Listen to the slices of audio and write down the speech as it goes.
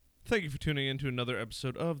Thank you for tuning in to another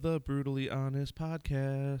episode of the Brutally Honest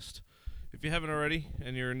Podcast. If you haven't already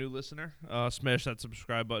and you're a new listener, smash that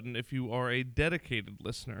subscribe button. If you are a dedicated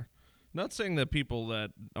listener, not saying that people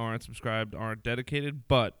that aren't subscribed aren't dedicated,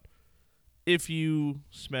 but if you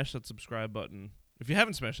smash that subscribe button, if you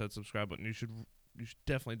haven't smashed that subscribe button, you should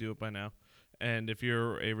definitely do it by now. And if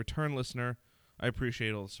you're a return listener, I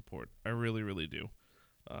appreciate all the support. I really, really do.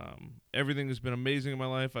 Everything has been amazing in my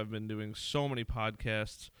life. I've been doing so many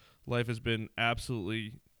podcasts. Life has been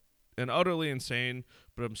absolutely and utterly insane,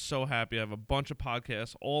 but I'm so happy. I have a bunch of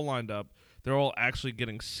podcasts all lined up. They're all actually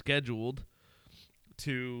getting scheduled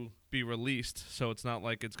to be released, so it's not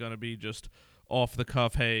like it's going to be just off the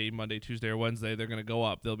cuff, hey, Monday, Tuesday, or Wednesday, they're going to go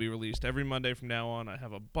up. They'll be released every Monday from now on. I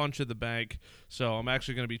have a bunch at the bank, so I'm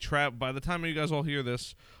actually going to be by the time you guys all hear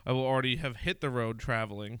this, I will already have hit the road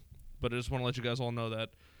traveling, but I just want to let you guys all know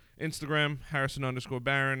that Instagram,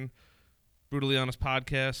 Harrison_Barron, Brutally Honest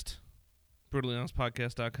Podcast,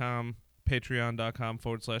 BrutallyHonestPodcast.com,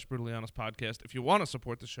 Patreon.com/Brutally Honest Podcast. If you want to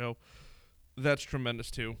support the show, that's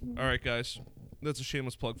tremendous too. All right, guys, that's a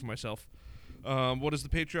shameless plug for myself. What does the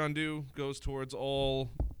Patreon do? Goes towards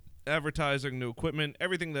all advertising, new equipment,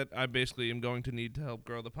 everything that I basically am going to need to help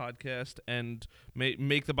grow the podcast and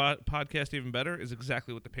make the podcast even better is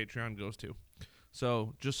exactly what the Patreon goes to.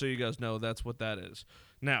 So just so you guys know, that's what that is.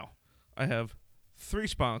 Now, I have 3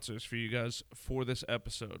 sponsors for you guys for this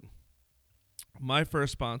episode. My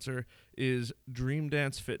first sponsor is Dream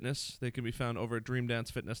Dance Fitness. They can be found over at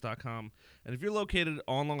dreamdancefitness.com. And if you're located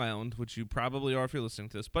on Long Island, which you probably are if you're listening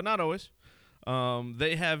to this, but not always,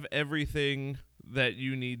 they have everything that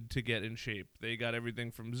you need to get in shape. They got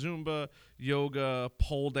everything from Zumba, yoga,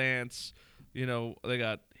 pole dance. You know, they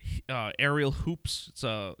got aerial hoops.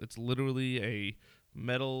 It's literally a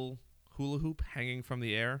metal hula hoop hanging from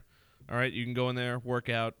the air. All right, you can go in there, work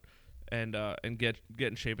out, and get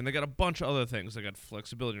in shape. And they got a bunch of other things. They got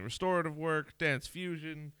flexibility and restorative work, dance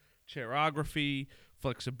fusion, chairography,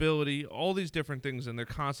 flexibility, all these different things. And they're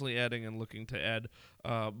constantly adding and looking to add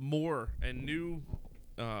more and new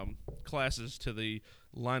classes to the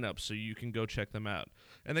lineup, so you can go check them out.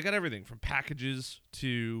 And they got everything from packages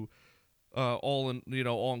to all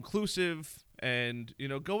inclusive. And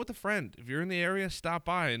go with a friend. If you're in the area, stop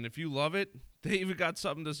by. And if you love it, they even got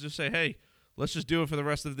something to just say, hey, let's just do it for the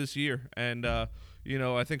rest of this year. And, I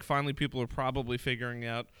think finally people are probably figuring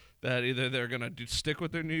out that either they're going to stick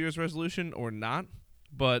with their New Year's resolution or not.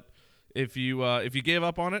 But if you gave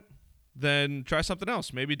up on it, then try something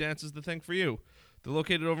else. Maybe dance is the thing for you. They're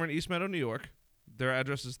located over in East Meadow, New York. Their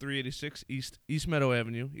address is 386 East Meadow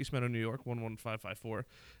Avenue, East Meadow, New York, 11554.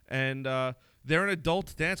 And they're an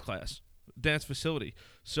adult dance facility.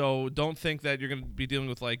 So don't think that you're going to be dealing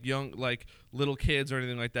with little kids or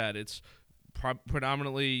anything like that. It's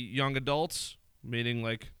predominantly young adults, meaning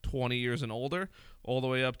like 20 years and older, all the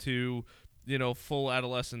way up to full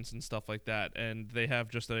adolescence and stuff like that. And they have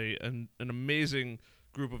just an amazing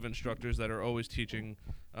group of instructors that are always teaching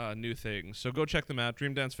new things. So go check them out,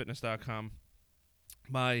 dreamdancefitness.com.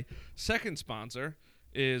 My second sponsor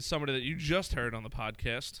is somebody that you just heard on the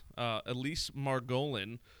podcast. Elise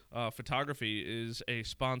Margolin Photography is a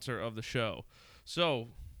sponsor of the show. So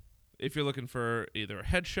if you're looking for either a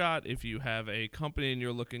headshot, if you have a company and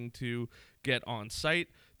you're looking to get on site,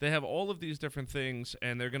 they have all of these different things,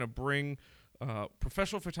 and they're going to bring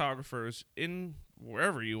professional photographers in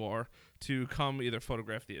wherever you are to come either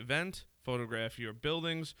photograph the event, photograph your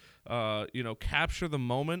buildings, capture the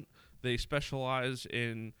moment. They specialize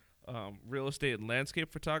in real estate and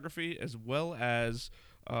landscape photography, as well as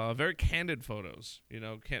very candid photos.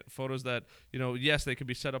 Photos that yes, they can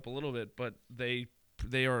be set up a little bit, but they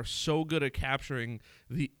are so good at capturing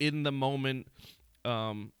the in the moment,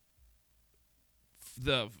 the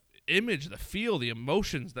image, the feel, the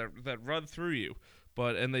emotions that run through you.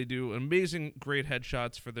 And they do amazing, great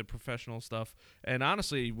headshots for the professional stuff. And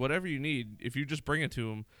honestly, whatever you need, if you just bring it to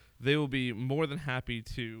them, they will be more than happy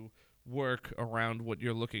to work around what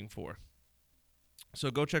you're looking for. So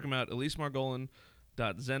go check them out.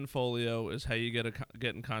 EliseMargolin.Zenfolio is how you get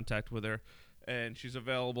in contact with her. And she's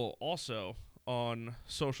available also on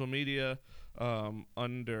social media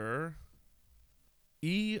under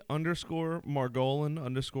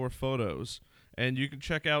E_Margolin_photos. And you can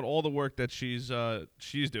check out all the work that she's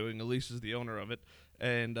doing. Elise is the owner of it.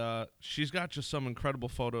 And she's got just some incredible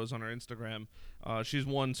photos on her Instagram. She's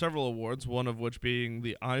won several awards, one of which being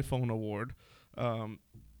the iPhone Award. And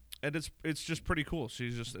it's just pretty cool.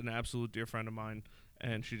 She's just an absolute dear friend of mine,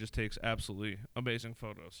 and she just takes absolutely amazing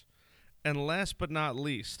photos. And last but not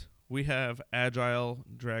least, we have Agile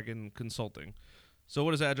Dragon Consulting. So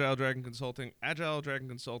what is Agile Dragon Consulting? Agile Dragon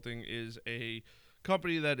Consulting is a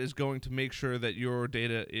company that is going to make sure that your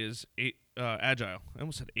data is agile. I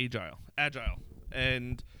almost said agile. Agile.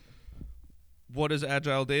 And what is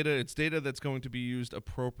agile data? It's data that's going to be used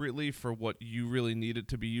appropriately for what you really need it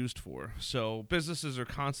to be used for. So businesses are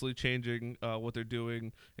constantly changing what they're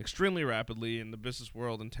doing extremely rapidly in the business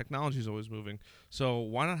world, and technology is always moving. So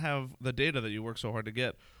why not have the data that you work so hard to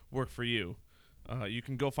get work for you? You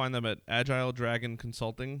can go find them at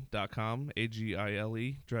agiledragonconsulting.com,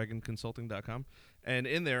 A-G-I-L-E, dragonconsulting.com. And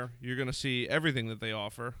in there, you're going to see everything that they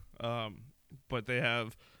offer. But they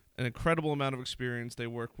have an incredible amount of experience. They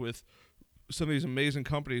work with some of these amazing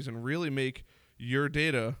companies and really make your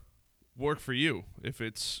data work for you. If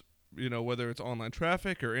it's, whether it's online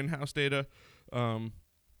traffic or in-house data,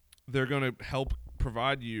 they're going to help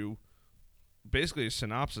provide you basically a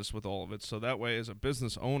synopsis with all of it. So that way, as a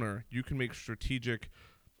business owner, you can make strategic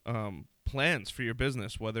plans for your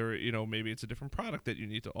business, whether, maybe it's a different product that you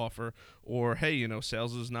need to offer, or, hey,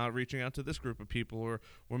 sales is not reaching out to this group of people, or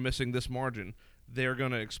we're missing this margin. They're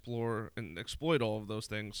going to explore and exploit all of those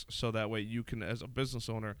things so that way you can, as a business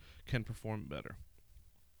owner, can perform better.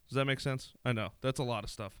 Does that make sense? I know. That's a lot of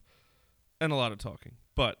stuff and a lot of talking.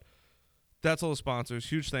 But that's all the sponsors.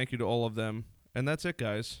 Huge thank you to all of them. And that's it,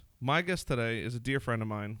 guys. My guest today is a dear friend of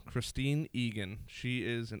mine, Christine Egan. She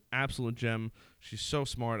is an absolute gem. She's so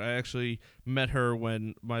smart. I actually met her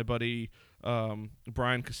when my buddy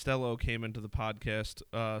Brian Costello came into the podcast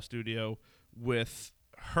studio with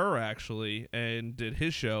her, actually, and did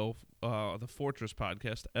his show, the Fortress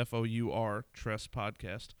podcast, F-O-U-R, Tress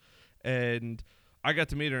podcast. And I got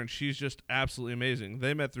to meet her, and she's just absolutely amazing.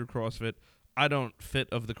 They met through CrossFit. I don't fit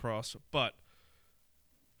of the cross, but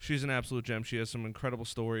she's an absolute gem. She has some incredible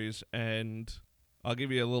stories, and I'll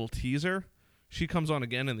give you a little teaser. She comes on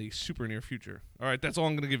again in the super near future. All right, that's all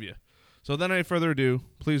I'm going to give you. So without any further ado,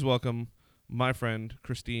 please welcome my friend,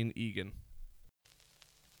 Christine Egan.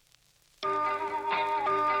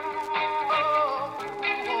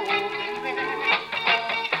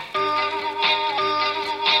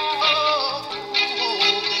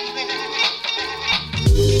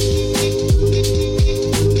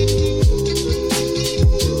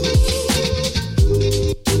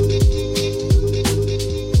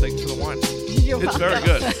 It's very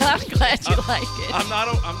good. I'm glad you like it.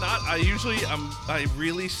 I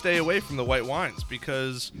really stay away from the white wines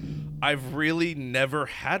because I've really never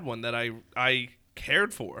had one that I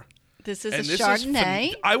cared for. This is a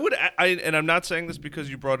Chardonnay. And I'm not saying this because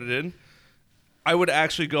you brought it in. I would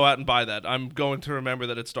actually go out and buy that. I'm going to remember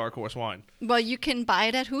that it's Dark Horse wine. Well, you can buy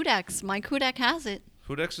it at Hudex. Mike Hudak has it.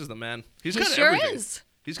 Hudex is the man. He sure everything. Is.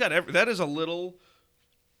 He's got that is a little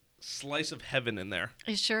slice of heaven in there.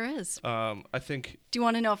 It sure is. I think. Do you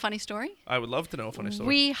want to know a funny story? I would love to know a funny story.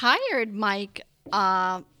 We hired Mike,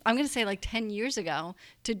 I'm going to say like 10 years ago,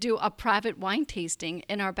 to do a private wine tasting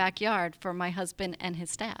in our backyard for my husband and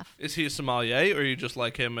his staff. Is he a sommelier, or you just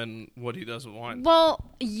like him and what he does with wine?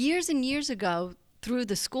 Well, years and years ago, through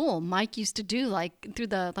the school, Mike used to do through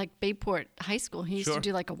the Bayport High School, he used to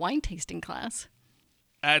do like a wine tasting class.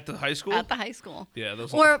 At the high school? At the high school. Yeah,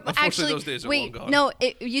 actually, those days are long gone. No,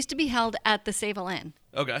 it used to be held at the Save-A-Land.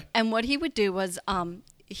 Okay. And what he would do was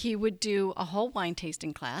he would do a whole wine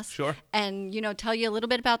tasting class. Sure. And, tell you a little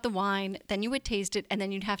bit about the wine. Then you would taste it, and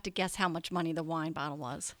then you'd have to guess how much money the wine bottle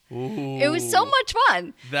was. Ooh. It was so much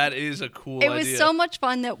fun. That is a cool idea. It was so much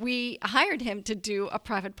fun that we hired him to do a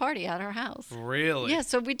private party at our house. Really? Yeah,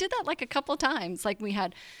 so we did that like a couple of times. Like we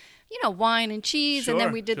had wine and cheese, and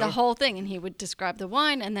then we did the whole thing, and he would describe the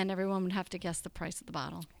wine, and then everyone would have to guess the price of the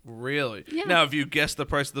bottle. Really? Yeah. Now, if you guessed the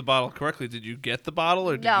price of the bottle correctly, did you get the bottle,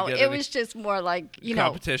 or did no, you get it was just more like,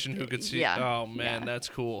 competition who could see? Yeah. Oh, man, that's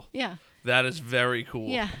cool. Yeah. That is very cool.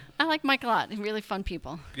 Yeah. I like Mike a lot. Really fun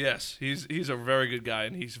people. Yes, he's a very good guy,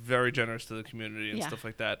 and he's very generous to the community and stuff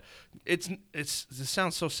like that. It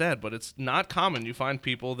sounds so sad, but it's not common. You find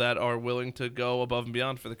people that are willing to go above and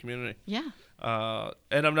beyond for the community. Yeah.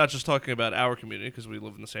 And I'm not just talking about our community because we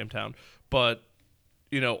live in the same town, but,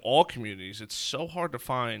 all communities. It's so hard to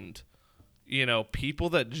find, people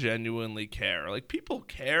that genuinely care. Like, people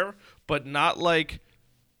care, but not like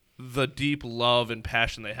the deep love and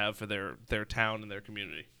passion they have for their town and their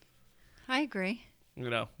community. I agree.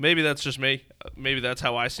 Maybe that's just me. Maybe that's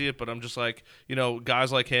how I see it, but I'm just like,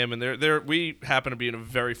 guys like him, and we happen to be in a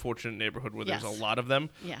very fortunate neighborhood where there's a lot of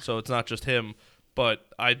them. Yeah. So it's not just him. But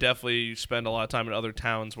I definitely spend a lot of time in other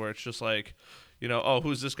towns where it's just like, oh,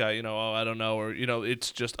 who's this guy? Oh, I don't know. Or,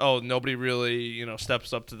 it's just, oh, nobody really,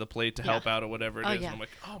 steps up to the plate to help out or whatever it is. Yeah. And I'm like,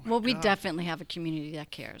 oh, my God. Well, we definitely have a community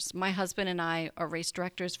that cares. My husband and I are race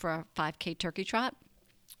directors for our 5K turkey trot,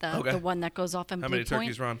 the one that goes off in Blue Point. How many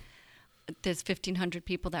turkeys run? There's 1,500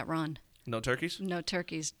 people that run. No turkeys? No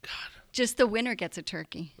turkeys. God. Just the winner gets a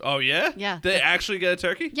turkey. Oh, yeah? Yeah. They actually get a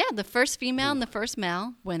turkey? Yeah, the first female and the first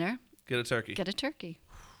male winner Get a turkey. get a turkey.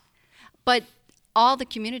 But all the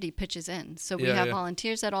community pitches in. So we Yeah, have yeah.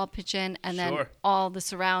 volunteers that all pitch in, and then Sure. all the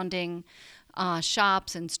surrounding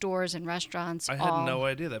shops and stores and restaurants. I had no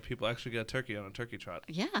idea that people actually get a turkey on a turkey trot.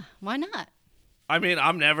 Yeah, why not? I mean,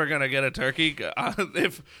 I'm never gonna get a turkey.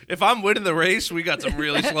 If I'm winning the race, we got some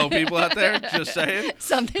really slow people out there. Just saying.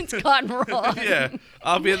 Something's gone wrong. Yeah,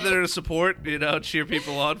 I'll be in there to support, cheer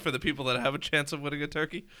people on for the people that have a chance of winning a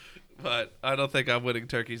turkey. But I don't think I'm winning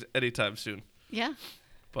turkeys anytime soon. Yeah.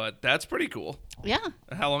 But that's pretty cool. Yeah.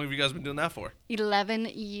 How long have you guys been doing that for? 11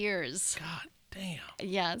 years. God damn.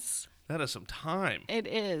 Yes, That is some time. it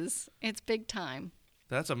is. It's big time.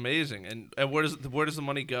 That's amazing. And where does the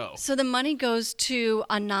money go? So the money goes to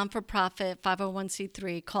a non-for-profit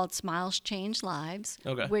 501c3 called Smiles Change Lives,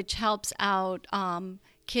 Okay. which helps out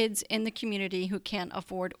kids in the community who can't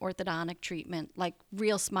afford orthodontic treatment, like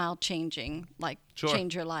real smile changing, like Sure.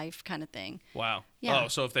 change your life kind of thing. Wow. Yeah. Oh,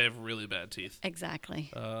 so if they have really bad teeth. Exactly.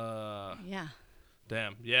 Yeah.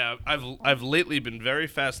 Damn. Yeah, I've lately been very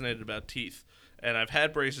fascinated about teeth, and I've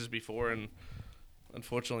had braces before, and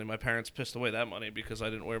unfortunately my parents pissed away that money because I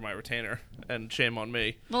didn't wear my retainer, and shame on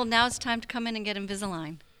me. Well, now it's time to come in and get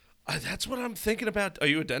Invisalign. That's what I'm thinking about. Are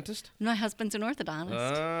you a dentist? My husband's an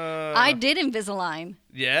orthodontist. I I did Invisalign.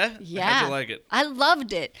 Yeah? Yeah. How'd you like it? I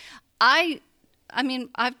loved it. I mean,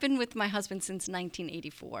 I've been with my husband since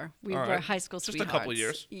 1984. We All were right. high school Just a sweethearts. couple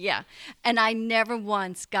years. Yeah. And I never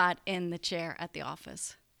once got in the chair at the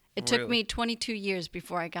office. It took Really? me 22 years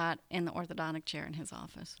before I got in the orthodontic chair in his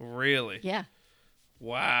office. Really? Yeah.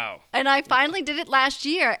 Wow. And I finally did it last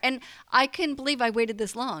year. And I couldn't believe I waited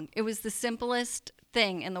this long. It was the simplest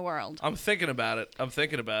thing in the world. I'm thinking about it.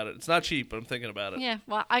 It's not cheap, but I'm thinking about it. Yeah.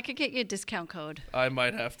 Well, I could get you a discount code. I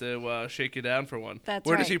might have to shake you down for one. That's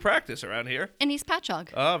Where does right. he practice? Around here? In East Patchogue.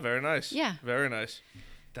 Oh, very nice. Yeah. Very nice.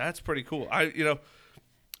 That's pretty cool. I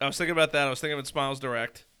was thinking about that. I was thinking of Smiles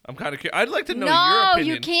Direct. I'm kind of curious. I'd like to know your No,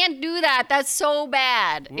 opinion. you can't do that. That's so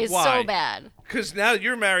bad. It's Why? so bad. Because now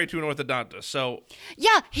you're married to an orthodontist, so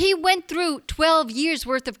Yeah, he went through 12 years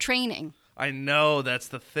worth of training. I know that's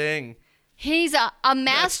the thing. He's a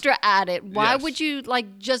master at it. Why Yes. would you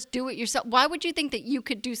just do it yourself? Why would you think that you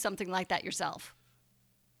could do something like that yourself?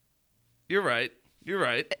 You're right.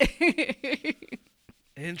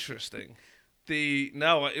 Interesting.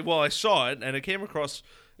 I saw it and it came across,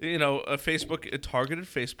 a targeted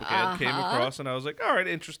Facebook ad came across, and I was like, all right,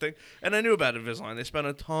 interesting. And I knew about Invisalign. They spent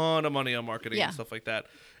a ton of money on marketing Yeah. and stuff like that.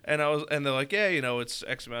 And they're like, yeah, it's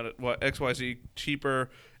X amount of XYZ cheaper.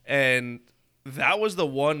 And that was the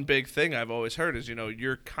one big thing I've always heard is,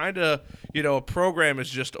 you're kind of, a program is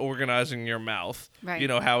just organizing your mouth, Right.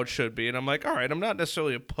 How it should be. And I'm like, all right, I'm not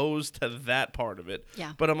necessarily opposed to that part of it.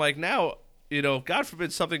 Yeah. But I'm like, now, God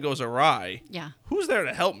forbid something goes awry. Yeah. Who's there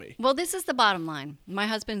to help me? Well, this is the bottom line. My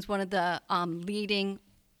husband's one of the leading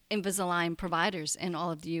Invisalign providers in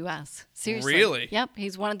all of the U.S. Seriously. Really? Yep.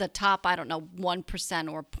 He's one of the top,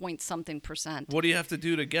 1% or point something percent. What do you have to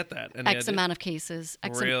do to get that? Any X idea? amount of cases.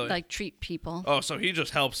 Really? Treat people. Oh, so he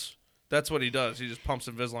just helps. That's what he does. He just pumps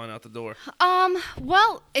Invisalign out the door.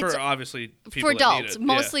 Well, it's For obviously people for that need adults, it.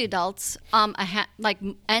 mostly adults,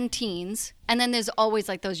 and teens, and then there's always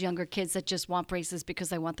those younger kids that just want braces because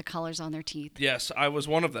they want the colors on their teeth. Yeah. Yes, I was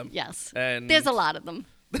one of them. Yes, And there's a lot of them.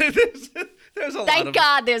 there's a lot Thank of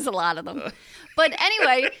God, there's a lot of them. But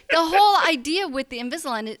anyway, the whole idea with the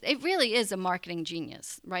Invisalign, it really is a marketing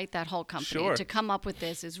genius, right? That whole company Sure. to come up with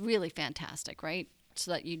this is really fantastic, right?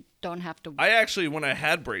 So that you don't have to. I actually, when I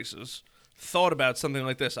had braces, thought about something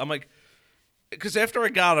like this. I'm like, because after I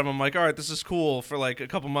got them, I'm like, all right, this is cool for like a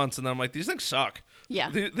couple months, and then I'm like, these things suck. Yeah.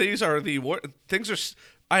 These are things are.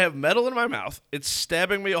 I have metal in my mouth. It's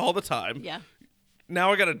stabbing me all the time. Yeah.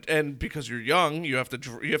 Now I gotta, and because you're young, you have to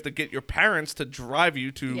get your parents to drive you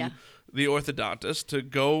to Yeah. the orthodontist to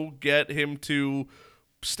go get him to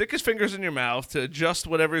stick his fingers in your mouth to adjust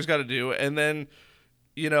whatever he's got to do, and then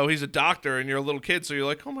he's a doctor and you're a little kid, so you're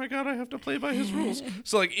like, oh my God, I have to play by his rules.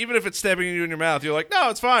 So like, even if it's stabbing you in your mouth, you're like, no,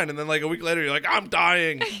 it's fine, and then like a week later, you're like, I'm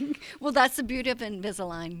dying. Well, that's the beauty of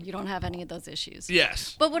Invisalign. You don't have any of those issues.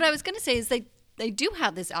 Yes. But what I was going to say is they do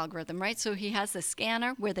have this algorithm, right? So he has the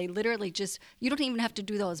scanner where they literally you don't even have to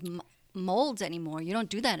do those molds anymore. You don't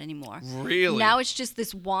do that anymore. Really? Now it's just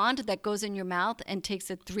this wand that goes in your mouth and takes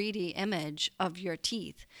a 3D image of your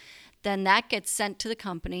teeth. Then that gets sent to the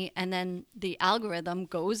company, and then the algorithm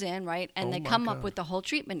goes in, right? And Oh they my come up God. with the whole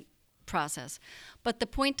treatment process. But the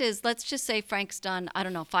point is, let's just say Frank's done,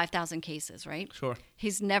 5,000 cases, right? Sure.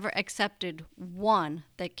 He's never accepted one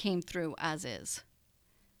that came through as is.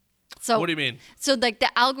 So What do you mean? So like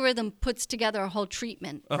the algorithm puts together a whole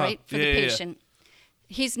treatment, right, for the Yeah, yeah, yeah. patient.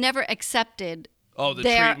 He's never accepted The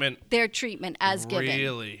their treatment. their treatment as given.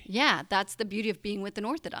 Really? Yeah, that's the beauty of being with an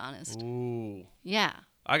orthodontist. Ooh. Yeah.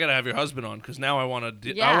 I gotta have your husband on because now I want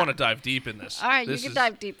to. Yeah. I want to dive deep in this. All right, This you can is-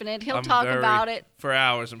 dive deep in it. He'll I'm talk very- about it. for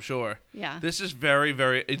hours, I'm sure. Yeah. This is very,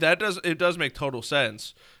 very. It does make total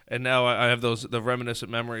sense. And now I have the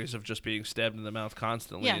reminiscent memories of just being stabbed in the mouth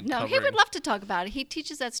constantly. Yeah, and no, he covering- would love to talk about it. He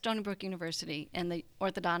teaches at Stony Brook University in the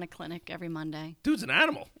orthodontic clinic every Monday. Dude's an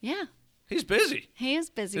animal. Yeah. He's busy. He is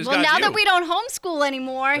busy. He's Well, got now you. that we don't homeschool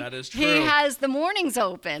anymore, That is he true. has the mornings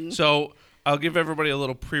open. So I'll give everybody a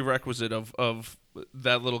little prerequisite of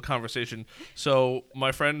that little conversation. So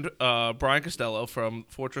my friend Brian Costello from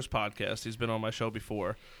Fortress Podcast, he's been on my show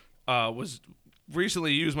before, was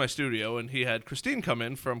recently used my studio, and he had Christine come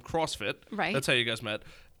in from CrossFit. Right. That's how you guys met.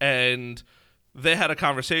 And they had a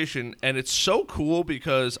conversation, and it's so cool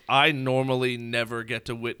because I normally never get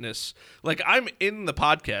to witness. Like, I'm in the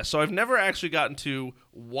podcast, so I've never actually gotten to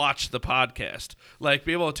watch the podcast. Like,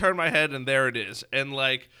 be able to turn my head, and there it is. And,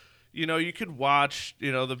 like, you know, you could watch,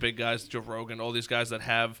 you know, the big guys, Joe Rogan, all these guys that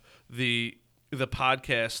have the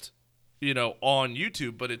podcast, you know, on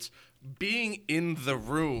YouTube, but it's being in the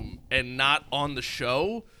room and not on the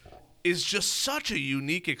show is just such a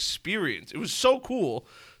unique experience. It was so cool.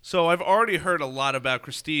 So I've already heard a lot about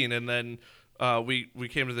Christine, and then we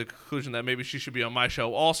came to the conclusion that maybe she should be on my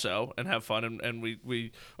show also and have fun, and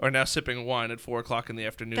we are now sipping wine at 4 o'clock in the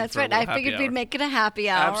afternoon. That's for a right. little I happy figured hour. we'd make it a happy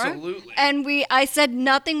hour. Absolutely. And I said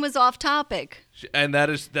nothing was off topic. And that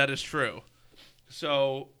is true.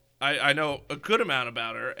 So I know a good amount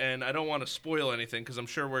about her, and I don't want to spoil anything because I'm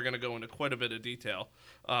sure we're going to go into quite a bit of detail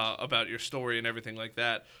about your story and everything like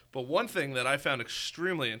that. But one thing that I found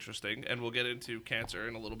extremely interesting, and we'll get into cancer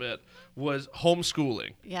in a little bit, was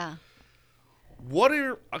homeschooling. Yeah.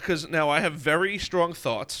 Because now I have very strong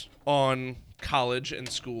thoughts on college and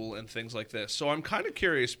school and things like this. So I'm kind of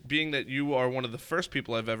curious, being that you are one of the first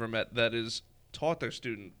people I've ever met that is taught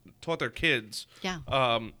their kids. Yeah.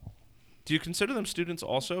 Do you consider them students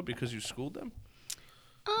also because you schooled them?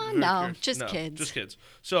 Very No, curious. just No, kids. Just kids.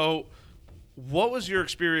 So what was your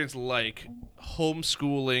experience like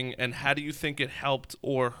homeschooling, and how do you think it helped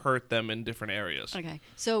or hurt them in different areas? Okay.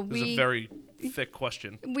 So This is a very thick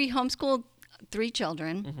question. we homeschooled 3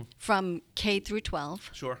 children Mm-hmm. from K through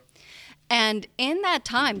 12. Sure. And in that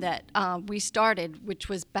time that we started, which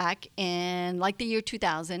was back in like the year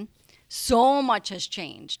 2000, so much has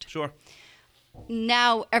changed. Sure.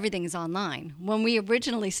 Now everything is online. When we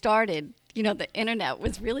originally started, you know, the internet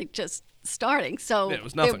was really just starting. So Yeah, it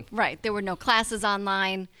was nothing. There were no classes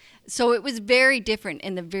online. So it was very different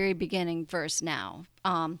in the very beginning versus now.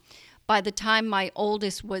 By the time my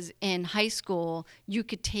oldest was in high school, you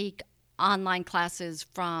could take online classes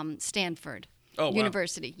from Stanford Oh, wow.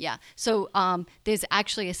 University. Yeah. So there's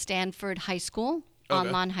actually a Stanford high school, Okay.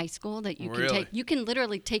 online high school that you can Really? take. You can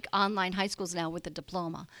literally take online high schools now with a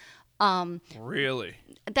diploma. Really?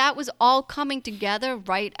 That was all coming together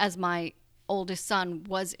right as my oldest son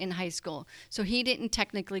was in high school. So he didn't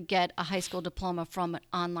technically get a high school diploma from an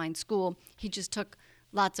online school. He just took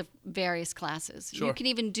lots of various classes. Sure. You can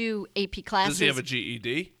even do AP classes. Does he have a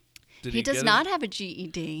GED? Did He does get not it? have a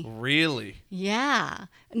GED. Really? Yeah.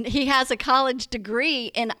 He has a college degree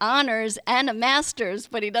in honors and a master's,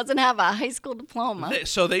 but he doesn't have a high school diploma.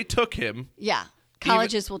 So they took him. Yeah.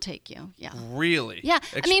 Colleges will take you. Yeah. Really? Yeah.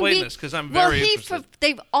 Explain this because I'm very interested.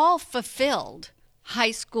 They've all fulfilled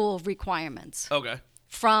high school requirements Okay.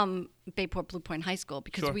 from Bayport Blue Point High School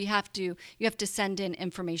because Sure. you have to send in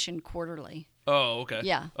information quarterly. Oh, okay.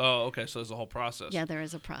 Yeah. Oh, okay. So there's a whole process. Yeah, there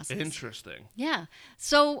is a process. Interesting. Yeah.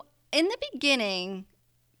 So in the beginning,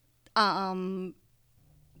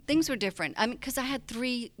 things were different. I mean, because I had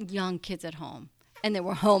 3 young kids at home, and they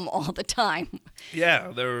were home all the time.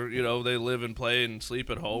 Yeah, they live and play and sleep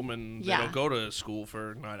at home, and Yeah. they don't go to school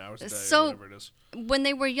for 9 hours a day So- or whatever it is. When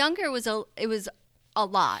they were younger, it was a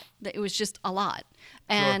lot. It was just a lot.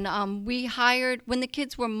 And we hired, when the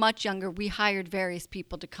kids were much younger, we hired various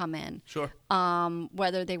people to come in. Sure.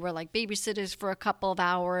 Whether they were like babysitters for a couple of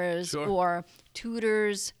hours Sure. or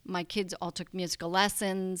tutors. My kids all took musical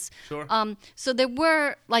lessons. Sure. So there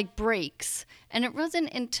were like breaks. And it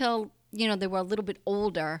wasn't until, they were a little bit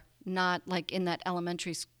older, not like in that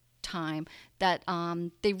elementary time, that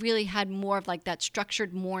they really had more of like that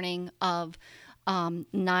structured morning of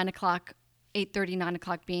 9 o'clock, 8:30, 9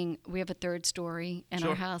 o'clock being, we have a 3rd story in Sure.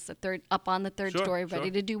 our house, up on the 3rd Sure, story, sure.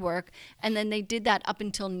 ready to do work. And then they did that up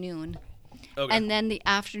until noon. Okay. And then the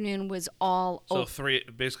afternoon was all so open.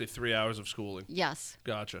 basically 3 hours of schooling. Yes.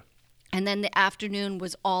 Gotcha. And then the afternoon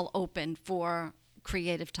was all open for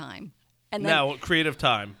creative time. And then, Now, creative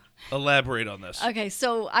time. Elaborate on this. okay,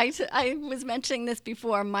 so I was mentioning this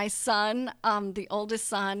before. My son, the oldest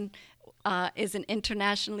son, is an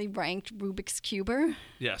internationally ranked Rubik's Cuber,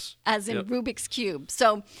 Yes. as in Yep. Rubik's Cube.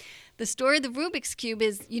 So the story of the Rubik's Cube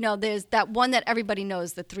is, there's that one that everybody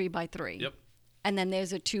knows, the 3x3. Yep. And then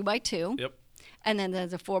there's a 2x2. Yep. And then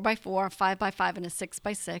there's a 4x4, 5x5, and a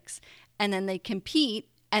 6x6. And then they compete.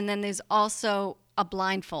 And then there's also a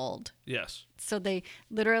blindfold. Yes. So they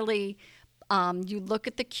literally, you look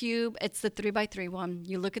at the cube. It's the 3x3 one.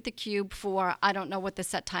 You look at the cube for, I don't know what the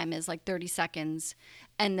set time is, like 30 seconds.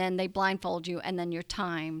 And then they blindfold you, and then you're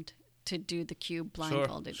timed to do the cube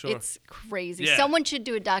blindfolded. Sure. It's crazy. Yeah. Someone should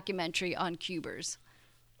do a documentary on cubers.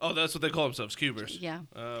 Oh, that's what they call themselves, cubers. Yeah.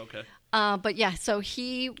 Oh, okay. But yeah, so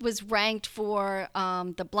he was ranked for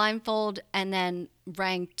the blindfold and then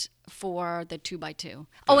ranked for the 2x2.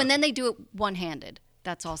 Oh, and then they do it one-handed.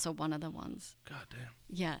 That's also one of the ones. God damn.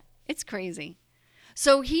 Yeah, it's crazy.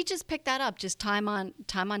 So he just picked that up, just time on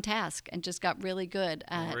task, and just got really good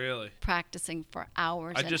at Really? practicing for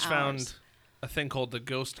hours. I and just hours. found a thing called the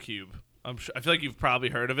Ghost Cube. I feel like you've probably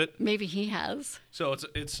heard of it. Maybe he has. So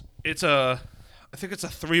it's a I think it's a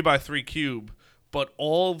 3x3 cube, but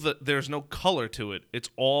there's no color to it. It's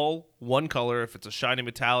all one color if it's a shiny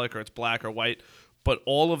metallic or it's black or white, but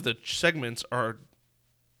all of the segments are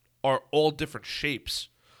all different shapes.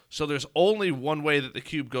 So there's only one way that the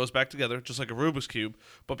cube goes back together, just like a Rubik's Cube,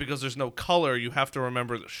 but because there's no color, you have to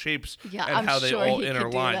remember the shapes Yeah, and I'm how they sure all he could do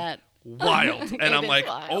interline. that. Wild. It And I'm is like,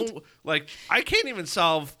 wild. oh, like I can't even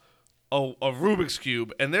solve a Rubik's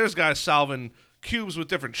Cube, and there's guys solving cubes with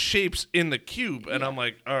different shapes in the cube, and I'm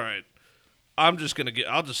like, all right, I'll just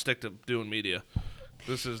stick to doing media.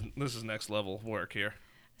 This is next level work here.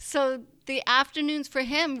 So the afternoons for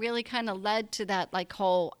him really kind of led to that like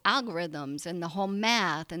whole algorithms and the whole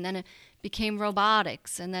math, and then it became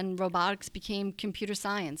robotics, and then robotics became computer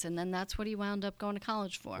science, and then that's what he wound up going to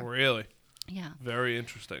college for. Really? Yeah. Very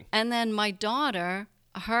interesting. And then my daughter,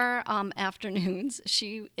 her afternoons,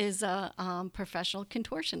 she is a professional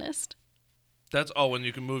contortionist. That's when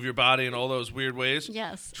you can move your body in all those weird ways.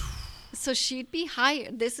 Yes. So she'd be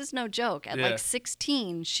hired. This is no joke. At Yeah. like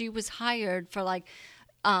 16, she was hired for like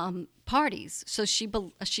parties. So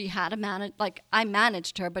she had I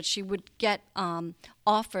managed her, but she would get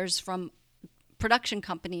offers from production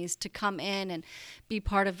companies to come in and be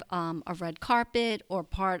part of a red carpet or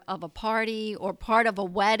part of a party or part of a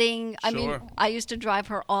wedding. I mean, Sure. I used to drive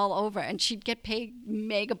her all over, and she'd get paid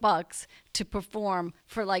mega bucks to perform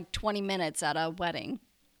for like 20 minutes at a wedding.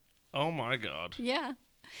 Oh my God. Yeah.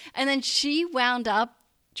 And then she wound up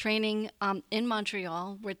training in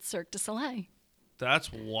Montreal with Cirque du Soleil.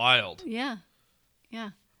 That's wild. Yeah.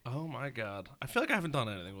 Yeah. Oh my God. I feel like I haven't done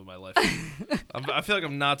anything with my life. I feel like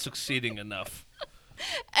I'm not succeeding enough.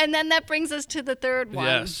 And then that brings us to the third one.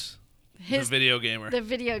 Yes. The video gamer. The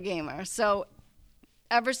video gamer. So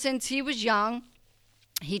ever since he was young,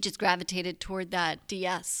 he just gravitated toward that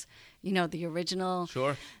DS. The original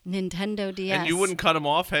Sure. Nintendo DS. And you wouldn't cut him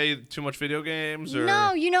off? Hey, too much video games? Or?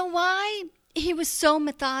 No, you know why? He was so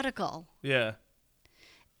methodical. Yeah.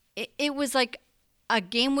 It was like a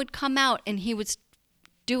game would come out and he would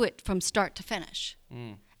do it from start to finish.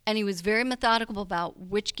 And he was very methodical about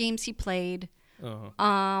which games he played.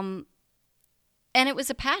 Uh-huh. And it was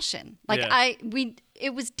a passion. Like Yeah.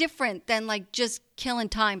 it was different than like just killing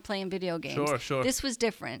time playing video games. Sure. This was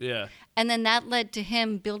different. Yeah. And then that led to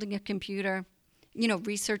him building a computer,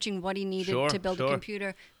 researching what he needed Sure, to build sure. a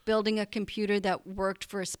computer, building a computer that worked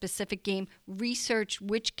for a specific game, research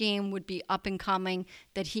which game would be up and coming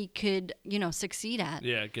that he could, succeed at.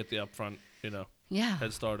 Yeah, get the upfront, Yeah.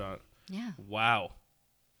 head start on it. Yeah. Wow.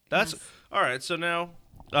 That's Yes. all right. So now,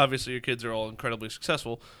 obviously, your kids are all incredibly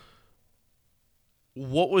successful.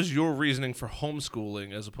 What was your reasoning for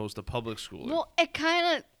homeschooling as opposed to public schooling? Well,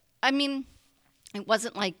 it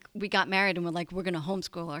wasn't like we got married and we're like, we're going to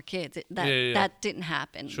homeschool our kids. Yeah. That didn't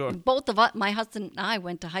happen. Sure. Both of us, my husband and I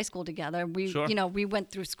went to high school together. We, Sure. we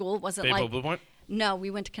went through school. It wasn't Bayport like, Blue Point? no, we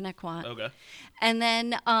went to Connecticut. Okay. And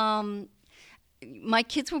then my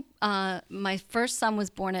kids were, my first son was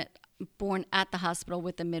born at the hospital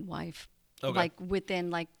with a midwife. Okay. Like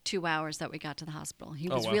within 2 hours that we got to the hospital. He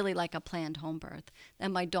Oh, was wow. really like a planned home birth.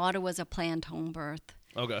 And my daughter was a planned home birth.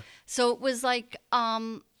 Okay. So it was like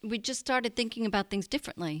we just started thinking about things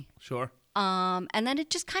differently. Sure. And then it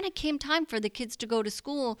just kind of came time for the kids to go to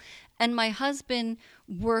school. And my husband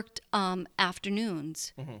worked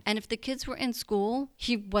afternoons. Mm-hmm. And if the kids were in school,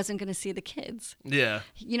 he wasn't going to see the kids. Yeah.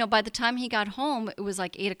 By the time he got home, it was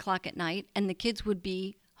like 8 o'clock at night, and the kids would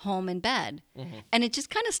be home in bed. Mm-hmm. And it just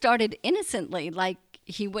kind of started innocently. Like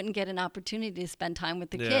he wouldn't get an opportunity to spend time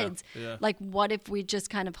with the Yeah, kids. yeah. Like, what if we just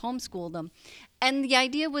kind of homeschooled them? And the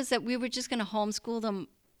idea was that we were just going to homeschool them,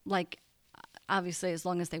 like, obviously as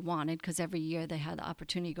long as they wanted, because every year they had the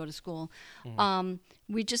opportunity to go to school.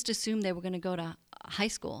 We just assumed they were going to go to high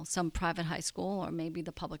school, some private high school or maybe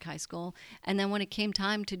the public high school. And then when it came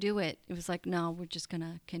time to do it, it was like, no, we're just going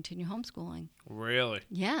to continue homeschooling. Really?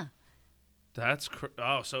 Yeah. That's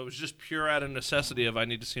so it was just pure out of necessity of I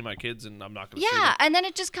need to see my kids and I'm not going to see Yeah, them. and then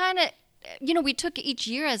it just kind of, we took each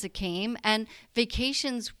year as it came, and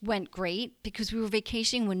vacations went great because we were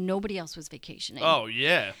vacationing when nobody else was vacationing. Oh,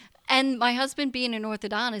 yeah. And my husband being an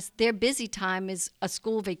orthodontist, their busy time is a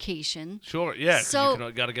school vacation. Sure, yeah, because So-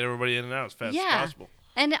 you got to get everybody in and out as fast as possible.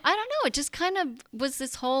 And I don't know, it just kind of was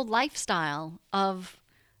this whole lifestyle of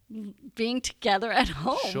being together at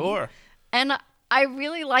home. Sure. And I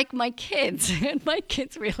really like my kids, and my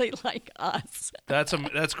kids really like us. That's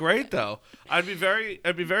great though. I'd be very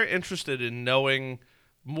interested in knowing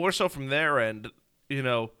more so from their end,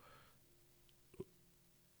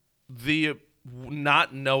 the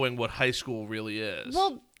not knowing what high school really is.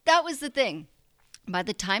 Well, that was the thing. By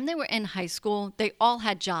the time they were in high school, they all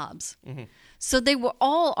had jobs. Mm-hmm. So they were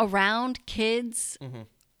all around kids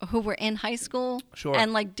who were in high school Sure.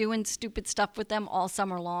 and like doing stupid stuff with them all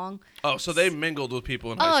summer long. Oh, so they mingled with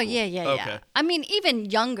people in high Oh, school. yeah. Okay. I mean, even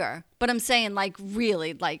younger, but I'm saying like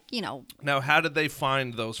really like, Now, how did they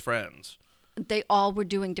find those friends? they all were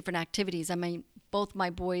doing different activities. I mean, both my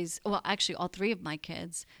boys, well, actually all three of my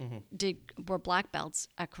kids were black belts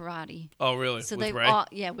at karate. Oh, really? So with they Ray? all,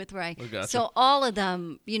 with Ray. Oh, gotcha. So all of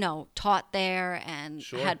them, taught there and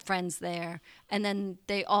Sure. had friends there, and then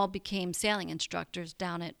they all became sailing instructors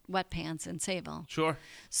down at Wet Pants in Sayville. Sure.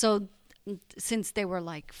 So since they were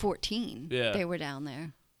like 14, Yeah. they were down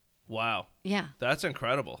there. Wow. Yeah, That's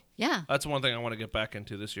incredible. yeah. That's one thing I want to get back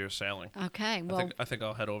into this year, sailing. Okay, well, I think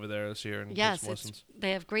I'll head over there this year and yes, get some lessons.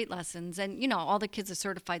 they have great lessons, and all the kids are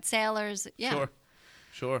certified sailors. Yeah,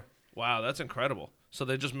 Sure. Wow, that's incredible. So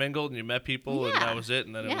they just mingled and you met people and Yeah. that was it,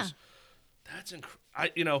 and then it Yeah. was. That's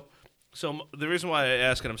So the reason why I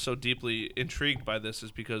ask and I'm so deeply intrigued by this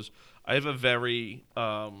is because I have a very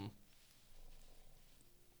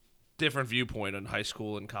different viewpoint on high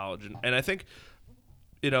school and college, and I think.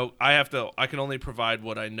 I can only provide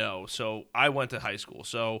what I know. So I went to high school.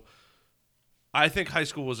 So I think high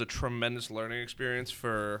school was a tremendous learning experience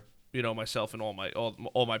for, myself and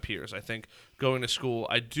all my peers. I think going to school,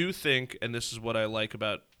 I do think, and this is what I like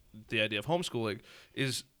about the idea of homeschooling,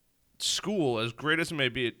 is school, as great as it may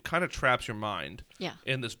be, it kind of traps your mind Yeah.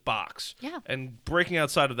 in this box. Yeah. And breaking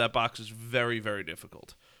outside of that box is very, very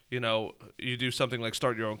difficult. You do something like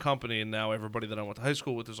start your own company, and now everybody that I went to high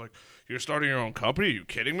school with is like, you're starting your own company? Are you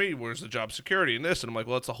kidding me? Where's the job security in this? And I'm like,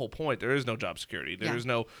 well, that's the whole point. There is no job security.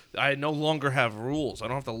 I no longer have rules. I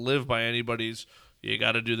don't have to live by anybody's, you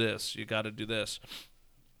got to do this, you got to do this.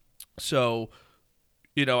 So,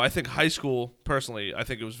 I think high school, personally, I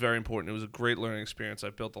think it was very important. It was a great learning experience. I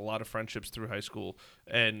built a lot of friendships through high school,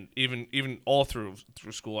 and even all through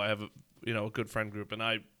school, I have a good friend group, and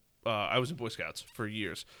I was in Boy Scouts for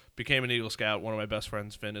years. Became an Eagle Scout. One of my best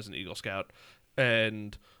friends, Finn, is an Eagle Scout,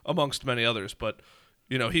 and amongst many others. But,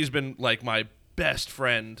 he's been like my best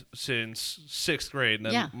friend since 6th grade.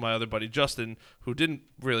 And then my other buddy, Justin, who didn't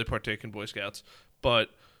really partake in Boy Scouts, but,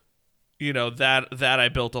 that I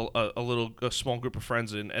built a small group of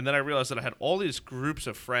friends in. And then I realized that I had all these groups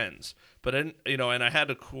of friends. But then, and I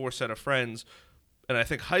had a core set of friends. And I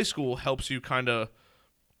think high school helps you kind of,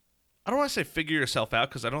 I don't want to say figure yourself out,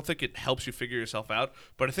 because I don't think it helps you figure yourself out,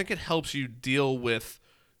 but I think it helps you deal with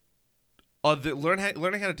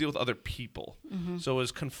learning how to deal with other people. Mm-hmm. So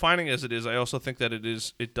as confining as it is, I also think that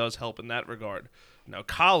it does help in that regard. Now,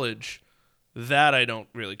 college, that I don't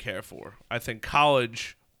really care for. I think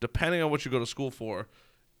college, depending on what you go to school for,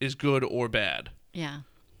 is good or bad. Yeah.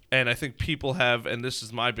 And I think people have, and this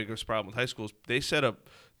is my biggest problem with high schools,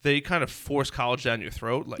 they kind of force college down your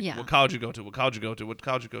throat, like what college you go to, what college you go to, what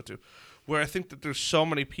college you go to, where I think that there's so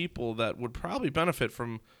many people that would probably benefit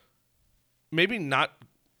from maybe not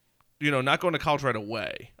going to college right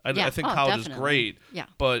away. I think college is great,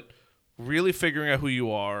 but really figuring out who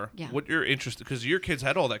you are, what you're interested, because your kids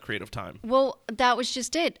had all that creative time. Well, that was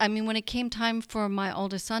just it. I mean, when it came time for my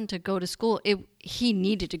oldest son to go to school, he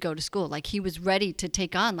needed to go to school. Like, he was ready to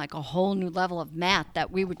take on like a whole new level of math that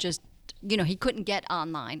we would just, he couldn't get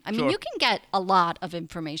online. I mean, you can get a lot of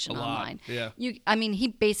information online. Yeah. He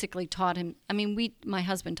basically taught him. I mean, my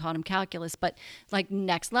husband taught him calculus, but like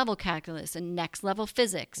next level calculus and next level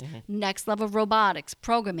physics, next level robotics,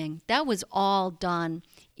 programming. That was all done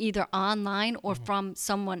either online or from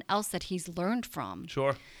someone else that he's learned from.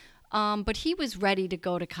 Sure. But he was ready to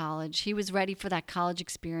go to college. He was ready for that college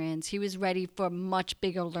experience. He was ready for much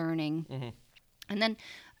bigger learning. Mm-hmm. And then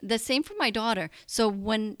the same for my daughter. So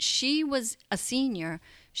when she was a senior,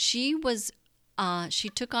 she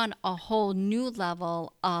took on a whole new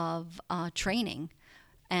level of training.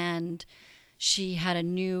 And she had a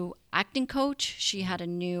new acting coach. She had a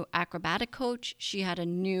new acrobatic coach. She had a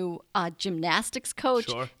new gymnastics coach.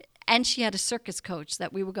 Sure. And she had a circus coach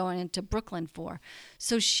that we were going into Brooklyn for.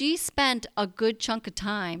 So she spent a good chunk of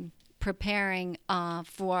time preparing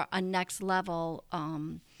for a next level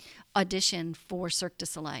audition for Cirque du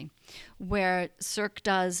Soleil, where Cirque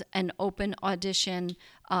does an open audition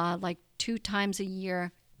like 2 times a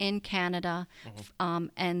year in Canada,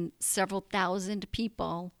 and several thousand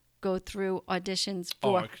people go through auditions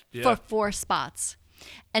for 4 spots.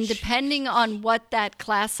 And depending on what that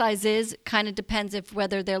class size is, kind of depends if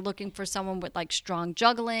whether they're looking for someone with like strong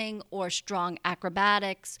juggling or strong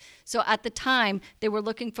acrobatics. So at the time, they were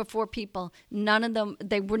looking for 4 people. None of them,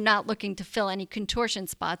 they were not looking to fill any contortion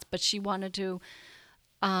spots, but she wanted to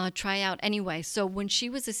try out anyway. So when she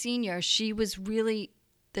was a senior, she was really,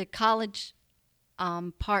 the college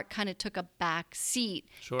part kind of took a back seat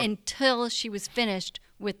until she was finished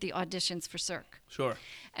with the auditions for Cirque. Sure.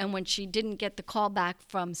 And when she didn't get the call back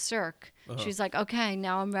from Cirque, she's like, okay,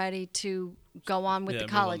 now I'm ready to go on with the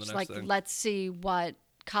college. Let's see what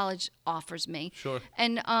college offers me. Sure.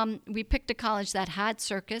 And we picked a college that had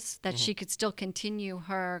circus, that she could still continue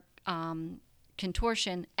her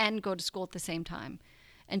contortion and go to school at the same time.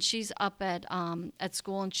 And she's up at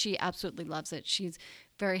school, and she absolutely loves it. She's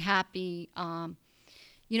very happy.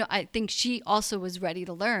 I think she also was ready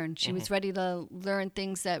to learn. She was ready to learn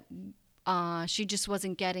things that she just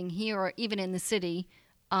wasn't getting here or even in the city,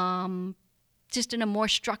 just in a more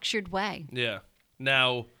structured way. Yeah.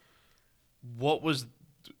 Now, what was,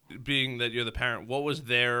 being that you're the parent, what was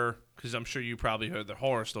their, because I'm sure you probably heard the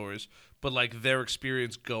horror stories, but like their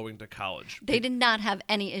experience going to college? They did not have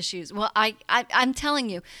any issues. Well, I'm telling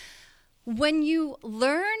you, when you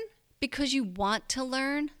learn because you want to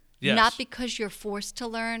learn, yes, not because you're forced to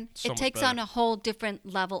learn, it takes on a whole different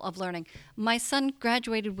level of learning. My son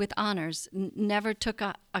graduated with honors, never took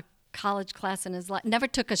a college class in his life, never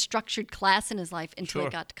took a structured class in his life until he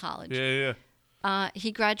got to college. Yeah.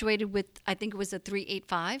 He graduated with, I think it was a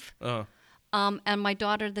 3.85. And my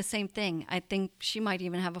daughter, the same thing. I think she might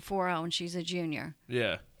even have a 4.0, and she's a junior.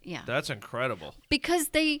 Yeah. Yeah. That's incredible. Because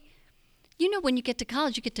they, when you get to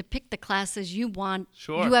college, you get to pick the classes you want,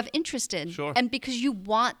 Sure, you have interest in. Sure. And because you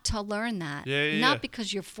want to learn that. Not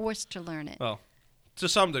because you're forced to learn it. Well, to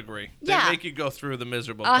some degree. Yeah. They make you go through the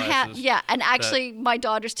miserable classes. And actually, my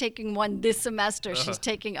daughter's taking one this semester. She's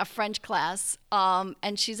taking a French class,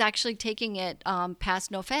 and she's actually taking it pass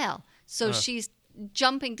no fail. So she's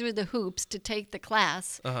jumping through the hoops to take the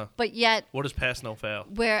class, but yet... What is pass no fail?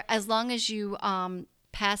 Where as long as you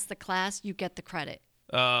pass the class, you get the credit.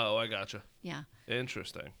 Oh, I gotcha. Yeah.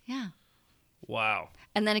 Interesting. Yeah. Wow.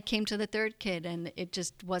 And then it came to the 3rd kid, and it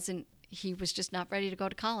just wasn't... He was just not ready to go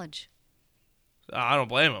to college. I don't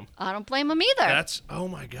blame him. I don't blame him either. Oh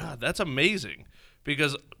my God, that's amazing.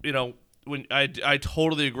 Because, when I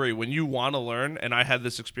totally agree. When you want to learn, and I had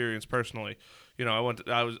this experience personally. I went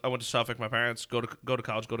to Suffolk. My parents go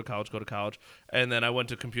to college, and then I went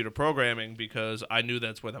to computer programming because I knew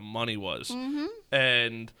that's where the money was. Mm-hmm.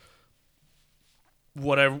 And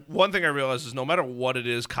one thing I realized is no matter what it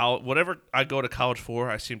is, whatever I go to college for,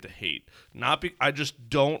 I seem to hate. I just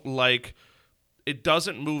don't like. It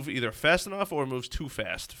doesn't move either fast enough or it moves too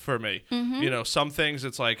fast for me. Mm-hmm. Some things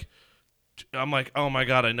it's like. I'm like, oh my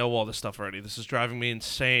God, I know all this stuff already. This is driving me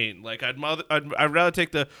insane. Like, I'd rather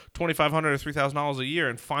take the $2,500 or $3,000 a year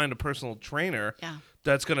and find a personal trainer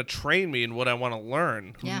that's going to train me in what I want to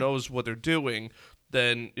learn, who knows what they're doing,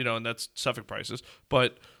 than, and that's Suffolk prices.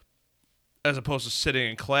 But as opposed to sitting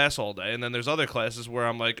in class all day. And then there's other classes where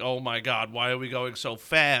I'm like, oh my God, why are we going so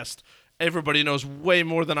fast? Everybody knows way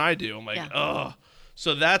more than I do. I'm like, ugh.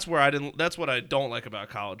 So that's what I don't like about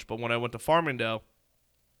college. But when I went to Farmingdale,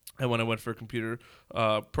 and when I went for computer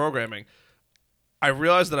programming, I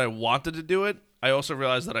realized that I wanted to do it. I also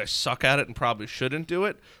realized that I suck at it and probably shouldn't do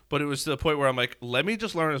it. But it was to the point where I'm like, let me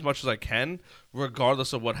just learn as much as I can,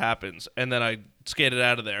 regardless of what happens. And then I skated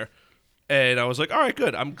out of there. And I was like, all right,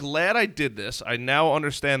 good. I'm glad I did this. I now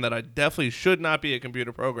understand that I definitely should not be a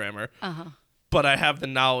computer programmer. But I have the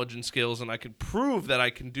knowledge and skills, and I can prove that I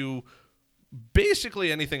can do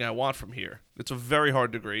basically anything I want from here. It's a very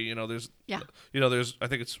hard degree. There's I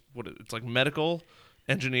think it's like medical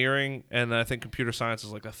engineering, and I think computer science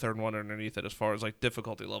is like the third one underneath it as far as like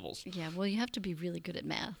difficulty levels. Yeah, well, you have to be really good at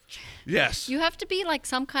math. Yes. You have to be like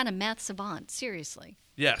some kind of math savant, seriously.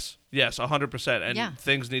 Yes. Yes. 100%. And Yeah.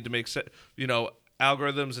 things need to make sense. You know,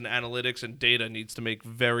 algorithms and analytics and data needs to make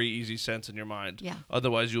very easy sense in your mind. Yeah.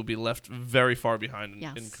 Otherwise, you'll be left very far behind in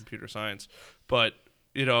Yes. computer science. But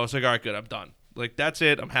you know, it's like, all right, good, I'm done. Like that's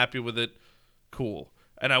it. I'm happy with it. Cool.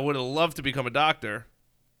 And I would have loved to become a doctor,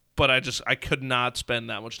 but I could not spend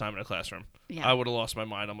that much time in a classroom. Yeah. I would have lost my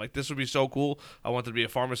mind. I'm like, this would be so cool. I wanted to be a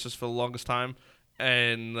pharmacist for the longest time,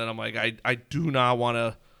 and then I'm like, I do not want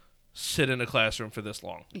to sit in a classroom for this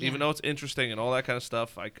long. Yeah. Even though it's interesting and all that kind of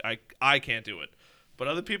stuff, I can't do it. But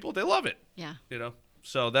other people, they love it. Yeah. You know.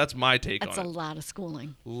 So that's my take That's on a it. lot of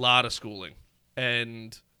schooling. Lot of schooling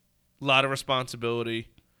and a lot of responsibility.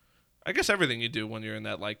 I guess everything you do when you're in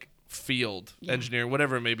that like field, Yeah. engineering,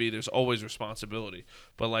 whatever it may be, there's always responsibility.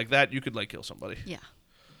 But like that, you could like kill somebody. Yeah.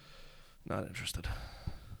 Not interested.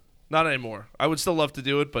 Not anymore. I would still love to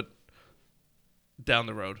do it, but down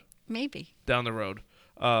the road. Maybe. Down the road.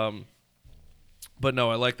 But no,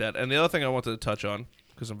 I like that. And the other thing I wanted to touch on,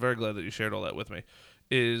 because I'm very glad that you shared all that with me,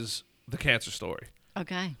 is the cancer story.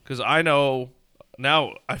 Okay. Because I know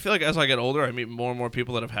now, I feel like as I get older, I meet more and more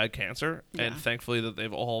people that have had cancer, and Yeah. thankfully that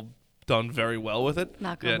they've all done very well with it.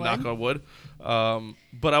 Knock on yeah, wood. knock on wood.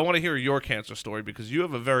 But I want to hear your cancer story because you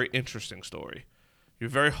have a very interesting story. You're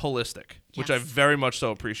very holistic, which I Yes. very much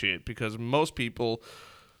so appreciate because most people,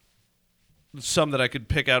 some that I could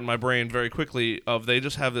pick out in my brain very quickly, they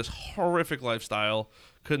just have this horrific lifestyle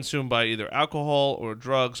consumed by either alcohol or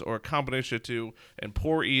drugs or a combination of two and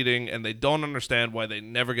poor eating, and they don't understand why they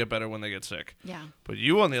never get better when they get sick. Yeah. But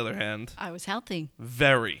you, on the other hand, I was healthy.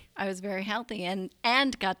 very. I was very healthy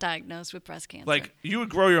and got diagnosed with breast cancer. Like, you would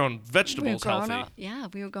grow your own we were vegetables growing healthy. up, yeah,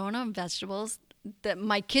 we were growing on vegetables.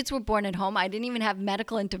 My kids were born at home. I didn't even have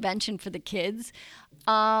medical intervention for the kids.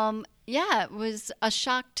 Yeah, it was a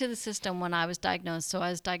shock to the system when I was diagnosed. So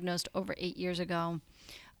I was diagnosed over 8 years ago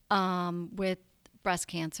with breast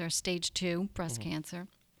cancer, stage 2 breast cancer,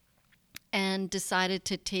 and decided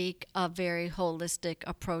to take a very holistic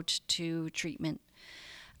approach to treatment.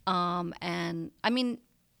 And I mean,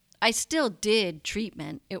 I still did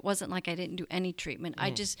treatment. It wasn't like I didn't do any treatment. I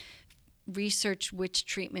just researched which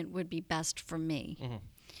treatment would be best for me.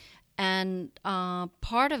 And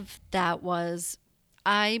part of that was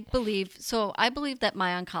I believe that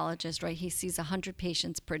my oncologist, right, he sees 100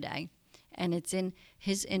 patients per day, and it's in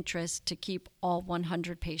his interest to keep all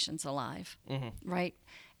 100 patients alive, right?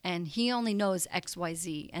 And he only knows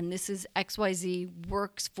XYZ, and this is XYZ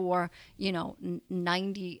works for,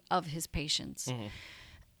 90 of his patients.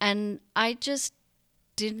 And I just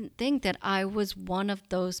didn't think that I was one of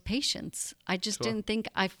those patients. I just didn't think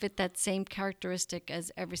I fit that same characteristic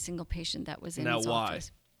as every single patient that was in Now his why?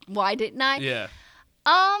 office. Why didn't I? Yeah.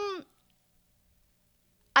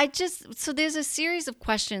 So there's a series of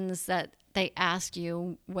questions that they ask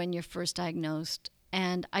you when you're first diagnosed,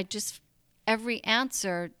 and every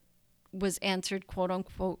answer was answered quote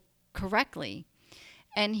unquote correctly.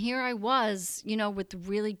 And here I was, with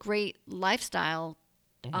really great lifestyle,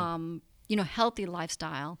 healthy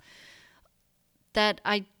lifestyle, that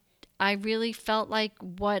I really felt like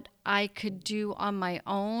what I could do on my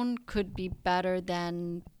own could be better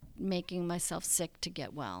than making myself sick to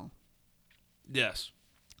get well. Yes.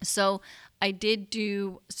 So I did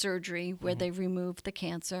do surgery where they removed the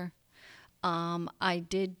cancer. I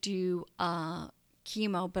did do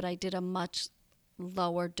chemo, but I did a much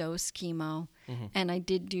lower dose chemo, and I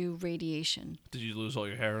did do radiation. Did you lose all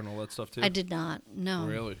your hair and all that stuff too? I did not, no.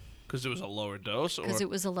 Really? Because it was a lower dose? Because it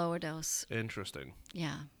was a lower dose, Interesting.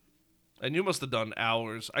 yeah. And you must have done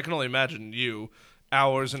hours. I can only imagine you,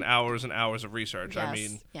 hours and hours and hours of research. I Yes,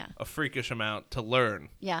 mean, yeah. a freakish amount to learn.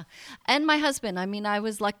 Yeah. And my husband, I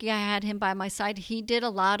was lucky I had him by my side. He did a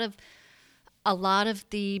lot of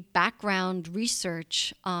the background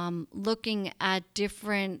research, looking at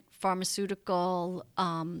different pharmaceutical,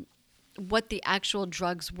 what the actual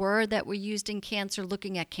drugs were that were used in cancer,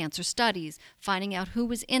 looking at cancer studies, finding out who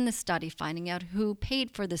was in the study, finding out who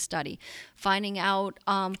paid for the study, finding out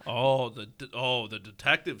the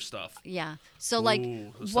detective stuff. yeah. So like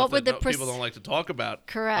Ooh, the what stuff would that the people don't like to talk about.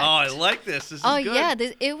 Correct. Oh, I like this. This is Oh good. yeah,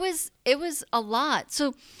 it was a lot.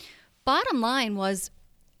 So bottom line was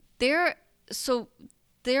there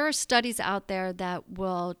are studies out there that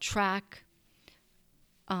will track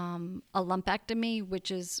a lumpectomy,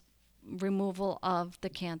 which is removal of the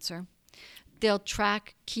cancer. They'll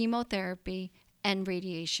track chemotherapy and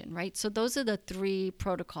radiation, right? So those are the 3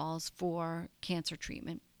 protocols for cancer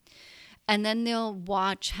treatment. And then they'll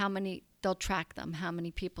watch they'll track them, how many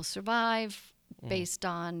people survive, based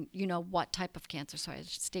on, what type of cancer. So I had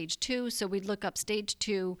stage 2. So we'd look up stage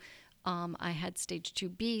 2. I had stage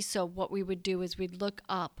 2B. So what we would do is we'd look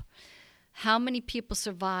up how many people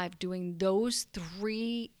survive doing those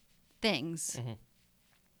 3 things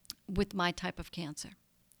with my type of cancer.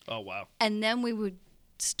 Oh, wow. And then we would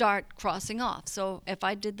start crossing off. So if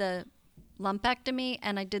I did the lumpectomy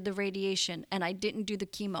and I did the radiation and I didn't do the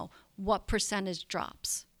chemo, what percentage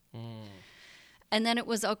drops? And then it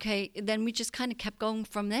was okay. Then we just kind of kept going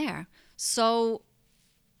from there. So,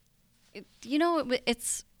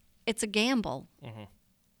 it's a gamble,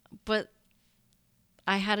 but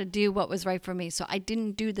I had to do what was right for me. So I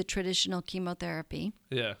didn't do the traditional chemotherapy.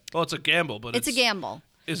 Yeah. Well, it's a gamble, but it's a gamble.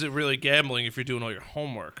 Is it really gambling if you're doing all your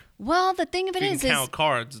homework? Well, the thing of it if you is, can count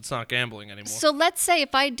cards, it's not gambling anymore. So let's say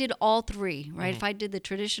if I did all 3, right? If I did the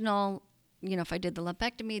traditional, if I did the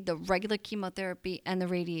lumpectomy, the regular chemotherapy, and the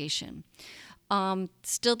radiation,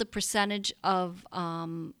 still the percentage of,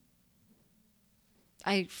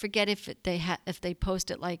 I forget if they post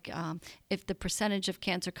it if the percentage of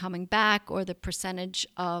cancer coming back or the percentage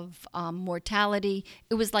of mortality,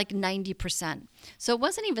 it was like 90%. So it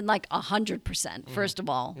wasn't even like 100%. First of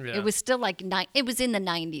all, it was still like it was in the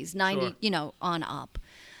 90s, 90, Sure. On up.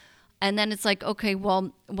 And then it's like, okay,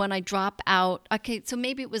 well, when I drop out, okay, so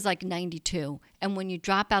maybe it was like 92, and when you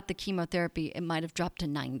drop out the chemotherapy, it might have dropped to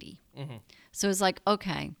 90. So it's like,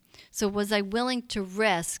 okay, so was I willing to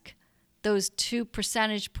risk those 2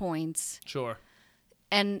 percentage points? Sure.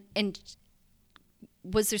 And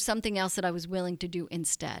was there something else that I was willing to do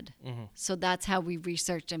instead? So that's how we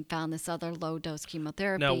researched and found this other low dose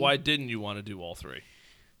chemotherapy. Now, why didn't you want to do all 3?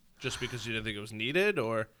 Just because you didn't think it was needed,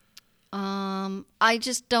 or? I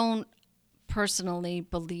just don't personally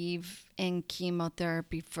believe in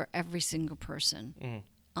chemotherapy for every single person.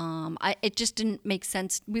 It just didn't make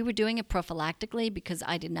sense. We were doing it prophylactically because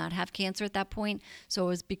I did not have cancer at that point. So it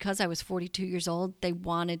was because I was 42 years old. They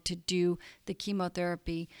wanted to do the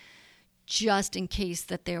chemotherapy just in case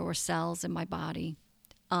that there were cells in my body.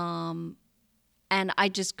 And I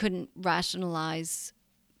just couldn't rationalize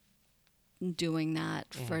doing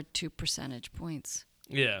that for 2 percentage points.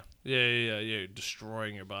 Yeah. You're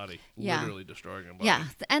destroying your body. Yeah. Literally destroying your body. Yeah.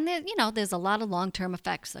 And there's a lot of long-term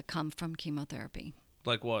effects that come from chemotherapy.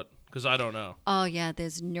 Like what? Because I don't know. Oh, yeah.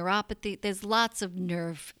 There's neuropathy. There's lots of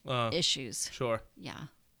nerve issues. Sure. Yeah.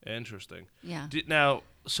 Interesting. Yeah. Now,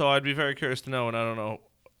 so I'd be very curious to know, and I don't know,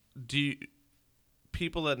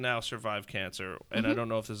 people that now survive cancer, and I don't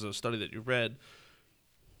know if there's a study that you read,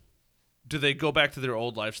 do they go back to their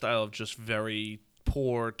old lifestyle of just very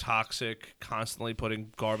poor, toxic, constantly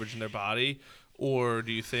putting garbage in their body? Or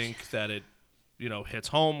do you think that it, hits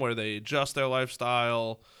home where they adjust their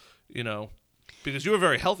lifestyle, because you were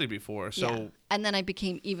very healthy before, so. Yeah. And then I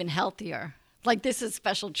became even healthier. Like, this is a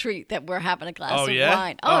special treat that we're having a glass of yeah?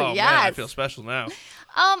 wine. Oh, yes. Man, I feel special now.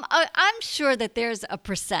 I'm sure that there's a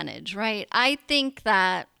percentage, right? I think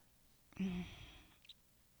that,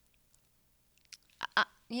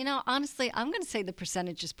 honestly, I'm going to say the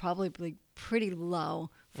percentage is probably pretty low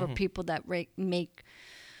for people that make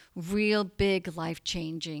real big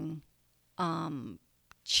life-changing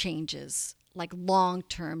changes, like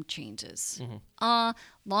long-term changes.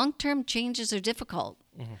 Long-term changes are difficult.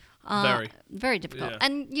 Very difficult. Yeah.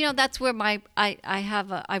 And that's where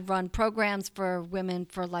I run programs for women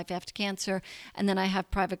for life after cancer, and then I have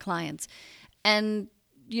private clients. And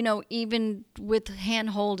even with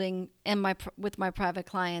hand holding and with my private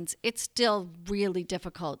clients, it's still really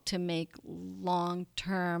difficult to make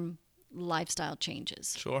long-term lifestyle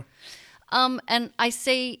changes. Sure. And I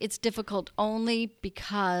say it's difficult only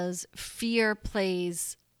because fear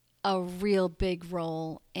plays a real big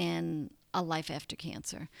role in a life after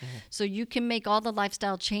cancer. So you can make all the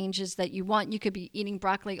lifestyle changes that you want. You could be eating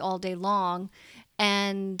broccoli all day long.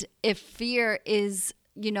 And if fear is,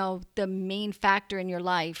 the main factor in your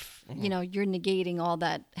life, you're negating all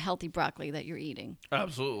that healthy broccoli that you're eating.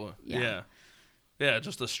 Absolutely. Yeah. Yeah,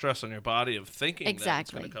 just the stress on your body of thinking that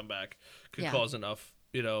it's going to come back could cause enough,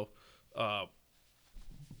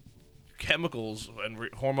 chemicals and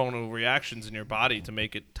hormonal reactions in your body to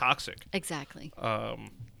make it toxic. Exactly. I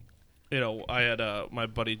had my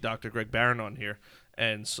buddy Dr. Greg Barron on here,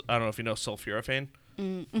 and I don't know if you know sulforaphane.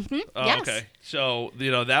 Yes. Okay. So,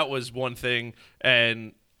 that was one thing,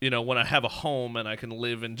 and, when I have a home and I can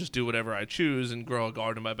live and just do whatever I choose and grow a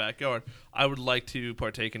garden in my backyard, I would like to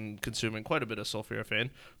partake in consuming quite a bit of sulforaphane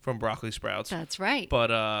from broccoli sprouts. That's right.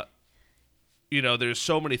 But, there's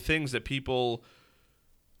so many things that people,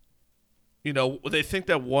 they think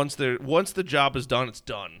that once the job is done, it's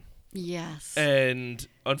done. Yes. And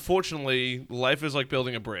unfortunately, life is like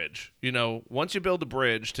building a bridge. You know, once you build a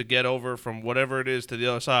bridge to get over from whatever it is to the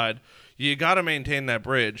other side, you got to maintain that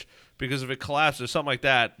bridge, because if it collapses, something like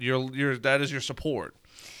that, that is your support.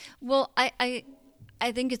 Well, I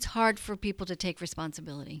think it's hard for people to take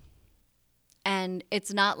responsibility. And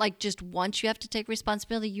it's not like just once you have to take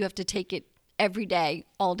responsibility, you have to take it every day,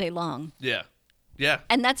 all day long. Yeah. Yeah.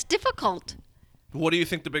 And that's difficult. What do you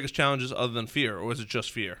think the biggest challenge is other than fear, or is it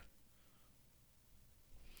just fear?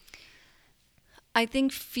 I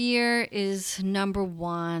think fear is number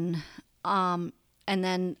one. And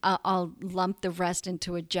then I'll lump the rest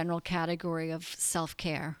into a general category of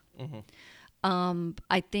self-care. Mm-hmm.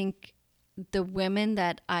 I think the women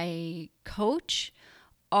that I coach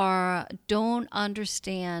don't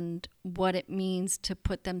understand what it means to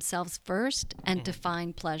put themselves first and to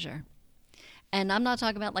find pleasure. And I'm not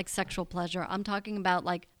talking about like sexual pleasure. I'm talking about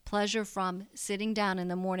like pleasure from sitting down in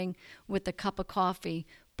the morning with a cup of coffee,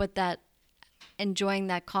 but that enjoying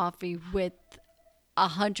that coffee with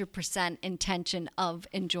 100% intention of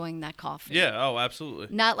enjoying that coffee. Yeah. Oh, absolutely.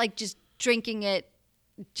 Not like just drinking it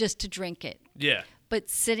just to drink it. Yeah. But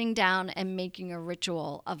sitting down and making a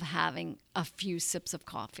ritual of having a few sips of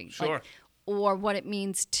coffee. Sure. Or what it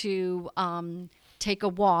means to take a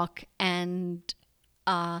walk and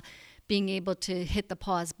being able to hit the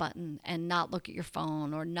pause button and not look at your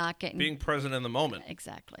phone or not getting... Being present in the moment.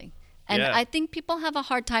 Exactly. And Yeah. I think people have a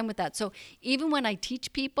hard time with that. So even when I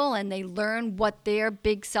teach people and they learn what their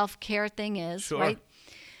big self-care thing is, Sure. right?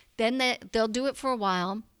 Then they'll do it for a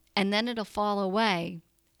while and then it'll fall away.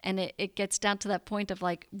 And it gets down to that point of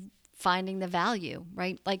like finding the value,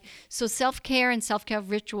 right? Like, so self-care and self-care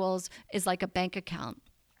rituals is like a bank account.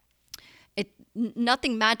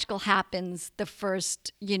 Nothing magical happens the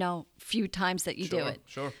first, few times that you do it.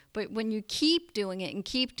 Sure. But when you keep doing it and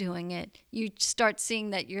keep doing it, you start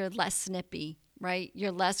seeing that you're less snippy, right?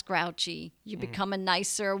 You're less grouchy. You become a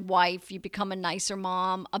nicer wife. You become a nicer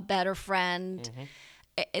mom, a better friend.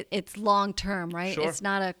 It's long term, right? Sure. It's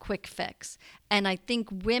not a quick fix. And I think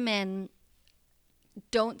women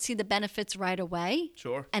don't see the benefits right away.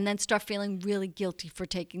 Sure. And then start feeling really guilty for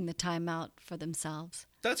taking the time out for themselves.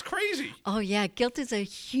 That's crazy. Oh, yeah. Guilt is a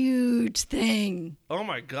huge thing. Oh,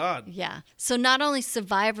 my God. Yeah. So not only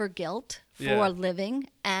survivor guilt for Yeah. living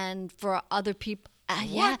and for other people. Yeah.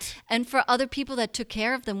 What? And for other people that took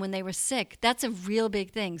care of them when they were sick. That's a real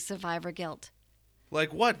big thing, survivor guilt.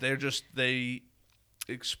 Like what? They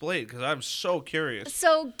explain, because I'm so curious.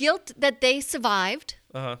 So guilt that they survived.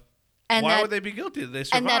 Uh-huh. And Why that, would they be guilty? They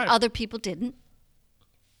survived. and that other people didn't.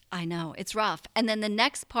 I know. It's rough. And then the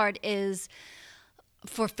next part is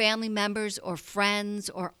for family members or friends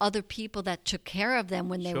or other people that took care of them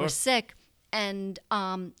when they Sure. were sick and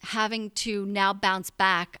having to now bounce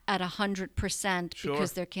back at 100% Sure.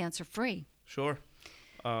 because they're cancer free. Sure.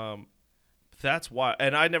 That's why.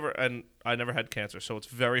 And I never had cancer, so it's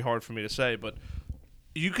very hard for me to say, but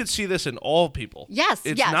you could see this in all people. Yes,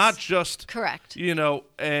 It's yes. not just, Correct.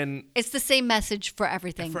 and It's the same message for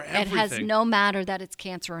everything. For It has everything. no matter that it's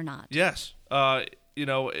cancer or not. yes.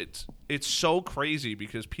 It's so crazy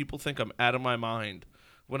because people think I'm out of my mind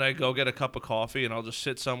when I go get a cup of coffee and I'll just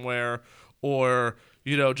sit somewhere or,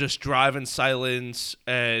 just drive in silence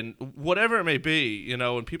and whatever it may be,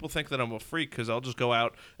 and people think that I'm a freak because I'll just go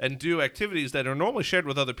out and do activities that are normally shared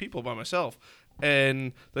with other people by myself.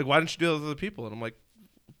 And like, why don't you do it with other people? And I'm like,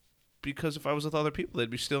 because if I was with other people, they'd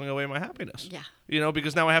be stealing away my happiness. Yeah.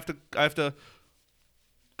 Because now I have to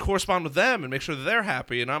correspond with them and make sure that they're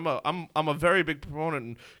happy, and I'm a very big proponent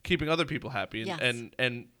in keeping other people happy, and Yes.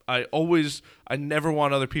 and I never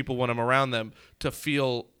want other people when I'm around them to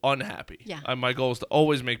feel unhappy. Yeah. My goal is to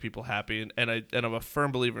always make people happy, and I'm a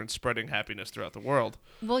firm believer in spreading happiness throughout the world.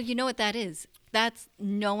 Well, you know what that is? That's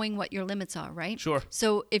knowing what your limits are, right? Sure.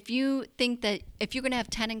 So if you think that if you're going to have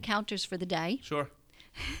 10 encounters for the day, Sure.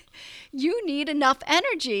 you need enough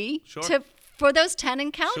energy Sure. for those 10 Sure.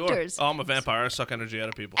 encounters. Oh, I'm a vampire. I suck energy out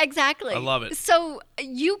of people. Exactly. I love it. So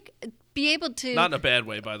you be able to Not in a bad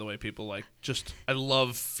way, by the way, people. Like, just I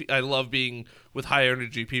love being with high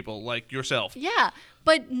energy people like yourself. Yeah,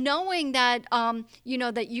 but knowing that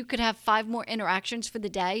that you could have 5 more interactions for the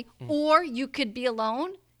day, or you could be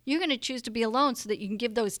alone, you're going to choose to be alone so that you can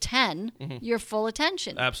give those 10 your full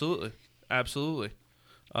attention. Absolutely.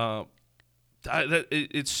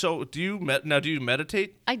 It's so. Do you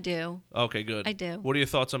meditate? I do. Okay, good. I do. What are your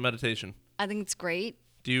thoughts on meditation? I think it's great.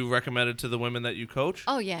 Do you recommend it to the women that you coach?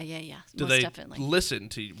 Oh yeah. Do Most they definitely. listen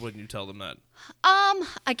to you when you tell them that?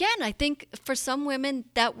 Again, I think for some women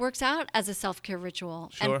that works out as a self-care ritual.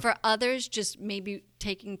 Sure. And for others, just maybe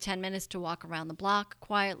taking 10 minutes to walk around the block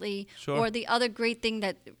quietly. Sure. Or the other great thing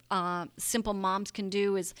that simple moms can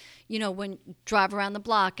do is, when drive around the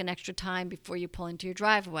block an extra time before you pull into your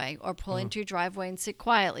driveway, or pull into your driveway and sit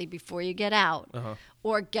quietly before you get out.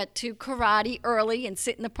 Or get to karate early and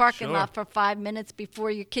sit in the parking Sure. lot for 5 minutes before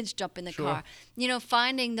your kids jump in the Sure. car.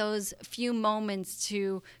 Finding those few moments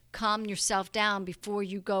to calm yourself down before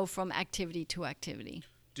you go from activity to activity.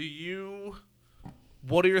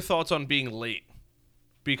 What are your thoughts on being late?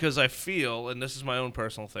 Because I feel, and this is my own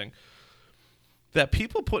personal thing, that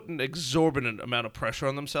people put an exorbitant amount of pressure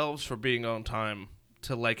on themselves for being on time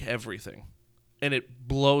to like everything. And it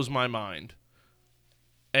blows my mind.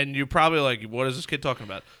 And you're probably like, what is this kid talking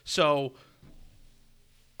about? So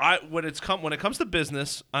when it comes to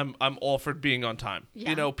business, I'm all for being on time.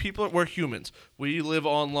 Yeah. We're humans. We live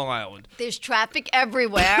on Long Island. There's traffic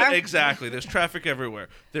everywhere. Exactly. There's traffic everywhere.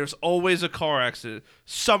 There's always a car accident.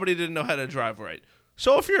 Somebody didn't know how to drive right.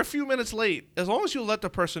 So if you're a few minutes late, as long as you let the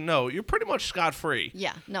person know, you're pretty much scot-free.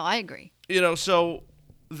 Yeah, no, I agree. So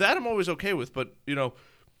that I'm always okay with. But,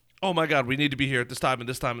 oh my God, we need to be here at this time and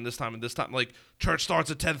this time and this time and this time. Like, church starts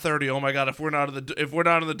at 10:30. Oh my God, if we're not in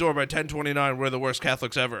the door by 10:29, we're the worst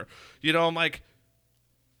Catholics ever. I'm like,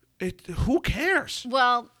 who cares?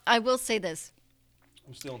 Well, I will say this.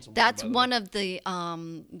 I'm stealing some. That's one of the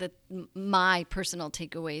my personal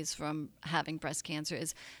takeaways from having breast cancer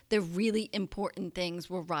is the really important things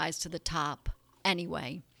will rise to the top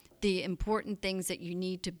anyway. The important things that you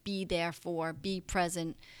need to be there for, be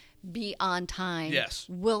present, be on time, yes,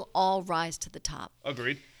 will all rise to the top.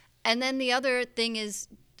 Agreed. And then the other thing is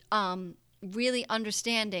really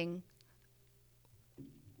understanding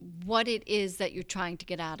what it is that you're trying to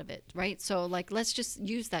get out of it, right? So, like, let's just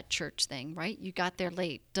use that church thing, right? You got there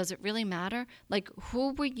late. Does it really matter? Like,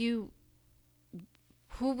 who were you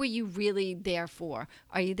really there for?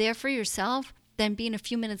 Are you there for yourself? Then being a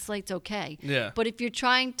few minutes late's okay. Yeah. But if you're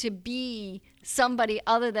trying to be somebody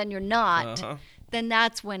other than you're not, then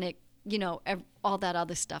that's when it, all that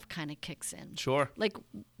other stuff kind of kicks in. Sure. Like,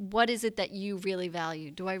 what is it that you really value?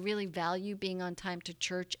 Do I really value being on time to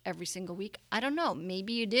church every single week? I don't know.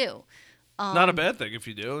 Maybe you do. Not a bad thing if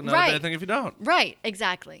you do. Not right. a bad thing if you don't. Right.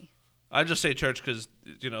 Exactly. I just say church because,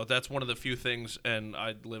 that's one of the few things, and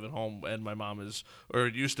I live at home, and my mom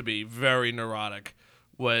used to be very neurotic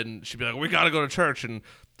when she'd be like, we got to go to church. And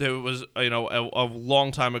there was, a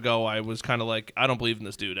long time ago, I was kind of like, I don't believe in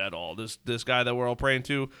this dude at all. This guy that we're all praying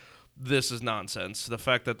to, this is nonsense. The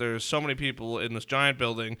fact that there's so many people in this giant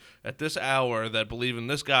building at this hour that believe in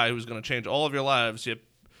this guy who's going to change all of your lives, yet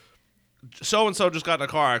so-and-so just got in a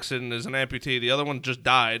car accident and is an amputee, the other one just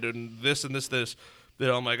died, and this and this.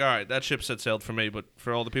 I'm like, all right, that ship set sailed for me, but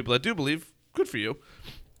for all the people that do believe, good for you.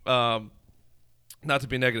 Not to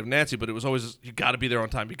be negative Nancy, but it was always, you got to be there on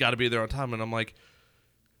time. You got to be there on time. And I'm like,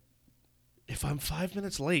 if I'm 5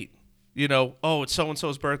 minutes late, it's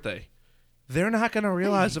so-and-so's birthday. They're not going to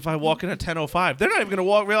realize if I walk in at 10:05. They're not even going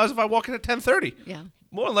to realize if I walk in at 10:30. Yeah.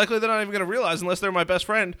 More than likely, they're not even going to realize, unless they're my best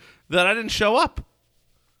friend, that I didn't show up.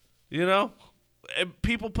 And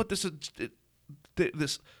people put this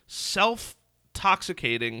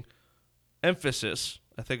self-toxicating emphasis,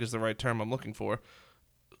 I think is the right term I'm looking for,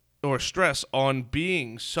 or stress on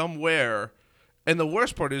being somewhere. And the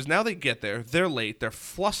worst part is now they get there, they're late, they're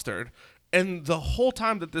flustered, and the whole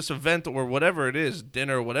time that this event or whatever it is,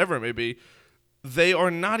 dinner, whatever it may be, they are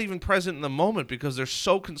not even present in the moment because they're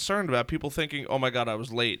so concerned about people thinking, oh my God, I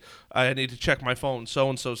was late. I need to check my phone.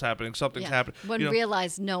 So-and-so's happening. Something's happening. When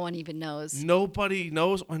realize no one even knows. Nobody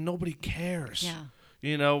knows or nobody cares. Yeah.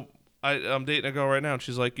 I'm dating a girl right now, and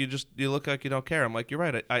she's like, you look like you don't care. I'm like, you're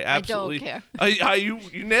right. I absolutely don't care.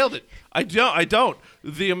 You nailed it. I don't.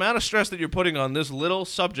 The amount of stress that you're putting on this little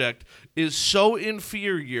subject is so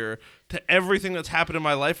inferior to everything that's happened in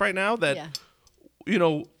my life right now that,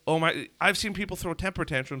 I've seen people throw temper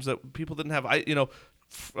tantrums that people didn't have.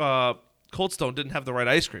 Cold Stone didn't have the right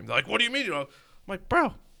ice cream. They're like, what do you mean? I'm like,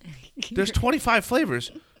 bro, there's 25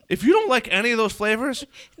 flavors. If you don't like any of those flavors,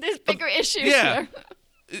 there's bigger issues yeah. here.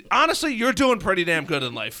 Honestly, you're doing pretty damn good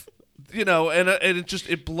in life. And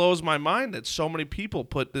it blows my mind that so many people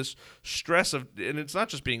put this stress and it's not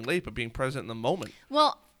just being late, but being present in the moment.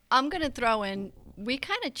 Well, I'm going to throw in, we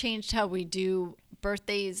kind of changed how we do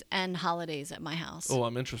birthdays and holidays at my house. Oh,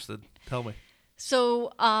 I'm interested. Tell me.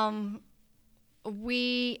 So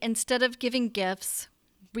we, instead of giving gifts,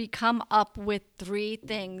 we come up with 3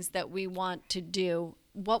 things that we want to do.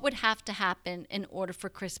 What would have to happen in order for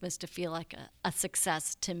Christmas to feel like a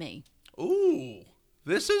success to me? Ooh.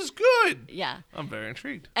 This is good. Yeah. I'm very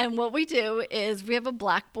intrigued. And what we do is we have a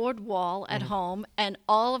blackboard wall at home, and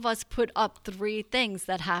all of us put up 3 things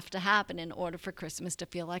that have to happen in order for Christmas to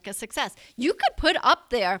feel like a success. You could put up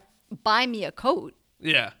there, buy me a coat.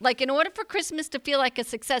 Yeah. Like, in order for Christmas to feel like a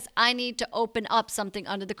success, I need to open up something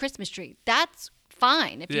under the Christmas tree. That's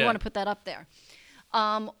fine if you want to put that up there.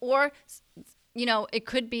 Or, you know, it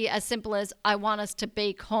could be as simple as I want us to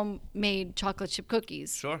bake homemade chocolate chip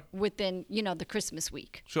cookies within, you know, the Christmas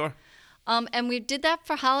week. Sure. And we did that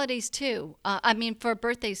for holidays too. For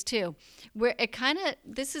birthdays too, where it kind of,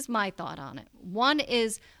 this is my thought on it. One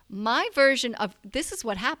is my version of, this is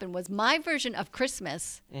what happened, was my version of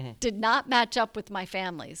Christmas did not match up with my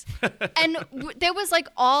family's. And there was like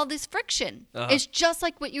all this friction. It's just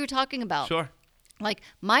like what you were talking about. Sure. Like,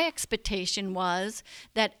 my expectation was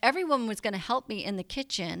that everyone was going to help me in the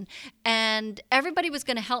kitchen, and everybody was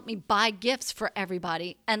going to help me buy gifts for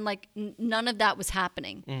everybody. And like, none of that was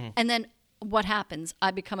happening. And then what happens?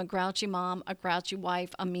 I become a grouchy mom, a grouchy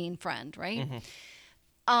wife, a mean friend, right?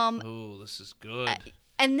 Oh, this is good.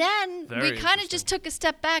 And then Very we kind of interesting. just took a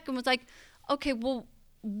step back and was like, okay, well,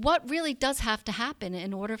 what really does have to happen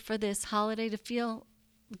in order for this holiday to feel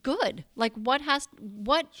good? Like, what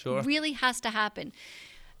really has to happen?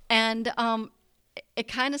 And it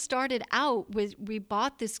kind of started out with, we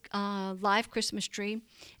bought this live Christmas tree,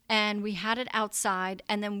 and we had it outside,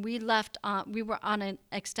 and then we left. We were on an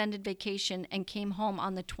extended vacation and came home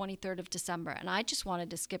on the 23rd of December, and I just wanted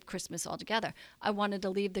to skip Christmas altogether. I wanted to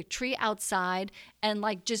leave the tree outside and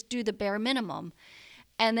like just do the bare minimum.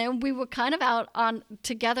 And then we were kind of out on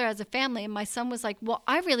together as a family, and my son was like, well,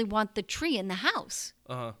 I really want the tree in the house.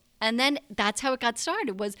 And then that's how it got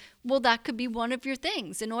started, was, well, that could be one of your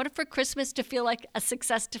things. In order for Christmas to feel like a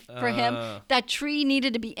success for him, that tree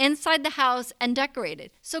needed to be inside the house and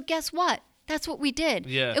decorated. So guess what? That's what we did.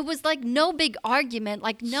 Yeah. It was like no big argument.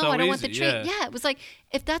 Like, no, So I don't want the easy, tree. yeah. It was like,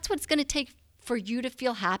 if that's what it's going to take for you to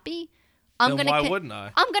feel happy, I'm Then going why wouldn't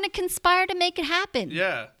I? I'm going to conspire to make it happen.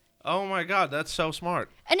 Yeah. Oh my God, that's so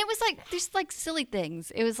smart. And it was like, there's like silly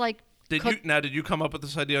things. It was like, Did you come up with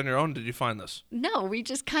this idea on your own? Did you find this? no, it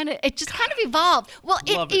just kind of evolved. Well,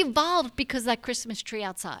 Love it it. evolved because that Christmas tree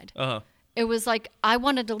outside. Uh-huh. It was like, I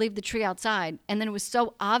wanted to leave the tree outside, and then it was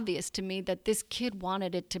so obvious to me that this kid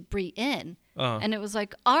wanted it to be in. And it was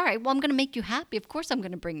like, all right, well, I'm going to make you happy. Of course I'm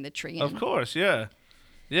going to bring the tree in. Of course, yeah.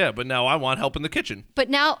 Yeah, but now I want help in the kitchen. But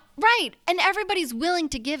now, right, and everybody's willing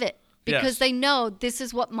to give it because Yes. they know this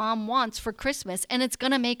is what mom wants for Christmas, and it's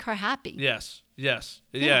going to make her happy. Yes. Yeah,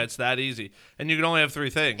 it's that easy. And you can only have 3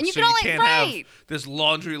 things. And you so can you only- can't right. have this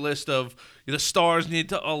laundry list of the stars need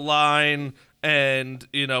to align, and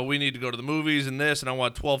we need to go to the movies and this, and I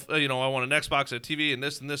want 12 I want an Xbox and a TV and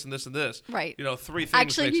this and this and this and this. Right. 3 things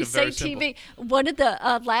Actually, makes you it say very simple. TV. One of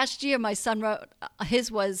the last year, my son wrote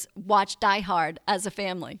his was watch Die Hard as a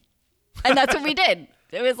family, and that's what we did.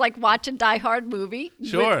 It was like watch a Die Hard movie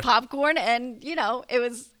Sure. with popcorn, and it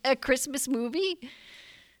was a Christmas movie.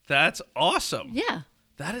 That's awesome. Yeah.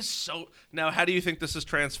 That is so. Now, how do you think this has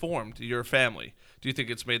transformed your family? Do you think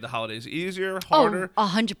it's made the holidays easier, harder?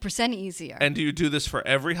 100% easier. And do you do this for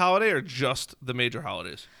every holiday or just the major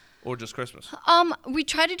holidays? Or just Christmas? We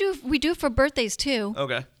do for birthdays too.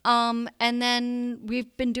 Okay. And then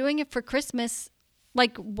we've been doing it for Christmas.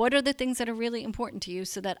 Like, what are the things that are really important to you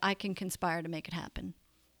so that I can conspire to make it happen?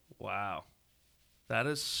 Wow. That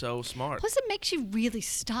is so smart. Plus, it makes you really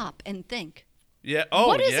stop and think. Yeah. Oh,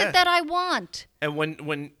 what is yeah. it that I want? And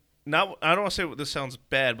when not, I don't want to say this sounds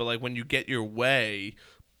bad, but like when you get your way,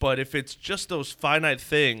 but if it's just those finite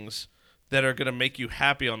things that are going to make you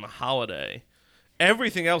happy on the holiday,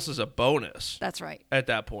 everything else is a bonus. That's right. At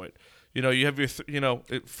that point, you have your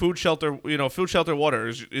food, shelter, water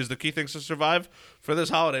is the key things to survive for this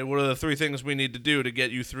holiday. What are the 3 things we need to do to get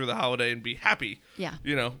you through the holiday and be happy? Yeah.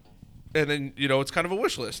 And then it's kind of a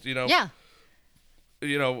wish list. Yeah.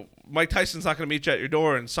 Mike Tyson's not going to meet you at your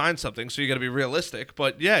door and sign something, so you got to be realistic.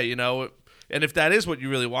 But yeah, and if that is what you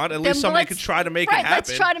really want, at least somebody could try to make it happen.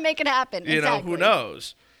 Let's try to make it happen. Exactly. Who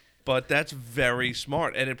knows? But that's very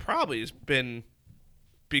smart, and it probably has been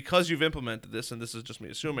because you've implemented this, and this is just me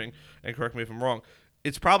assuming, and correct me if I'm wrong.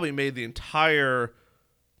 It's probably made the entire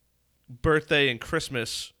birthday and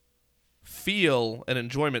Christmas feel and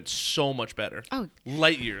enjoyment so much better. Oh,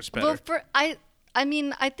 light years better. Well,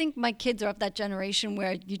 I think my kids are of that generation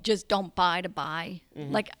where you just don't buy to buy.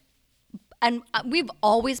 Mm-hmm. Like, and we've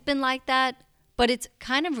always been like that, but it's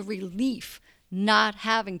kind of a relief not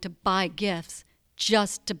having to buy gifts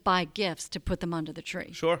just to buy gifts to put them under the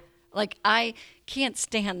tree. Sure. Like, I can't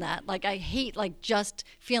stand that. Like, I hate just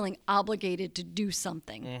feeling obligated to do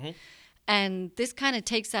something. Mm-hmm. And this kind of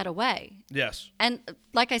takes that away. Yes. And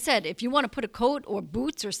like I said, if you want to put a coat or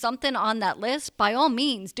boots or something on that list, by all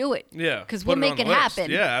means, do it. Yeah. Because Put we'll make on it the list.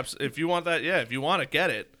 happen. Yeah. If you want that, if you want to get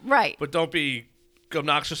it. Right. But don't be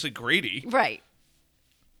obnoxiously greedy. Right.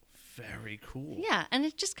 Very cool. Yeah. And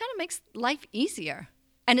it just kind of makes life easier.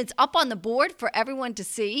 And it's up on the board for everyone to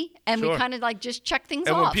see. And Sure. we kind of like just check things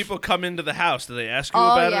And off. when people come into the house, do they ask you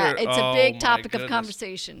Oh, about yeah. it? It's a Oh, big my topic of goodness.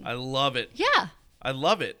 conversation. I love it. Yeah. I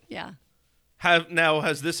love it. Yeah.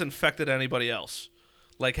 Has this infected anybody else?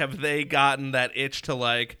 Like, have they gotten that itch to,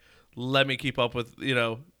 like, let me keep up with,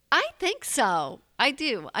 I think so. I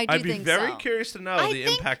do. I do I'd be think very so. curious to know I the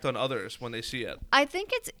think- impact on others when they see it. I think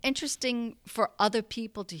it's interesting for other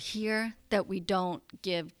people to hear that we don't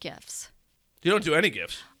give gifts. You don't do any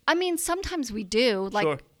gifts. I mean, sometimes we do, like,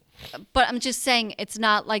 Sure. but I'm just saying it's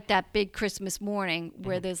not like that big Christmas morning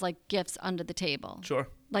where there's like gifts under the table. Sure.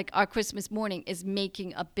 Like our Christmas morning is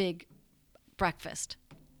making a big breakfast.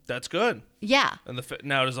 That's good. Yeah, And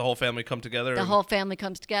now does the whole family come together? the whole family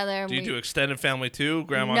comes together. And Do you we, do extended family too?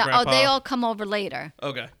 Grandma, no, grandpa? oh, they all come over later.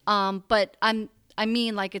 Okay. But I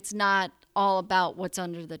mean, like it's not all about what's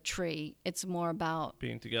under the tree. It's more about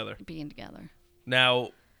Being together. being together. Now,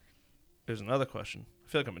 there's another question. I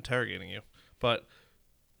feel like I'm interrogating you. But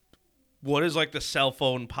what is like the cell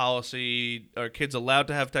phone policy? Are kids allowed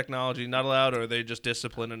to have technology, not allowed, or are they just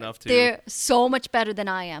disciplined enough to? They're so much better than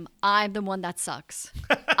I am. I'm the one that sucks.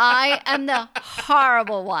 I am the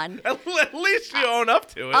horrible one. At least you own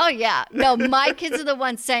up to it. Oh, yeah. No, my kids are the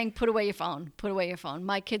ones saying, put away your phone. Put away your phone.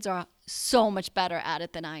 My kids are so much better at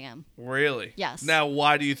it than I am. Really? Yes. Now,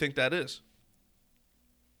 why do you think that is?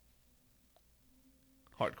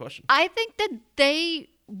 Hard question. I think that they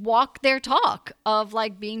walk their talk of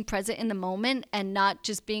like being present in the moment and not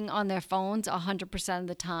just being on their phones 100% of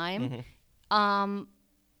the time.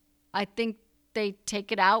 I think they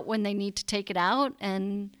take it out when they need to take it out.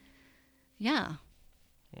 And yeah.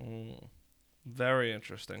 Very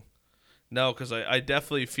interesting. No, because I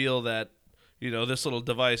definitely feel that, this little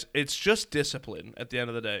device, it's just discipline at the end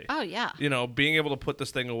of the day. Oh, yeah. Being able to put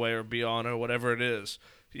this thing away or be on or whatever it is.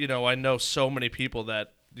 I know so many people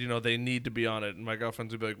that, they need to be on it. And my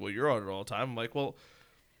girlfriends would be like, well, you're on it all the time. I'm like, well,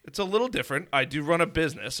 it's a little different. I do run a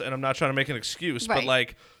business, and I'm not trying to make an excuse. But, Right.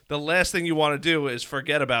 like, the last thing you want to do is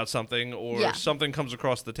forget about something or Yeah. something comes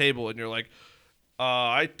across the table, and you're like,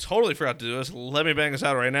 I totally forgot to do this. Let me bang this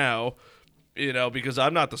out right now. Because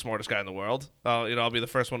I'm not the smartest guy in the world. I'll be the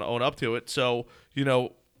first one to own up to it. So,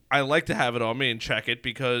 I like to have it on me and check it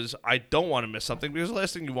because I don't want to miss something because the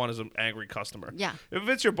last thing you want is an angry customer. Yeah. If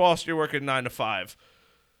it's your boss, you're working 9 to 5.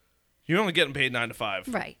 You're only getting paid 9 to 5.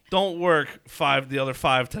 Right. Don't work the other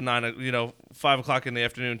 5 to 9, 5 o'clock in the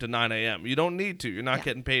afternoon to 9 a.m. You don't need to. You're not Yeah.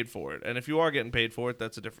 getting paid for it. And if you are getting paid for it,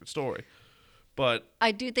 that's a different story. But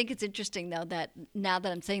I do think it's interesting, though, that now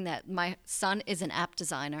that I'm saying that, my son is an app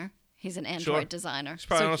designer. He's an Android Sure. designer. he's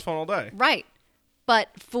probably So- on his phone all day. Right. But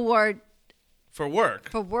for For work.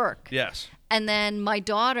 Yes. Yes. And then my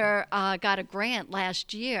daughter got a grant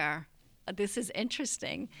last year. This is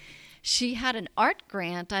interesting. She had an art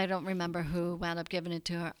grant. I don't remember who wound up giving it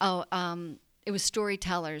to her. It was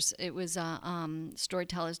Storytellers. It was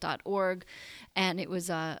storytellers.org. And it was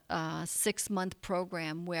a 6-month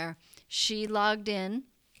program where she logged in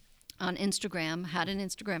on Instagram, had an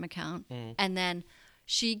Instagram account, and then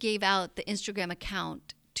she gave out the Instagram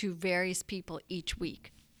account to various people each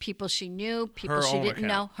week. People she knew, people Her she own didn't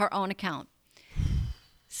know, account. her own account.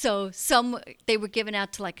 So they were given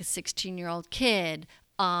out to like a 16-year-old kid.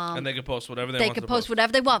 And they could post whatever they They want could to post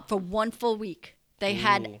whatever they want for one full week. They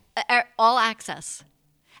had all access.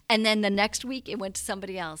 And then the next week it went to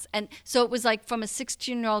somebody else. And so it was like from a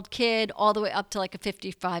 16-year-old kid all the way up to like a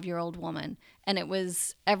 55-year-old woman. And it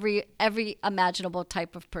was every imaginable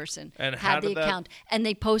type of person And how had the did that- account. And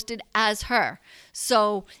they posted as her.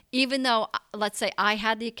 So even though, let's say I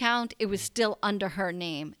had the account, it was still under her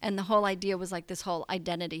name. And the whole idea was like this whole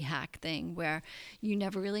identity hack thing where you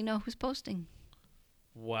never really know who's posting.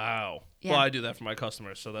 Wow. Yeah. Well, I do that for my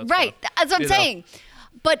customers, so that's Right. fine. That's what I'm You know. saying.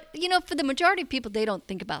 But, for the majority of people, they don't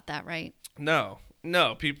think about that, right? No,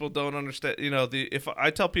 people don't understand. If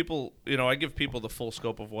I tell people, I give people the full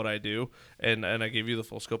scope of what I do, and I give you the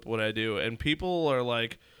full scope of what I do, and people are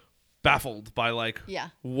like baffled by like Yeah.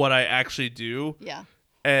 what I actually do, Yeah.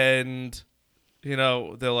 and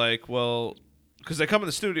they're like, well, because they come in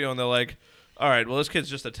the studio and they're like, all right, well, this kid's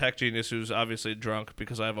just a tech genius who's obviously drunk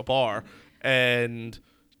because I have a bar, and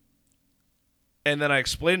then I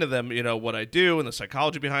explain to them, what I do and the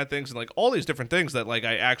psychology behind things and like all these different things that like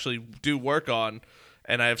I actually do work on.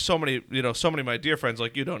 And I have so many of my dear friends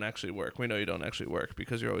like, you don't actually work. We know you don't actually work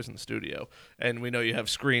because you're always in the studio. And we know you have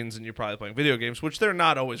screens and you're probably playing video games, which they're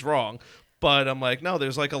not always wrong. But I'm like, no,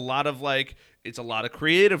 there's like a lot of like, it's a lot of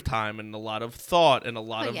creative time and a lot of thought and a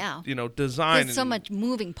lot of, design. There's so much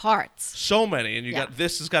moving parts. So many. And you got,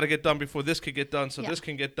 this has got to get done before this could get done. So this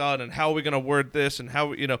can get done. And how are we going to word this? And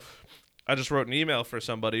how, I just wrote an email for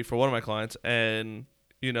somebody, for one of my clients. And,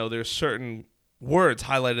 there's certain words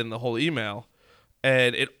highlighted in the whole email.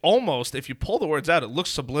 And it almost, if you pull the words out, it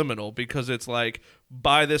looks subliminal because it's like,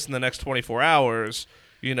 buy this in the next 24 hours,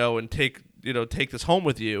 and take this home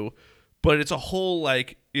with you. But it's a whole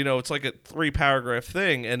it's like a 3-paragraph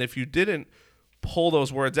thing. And if you didn't pull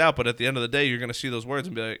those words out, but at the end of the day, you're going to see those words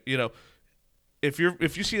and be like, if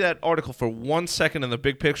you see that article for 1 second in the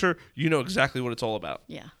big picture, you know exactly what it's all about.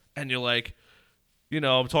 Yeah. And you're like,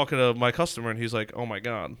 I'm talking to my customer and he's like, oh my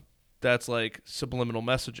God, that's like subliminal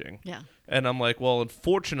messaging. Yeah. And I'm like, well,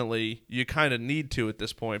 unfortunately, you kind of need to at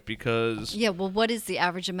this point because... Yeah, well, what is the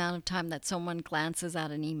average amount of time that someone glances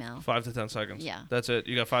at an email? 5 to 10 seconds. Yeah. That's it.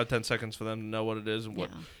 You got 5 to 10 seconds for them to know what it is and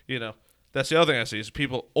what, That's the other thing I see is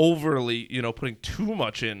people overly, putting too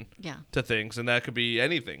much in to things. And that could be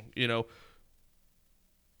anything,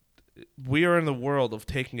 We are in the world of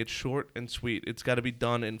taking it short and sweet. It's got to be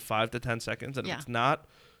done in 5 to 10 seconds. And if it's not,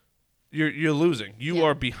 you're losing. You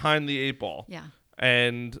are behind the 8 ball. Yeah.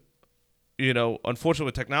 And... unfortunately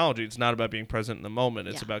with technology, it's not about being present in the moment.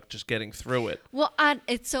 It's about just getting through it. Well,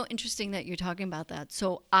 it's so interesting that you're talking about that.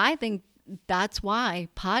 So I think that's why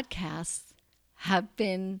podcasts have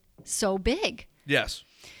been so big. Yes.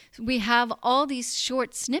 We have all these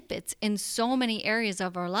short snippets in so many areas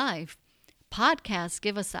of our life. Podcasts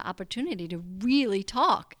give us the opportunity to really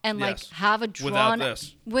talk and have a drawn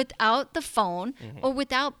without the phone or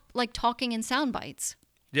without talking in sound bites.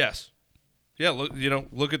 Yes. Yeah,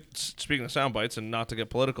 look at, speaking of sound bites and not to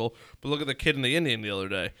get political, but look at the kid in the Indian the other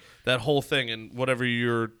day. That whole thing and whatever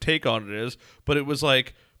your take on it is, but it was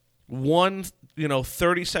like one,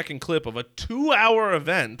 30-second clip of a 2-hour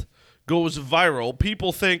event goes viral.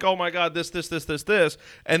 People think, oh my God, this.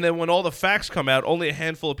 And then when all the facts come out, only a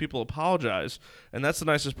handful of people apologize. And that's the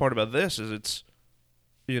nicest part about this is it's,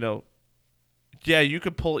 yeah, you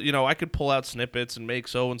could pull, I could pull out snippets and make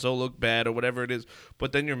so-and-so look bad or whatever it is,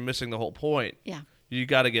 but then you're missing the whole point. Yeah. You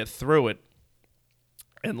got to get through it.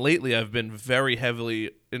 And lately I've been very heavily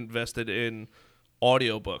invested in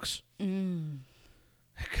audiobooks.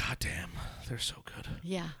 God damn, they're so good.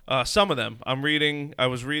 Yeah. Some of them. I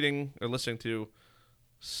was reading or listening to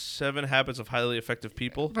 7 Habits of Highly Effective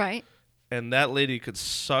People. Right. And that lady could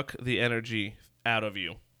suck the energy out of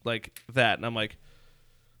you like that. And I'm like,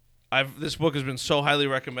 this book has been so highly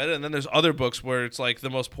recommended, and then there's other books where it's like the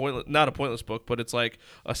most pointless, not a pointless book, but it's like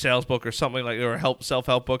a sales book or something like, or a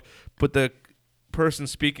self-help book, but the person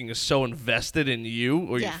speaking is so invested in you,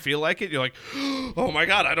 or you feel like it, you're like, oh my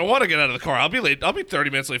God, I don't want to get out of the car. I'll be late. I'll be 30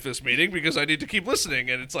 minutes late for this meeting because I need to keep listening,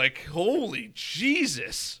 and it's like, holy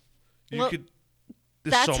Jesus.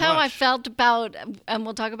 That's how I felt about, and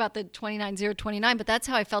we'll talk about the 29029, but that's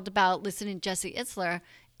how I felt about listening to Jesse Itzler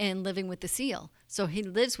and Living with the SEAL. So he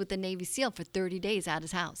lives with the Navy SEAL for 30 days at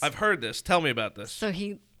his house. I've heard this. Tell me about this. So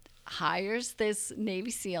he hires this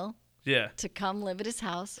Navy SEAL to come live at his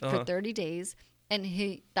house for 30 days. And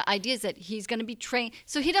the idea is that he's going to be trained.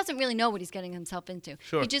 So he doesn't really know what he's getting himself into.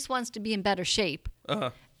 Sure. He just wants to be in better shape.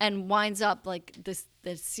 And winds up like this.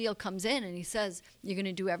 The SEAL comes in and he says, "You're going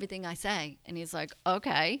to do everything I say." And he's like,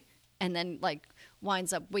 "Okay." And then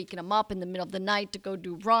winds up waking him up in the middle of the night to go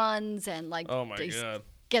do runs and oh my God.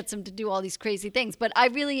 Gets him to do all these crazy things. But I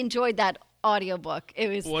really enjoyed that audiobook. It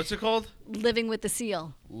was What's it called? Living with the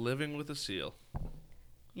SEAL. Living with a SEAL.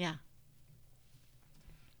 Yeah.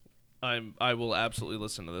 I will absolutely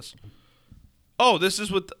listen to this. Oh, this is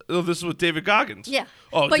with David Goggins. Yeah.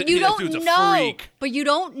 Oh, but you don't dude's know. A freak. But you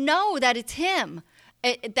don't know that it's him.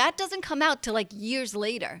 That doesn't come out till years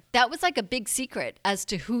later. That was a big secret as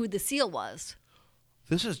to who the SEAL was.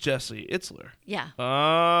 This is Jesse Itzler. Yeah.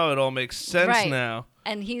 Oh, it all makes sense now.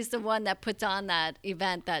 And he's the one that puts on that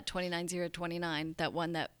event, that 29029, that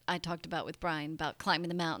one that I talked about with Brian, about climbing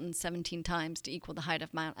the mountain 17 times to equal the height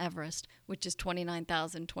of Mount Everest, which is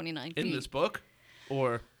 29,029 feet. In this book?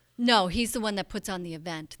 Or? No, he's the one that puts on the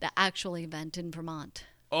event, the actual event in Vermont.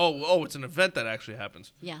 Oh, it's an event that actually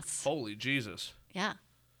happens. Yes. Holy Jesus. Yeah.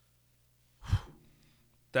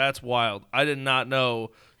 That's wild. I did not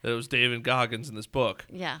know that it was David Goggins in this book.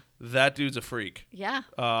 Yeah. That dude's a freak. Yeah.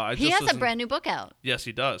 He has a brand new book out. Yes,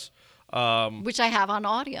 he does. Which I have on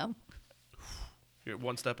audio. You're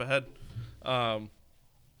one step ahead. I'm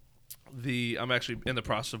actually in the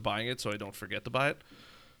process of buying it, so I don't forget to buy it.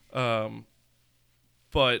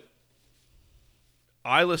 But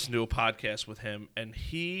I listened to a podcast with him, and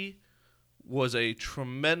he was a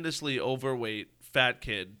tremendously overweight fat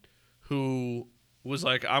kid who was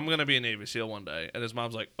like, I'm going to be a Navy SEAL one day. And his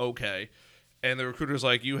mom's like, okay. And the recruiter's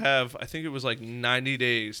like, you have, I think it was like 90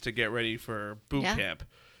 days to get ready for boot camp.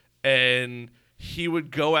 And he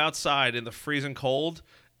would go outside in the freezing cold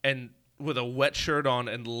and with a wet shirt on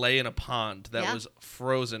and lay in a pond that was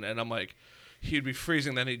frozen. And I'm like, he'd be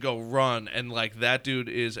freezing, then he'd go run. And like, that dude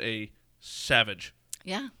is a savage.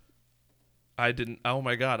 Yeah. Oh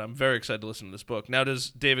my God, I'm very excited to listen to this book. Now,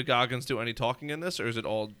 does David Goggins do any talking in this, or is it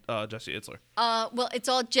all Jesse Itzler? Well, it's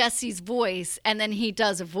all Jesse's voice, and then he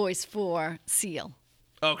does a voice for Seal.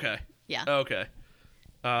 Okay. Yeah. Okay.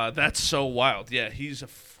 That's so wild. Yeah, he's a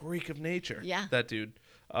freak of nature. Yeah. That dude.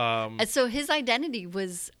 And so his identity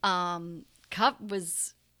was under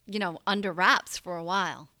wraps for a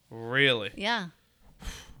while. Really? Yeah.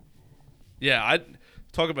 Yeah,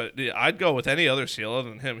 I'd go with any other SEAL other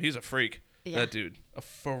than him. He's a freak. Yeah. That dude, a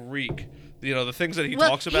freak. The things that he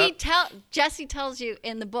talks about. Jesse tells you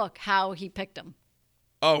in the book how he picked him.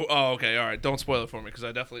 Oh, okay, all right. Don't spoil it for me because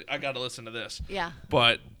I got to listen to this. Yeah.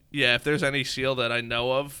 But yeah, if there's any SEAL that I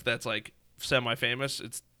know of that's like semi-famous,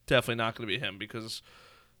 it's definitely not going to be him because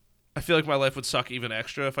I feel like my life would suck even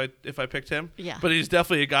extra if I picked him. Yeah. But he's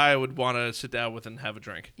definitely a guy I would want to sit down with and have a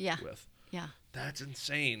drink. With. Yeah. That's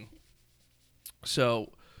insane.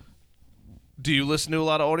 So, do you listen to a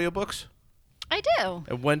lot of audiobooks? I do.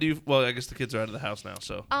 And when do you? Well, I guess the kids are out of the house now,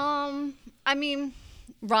 so. I mean,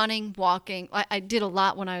 running, walking. I did a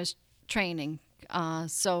lot when I was training,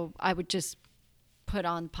 so I would just put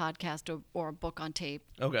on podcast or a book on tape.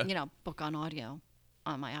 Okay. Book on audio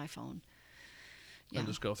on my iPhone. Yeah. And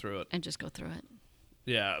just go through it.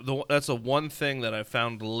 Yeah, that's the one thing that I've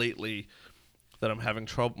found lately that I'm having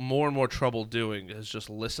more and more trouble doing is just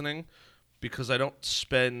listening, because I don't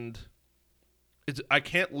spend. I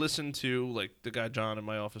can't listen to, like, the guy John in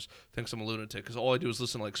my office thinks I'm a lunatic because all I do is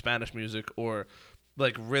listen to, like, Spanish music or,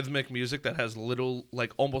 like, rhythmic music that has little,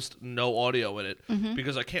 like, almost no audio in it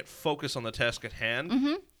because I can't focus on the task at hand.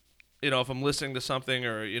 Mm-hmm. If I'm listening to something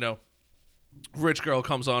or, Rich Girl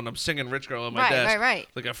comes on, I'm singing Rich Girl on my desk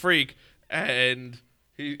like a freak, and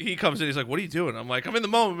he comes in, he's like, what are you doing? I'm like, I'm in the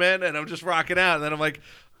moment, man, and I'm just rocking out, and then I'm like,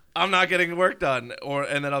 I'm not getting work done,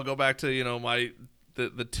 and then I'll go back to,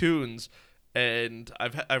 the tunes. And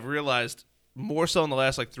I've realized more so in the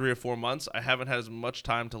last like 3 or 4 months, I haven't had as much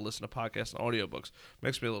time to listen to podcasts and audiobooks.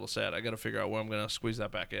 Makes me a little sad. I got to figure out where I'm going to squeeze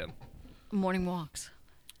that back in. Morning walks.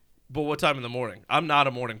 But what time in the morning? I'm not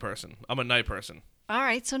a morning person. I'm a night person. All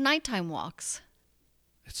right, so nighttime walks.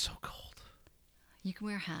 It's so cold. You can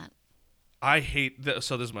wear a hat. I hate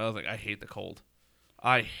so this is my other thing. I hate the cold.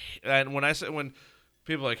 And when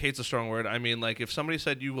people like hate's a strong word, I mean, like, if somebody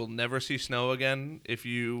said you will never see snow again if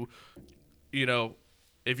you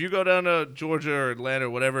go down to Georgia or Atlanta or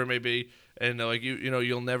whatever it may be, and like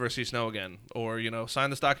you'll never see snow again, or sign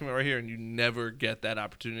this document right here, and you never get that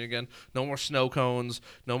opportunity again. No more snow cones,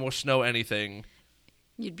 no more snow anything.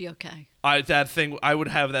 You'd be okay. I would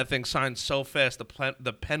have that thing signed so fast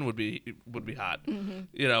the pen would be hot.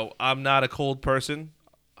 Mm-hmm. I'm not a cold person.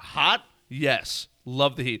 Hot, yes,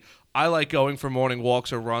 love the heat. I like going for morning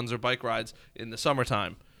walks or runs or bike rides in the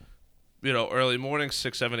summertime. Early morning,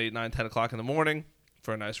 6, 7, 8, 9, 10 o'clock in the morning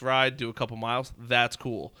for a nice ride, do a couple miles. That's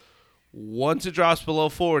cool. Once it drops below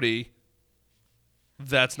 40,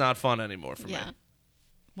 that's not fun anymore for me.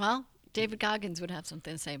 Well, David Goggins would have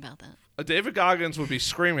something to say about that. David Goggins would be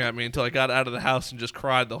screaming at me until I got out of the house and just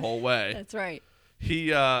cried the whole way. That's right.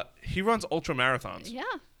 He runs ultra marathons. Yeah.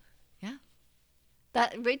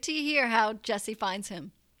 Wait till you hear how Jesse finds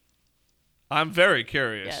him. I'm very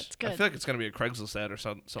curious. Yeah, it's good. I feel like it's going to be a Craigslist ad or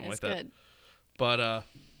something like that. Good. But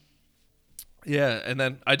yeah, and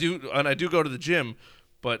then I do go to the gym,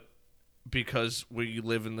 but because we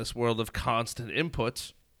live in this world of constant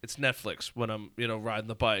inputs, it's Netflix when I'm riding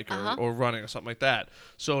the bike or running or something like that.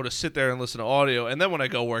 So to sit there and listen to audio, and then when I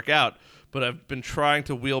go work out, but I've been trying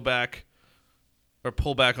to wheel back or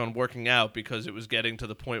pull back on working out because it was getting to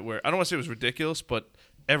the point where I don't want to say it was ridiculous, but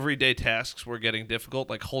everyday tasks were getting difficult.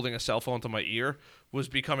 Like holding a cell phone to my ear was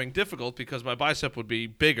becoming difficult because my bicep would be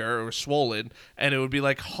bigger or swollen, and it would be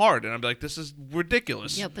like hard, and I'd be like, this is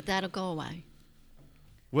ridiculous. Yeah, but that'll go away.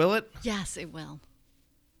 Will it? Yes, it will.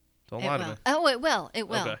 Don't lie to me. Oh, it will. It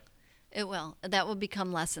will. Okay. It will. That will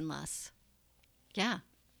become less and less. Yeah.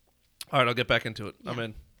 All right, I'll get back into it. Yeah. I'm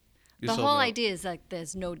in. The whole idea is like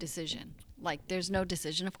there's no decision. Like there's no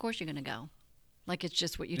decision. Of course you're going to go. Like it's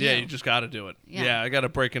just what you do. Yeah, you just got to do it. Yeah. I got to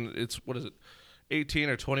break in. What is it, 18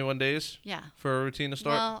 or 21 days? Yeah. For a routine to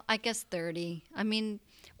start? Well, I guess 30. I mean,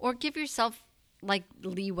 or give yourself like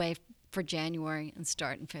leeway for January and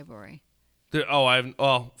start in February.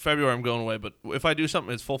 February I'm going away, but if I do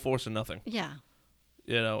something, it's full force and nothing. Yeah.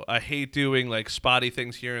 I hate doing like spotty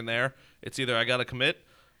things here and there. It's either I got to commit.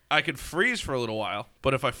 I could freeze for a little while,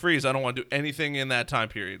 but if I freeze, I don't want to do anything in that time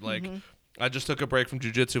period. Like, I just took a break from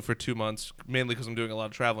jiu-jitsu for 2 months, mainly because I'm doing a lot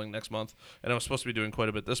of traveling next month, and I was supposed to be doing quite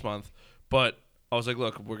a bit this month. But I was like,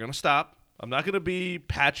 look, we're going to stop. I'm not going to be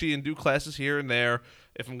patchy and do classes here and there.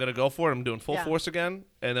 If I'm going to go for it, I'm doing full force again,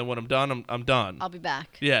 and then when I'm done, I'm done. I'll be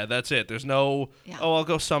back. Yeah, that's it. There's no, I'll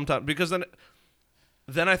go sometime, because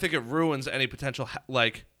then I think it ruins any potential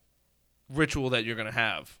ritual that you're going to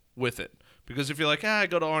have with it. Because if you're like, I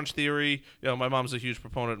go to Orange Theory, my mom's a huge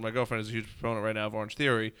proponent, my girlfriend is a huge proponent right now of Orange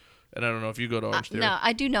Theory, and I don't know if you go to Orange Theory. No,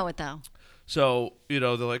 I do know it though. So, they're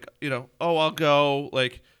like, I'll go,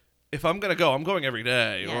 like, if I'm going to go, I'm going every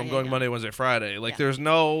day, or I'm going Monday, Wednesday, Friday. Like, there's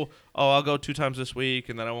no, I'll go 2 times this week,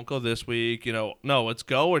 and then I won't go this week. No, it's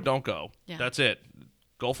go or don't go. Yeah. That's it.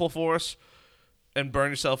 Go full force and burn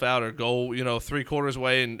yourself out, or go, 3/4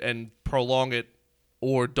 way and prolong it,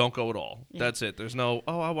 or don't go at all. Yeah. That's it. There's no,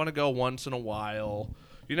 I want to go once in a while.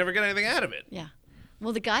 You never get anything out of it. Yeah.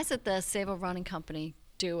 Well, the guys at the Sable Running Company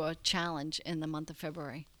do a challenge in the month of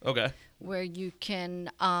February. Okay. Where you can,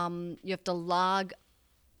 you have to log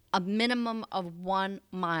a minimum of 1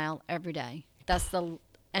 mile every day. That's the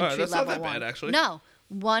entry that's level not that one. bad, actually. No.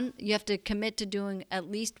 You have to commit to doing at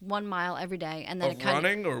least 1 mile every day, and then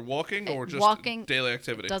running or walking or just walking, daily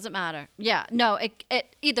activity. Doesn't matter. Yeah, no, it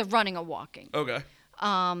either running or walking. Okay.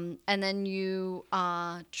 And then you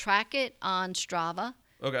track it on Strava.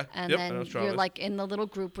 Okay. And then you're like in the little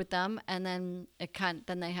group with them, and then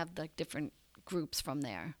then they have the different groups from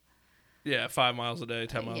there. Yeah, 5 miles a day,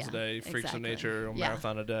 10 miles a day, Freaks of Nature, a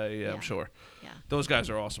marathon a day. Yeah, I'm sure. Yeah. Those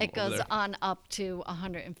guys are awesome. It goes on up to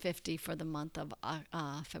 150 for the month of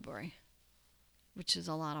February, which is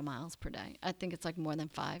a lot of miles per day. I think it's like more than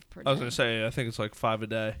 5 per day. I was going to say, I think it's like 5 a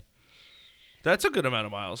day. That's a good amount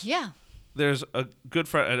of miles. Yeah. There's a good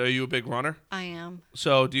friend. Are you a big runner? I am.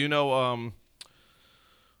 So do you know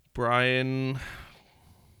Brian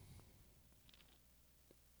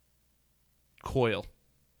Coyle?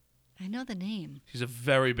 I know the name. He's a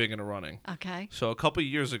very big into running. Okay. So a couple of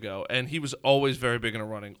years ago, and he was always very big into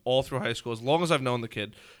running all through high school, as long as I've known the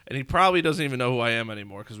kid. And he probably doesn't even know who I am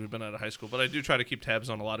anymore because we've been out of high school. But I do try to keep tabs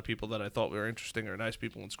on a lot of people that I thought were interesting or nice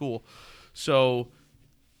people in school. So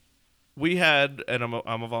we had, and I'm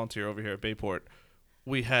a volunteer over here at Bayport,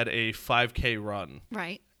 we had a 5K run.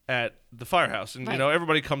 Right. At the firehouse. And,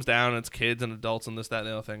 everybody comes down, and it's kids and adults and this, that, and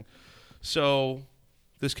the other thing. So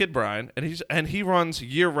this kid Brian, and he runs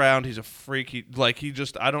year round. He's a freak.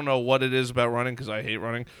 I don't know what it is about running because I hate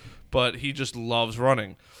running, but he just loves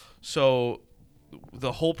running. So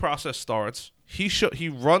the whole process starts. He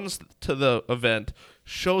runs to the event,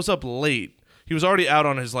 shows up late. He was already out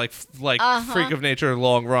on his Freak of Nature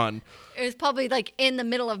long run. It was probably like in the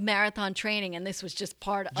middle of marathon training, and this was just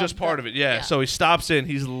part of it. Yeah. So he stops in.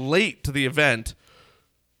 He's late to the event,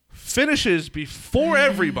 finishes before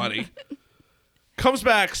everybody. Comes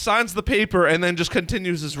back, signs the paper, and then just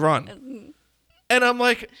continues his run. And I'm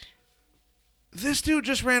like, this dude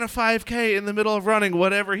just ran a 5K in the middle of running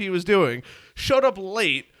whatever he was doing, showed up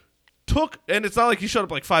late, and it's not like he showed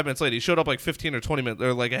up like 5 minutes late. He showed up like 15 or 20 minutes,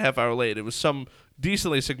 or like a half hour late. It was some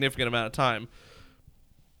decently significant amount of time.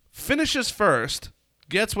 Finishes first,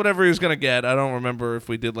 gets whatever he was going to get. I don't remember if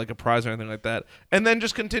we did like a prize or anything like that. And then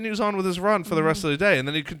just continues on with his run for the rest of the day. And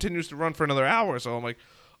then he continues to run for another hour. So I'm like,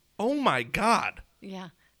 oh my God. Yeah.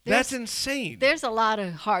 That's insane. There's a lot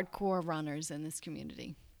of hardcore runners in this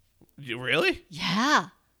community. You really? Yeah.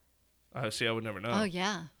 See, I would never know. Oh,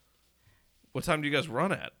 yeah. What time do you guys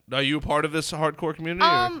run at? Are you a part of this hardcore community?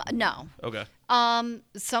 No. Okay.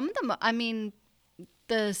 Some of them,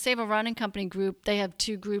 the Sable Running Company group, they have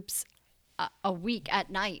 2 groups a week at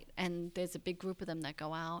night, and there's a big group of them that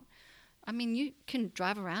go out. You can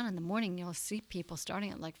drive around in the morning. You'll see people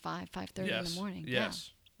starting at like 5:30 in the morning.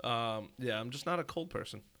 Yes. Yeah, I'm just not a cold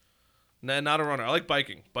person. Not a runner. I like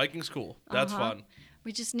biking. Biking's cool. That's fun.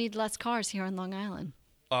 We just need less cars here on Long Island.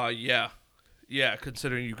 Yeah. Yeah,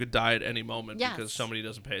 considering you could die at any moment because somebody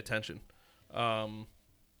doesn't pay attention.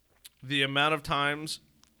 The amount of times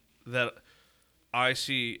that I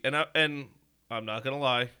see, and I'm not going to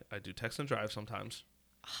lie, I do text and drive sometimes.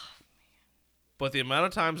 But the amount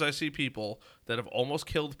of times I see people that have almost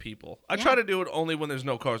killed people, I try to do it only when there's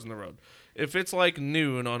no cars on the road. If it's like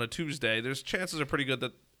noon on a Tuesday, there's chances are pretty good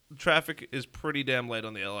that traffic is pretty damn late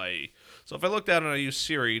on the LIE. So if I look down and I use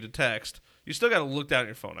Siri to text, you still got to look down at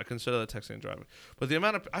your phone. I consider that texting and driving. But the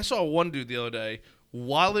amount of, I saw one dude the other day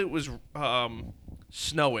while it was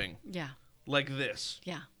snowing. Yeah. like this.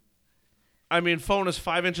 Yeah. I mean, phone is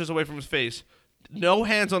 5 inches away from his face. No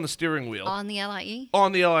hands on the steering wheel. On the LIE?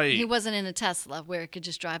 On the LIE. He wasn't in a Tesla where it could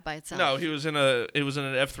just drive by itself. No, it was in an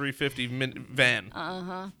F-350 van.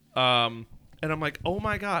 And I'm like, oh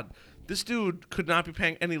my God, this dude could not be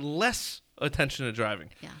paying any less attention to driving.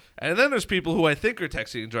 Yeah. And then there's people who I think are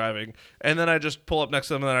texting and driving, and then I just pull up next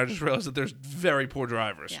to them and then I just realize that there's very poor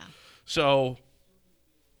drivers. Yeah. So,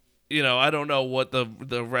 I don't know what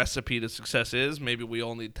the recipe to success is. Maybe we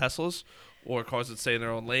all need Teslas or cars that stay in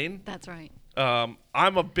their own lane. That's right. I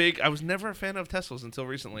was never a fan of Teslas until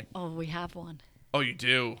recently. Oh, we have one. Oh, you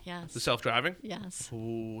do? Yes. The self-driving? Yes.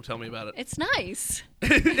 Ooh, tell me about it. It's nice.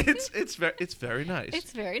 It's very nice.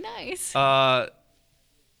 It's very nice. I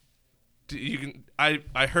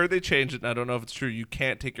heard they changed it, and I don't know if it's true. You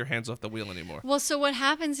can't take your hands off the wheel anymore. Well, so what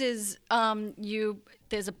happens is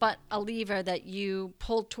there's a lever that you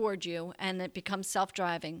pull toward you, and it becomes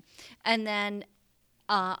self-driving, and then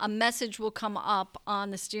a message will come up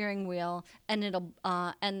on the steering wheel, and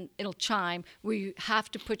it'll chime where you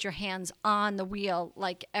have to put your hands on the wheel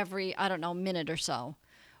like every minute or so,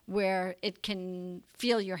 where it can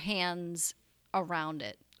feel your hands around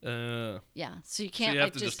it. Yeah, so you can't. So you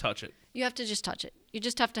have to just touch it. You have to just touch it. You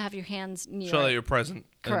just have to have your hands near. Show that you're present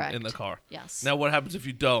Correct. in the car. Yes. Now, what happens if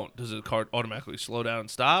you don't? Does the car automatically slow down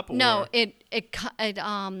and stop? Or? No,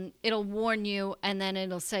 it'll warn you, and then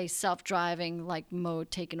it'll say self-driving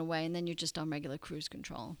mode taken away, and then you're just on regular cruise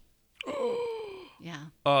control. Yeah.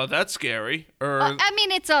 Oh, that's scary. I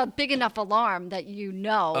mean, it's a big enough alarm that you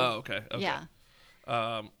know. Oh, okay. Yeah.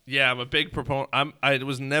 I'm a big proponent. I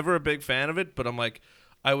was never a big fan of it, but I'm like,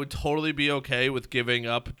 I would totally be okay with giving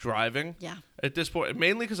up driving. Yeah. At this point,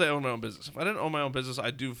 mainly because I own my own business. If I didn't own my own business,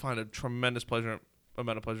 I do find a tremendous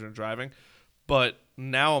amount of pleasure in driving. But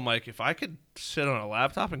now I'm like, if I could sit on a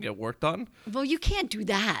laptop and get work done. Well, you can't do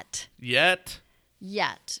that Yet.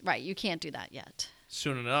 Right? You can't do that yet.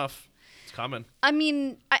 Soon enough, it's coming. I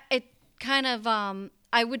mean, it kind of.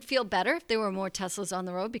 I would feel better if there were more Teslas on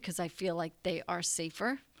the road because I feel like they are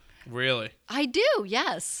safer. Really? I do.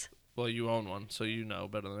 Yes. Well, you own one, so you know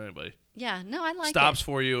better than anybody. Yeah, no, I like Stops it.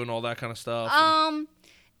 for you and all that kind of stuff.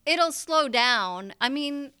 It'll slow down. I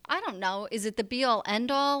mean, I don't know. Is it the be-all,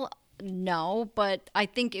 end-all? No, but I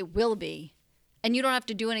think it will be. And you don't have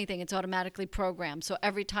to do anything. It's automatically programmed. So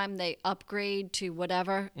every time they upgrade to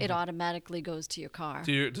whatever, it automatically goes to your car.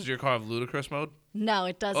 Does your car have ludicrous mode? No,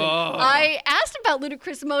 it doesn't. Oh. I asked about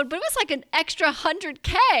ludicrous mode, but it was like an extra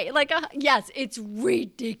 $100K. Yes, it's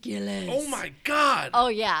ridiculous. Oh, my God. Oh,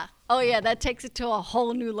 yeah. That takes it to a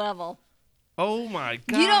whole new level. Oh, my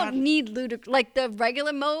God. You don't need ludicrous. The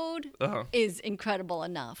regular mode Uh-huh. is incredible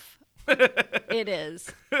enough. It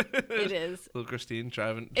is. It is. Little Christine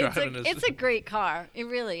driving It's a great car. It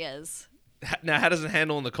really is. Now, how does it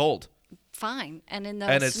handle in the cold? Fine. And in the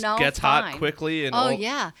And snow, it gets fine. hot quickly?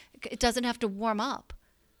 Yeah. It doesn't have to warm up.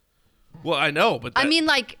 Well, I know, but I mean,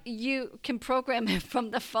 you can program it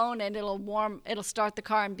from the phone and it'll start the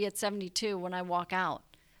car and be at 72 when I walk out.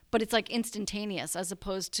 But it's instantaneous as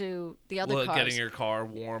opposed to the other cars. Getting your car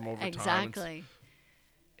warm over time. Exactly.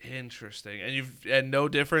 Interesting. And no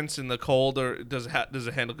difference in the cold, or does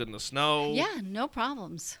it handle good in the snow? Yeah, no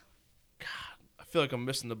problems. God, I feel like I'm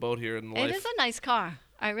missing the boat here in life. It is a nice car.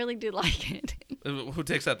 I really do like it. Who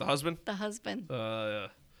takes that? The husband? The husband. Yeah.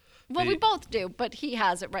 Well, we both do, but he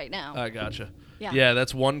has it right now. I gotcha. Yeah. Yeah,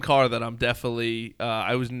 that's one car that I'm definitely.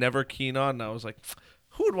 I was never keen on. And I was like,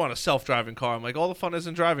 who would want a self-driving car? I'm like, all the fun is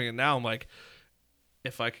in driving, and now I'm like,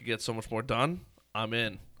 if I could get so much more done, I'm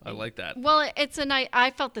in. I like that. Well, it's a nice. I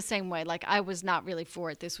felt the same way. I was not really for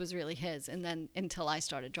it. This was really his, and then until I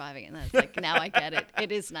started driving, and then it's now I get it.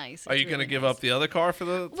 It is nice. Are you going to give up the other car for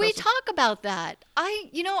the? We Tesla? talk about that.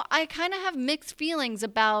 I kind of have mixed feelings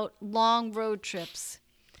about long road trips.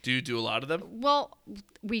 Do you do a lot of them? Well,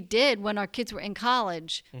 we did when our kids were in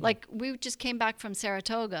college. We just came back from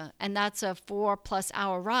Saratoga, and that's a 4+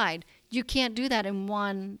 hour ride. You can't do that in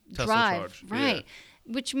one Tesla drive, charge. right?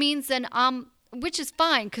 Yeah. Which means then which is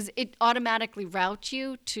fine because it automatically routes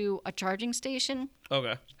you to a charging station.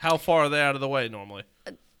 Okay. How far are they out of the way normally?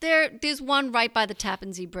 There's one right by the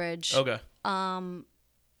Tappan Zee Bridge. Okay. And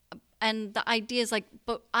the idea is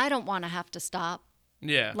but I don't want to have to stop.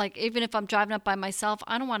 Yeah. Even if I'm driving up by myself,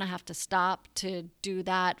 I don't want to have to stop to do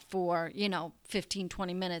that for, 15,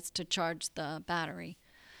 20 minutes to charge the battery.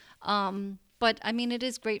 But I mean, it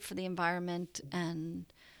is great for the environment, and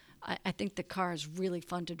I think the car is really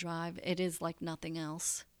fun to drive. It is like nothing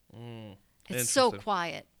else. It's so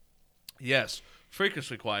quiet. Yes,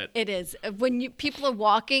 freakishly quiet. It is. When people are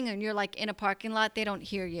walking and you're in a parking lot, they don't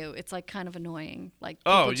hear you. It's kind of annoying.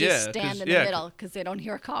 People just stand in the middle because they don't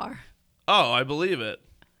hear a car. Oh, I believe it.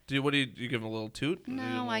 Do you give him a little toot?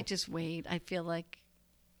 No, I just wait. I feel like,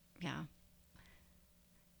 yeah.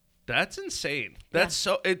 That's insane. That's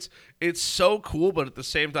it's so cool, but at the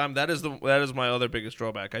same time, that is my other biggest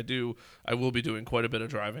drawback. I will be doing quite a bit of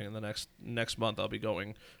driving in the next month. I'll be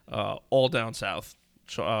going all down south.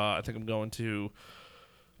 So, I think I'm going to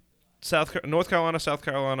North Carolina, South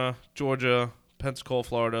Carolina, Georgia, Pensacola,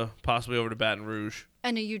 Florida, possibly over to Baton Rouge.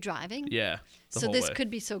 And are you driving? Yeah. So this could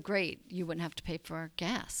be so great, you wouldn't have to pay for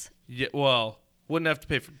gas. Yeah. Well, wouldn't have to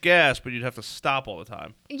pay for gas, but you'd have to stop all the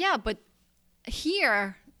time. Yeah, but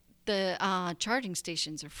here the charging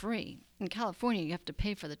stations are free. In California, you have to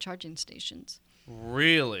pay for the charging stations.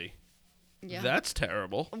 Really? Yeah. That's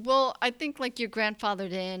terrible. Well, I think like you're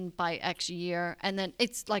grandfathered in by X year, and then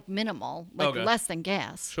it's like minimal, like Okay. less than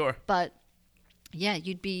gas. Sure. But yeah,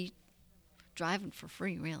 you'd be driving for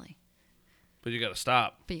free, really. But you got to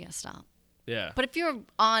stop. But you gotta stop. Yeah. But if you're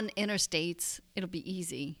on interstates, it'll be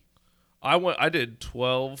easy. I did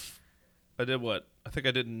 12. I did what? I think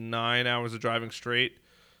I did 9 hours of driving straight.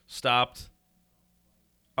 Stopped.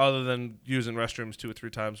 Other than using restrooms 2 or 3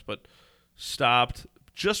 times, but stopped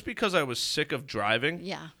just because I was sick of driving.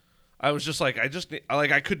 Yeah. I was just like, I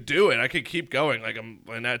could do it. I could keep going. Like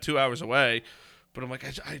I'm at 2 hours away, but I'm like,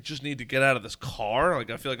 I just need to get out of this car.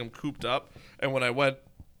 Like I feel like I'm cooped up. And when I went,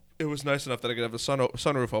 it was nice enough that I could have the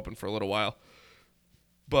sunroof open for a little while.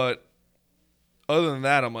 But other than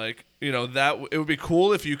that, I'm like, that it would be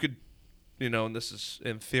cool if you could, and this is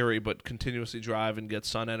in theory, but continuously drive and get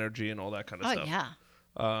sun energy and all that kind of stuff. Oh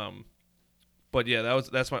yeah. But yeah,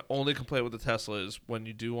 that's my only complaint with the Tesla is when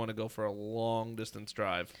you do want to go for a long distance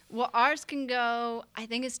drive. Well, ours can go, I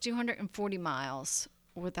think it's 240 miles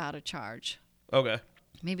without a charge. Okay.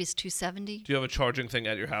 Maybe it's 270. Do you have a charging thing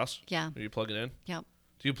at your house? Yeah. Or you plug it in? Yep.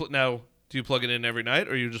 Do you plug it in every night,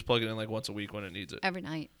 or you just plug it in like once a week when it needs it? Every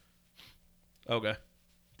night. Okay.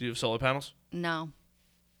 Do you have solar panels? No.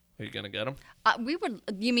 Are you gonna get them?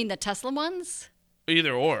 You mean the Tesla ones?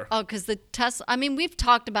 Either or. Oh, because the Tesla, we've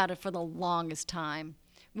talked about it for the longest time.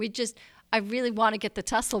 I really want to get the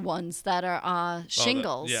Tesla ones that are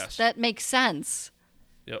shingles. Yes. That makes sense.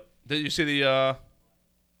 Yep. Did you see it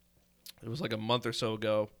was like a month or so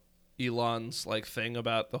ago, Elon's like thing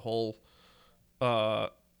about the whole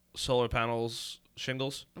solar panels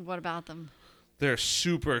shingles? What about them? They're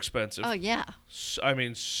super expensive. Oh, yeah.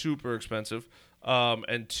 Super expensive.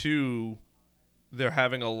 And 2, they're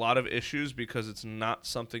having a lot of issues because it's not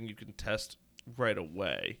something you can test right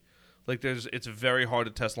away. Like it's very hard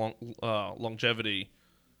to test longevity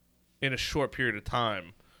in a short period of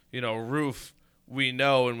time. Roof we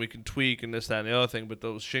know and we can tweak and this, that, and the other thing, but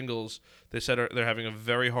those shingles, they said they're having a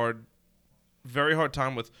very hard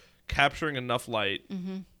time with capturing enough light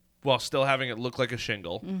while still having it look like a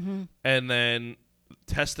shingle, and then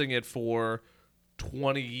testing it for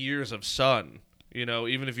 20 years of sun.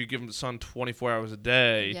 Even if you give them the sun 24 hours a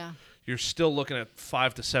day, Yeah. you're still looking at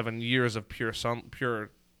 5 to 7 years of pure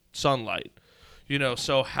sunlight.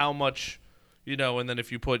 So how much, and then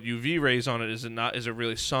if you put UV rays on it, is it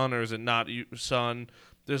really sun or is it not sun?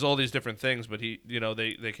 There's all these different things, but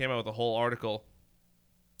they came out with a whole article.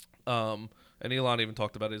 And Elon even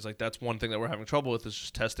talked about it. He's like, that's one thing that we're having trouble with is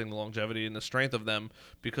just testing the longevity and the strength of them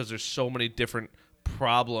because there's so many different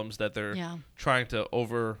problems that they're trying to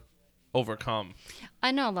overcome.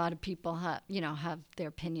 I know a lot of people have their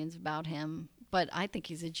opinions about him, but I think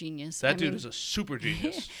he's a genius. That dude is a super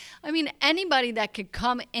genius. Anybody that could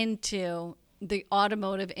come into the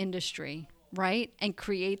automotive industry, right, and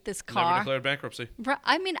create this car. Never declared bankruptcy.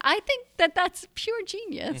 I think that's pure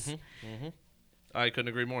genius. I couldn't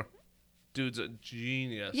agree more. Dude's a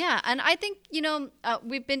genius. Yeah, and I think,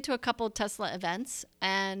 we've been to a couple of Tesla events,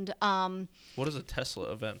 and what is a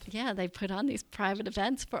Tesla event? yeah, they put on these private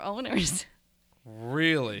events for owners.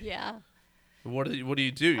 Really? Yeah. What do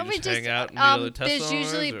you do? You We just hang out and meet other Tesla there's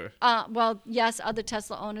owners? usually, Or? yes, other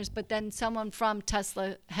Tesla owners, but then someone from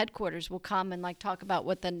Tesla headquarters will come and talk about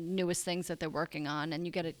what the newest things that they're working on, and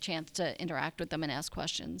you get a chance to interact with them and ask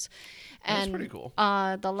questions. That's And pretty cool.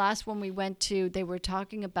 The last one we went to, they were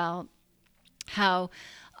talking about how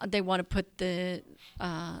they want to put the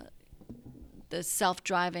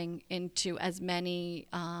self-driving into as many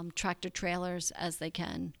tractor trailers as they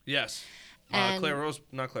can. Yes. And-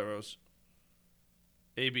 Not Claire Rose.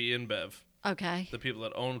 AB InBev. Okay. The people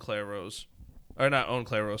that own Claire Rose, or not own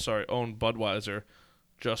Claire Rose, sorry, own Budweiser,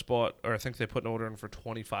 just bought, or I think they put an order in for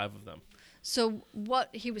 25 of them. So what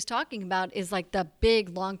he was talking about is the big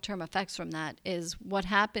long-term effects from that is what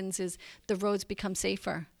happens is the roads become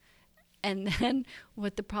safer. And then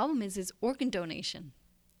what the problem is organ donation.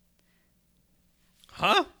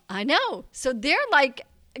 Huh? I know. So they're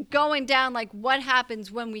going down like what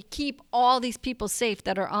happens when we keep all these people safe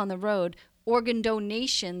that are on the road. Organ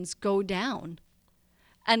donations go down.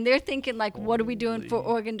 And they're thinking like, what are we doing for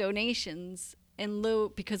organ donations in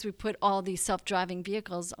lieu because we put all these self-driving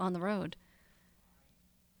vehicles on the road?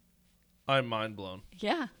 I'm mind blown.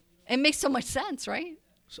 Yeah. It makes so much sense, right?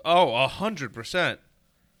 Oh, 100%.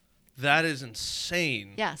 That is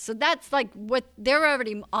insane. Yeah. So that's like what they're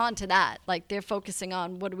already on to that. Like they're focusing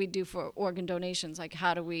on what do we do for organ donations? Like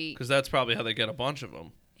how do we? Because that's probably how they get a bunch of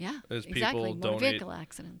them. Yeah. Is exactly. people Motor donate. vehicle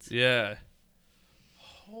accidents. Yeah.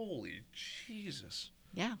 Holy Jesus.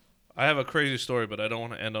 Yeah. I have a crazy story, but I don't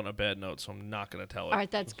want to end on a bad note, so I'm not going to tell it. All right.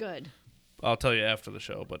 That's good. I'll tell you after the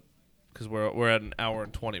show, but because we're at an hour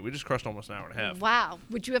and 20. We just crushed almost an hour and a half. Wow.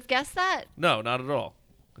 Would you have guessed that? No, not at all.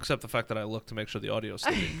 Except the fact that I looked to make sure the audio is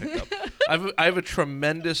still being picked up. I have a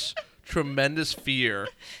tremendous fear.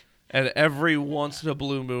 And every once in a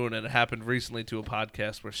blue moon, and it happened recently to a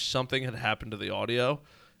podcast where something had happened to the audio.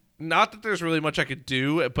 Not that there's really much I could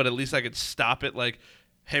do, but at least I could stop it. Like,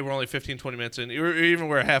 hey, we're only 15, 20 minutes in. Or even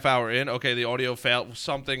we're a half hour in. Okay, the audio failed.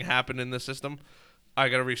 Something happened in the system. I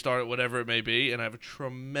got to restart it, whatever it may be. And I have a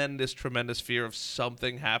tremendous fear of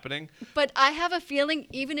something happening. But I have a feeling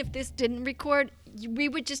even if this didn't record, we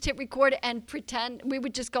would just hit record and pretend we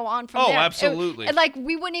would just go on from there. Oh, absolutely. Like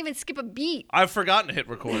we wouldn't even skip a beat. I've forgotten to hit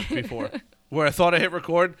record before. Where I thought I hit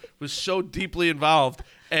record was so deeply involved.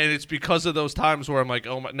 And it's because of those times where I'm like,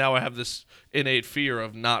 oh, now I have this innate fear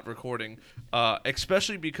of not recording.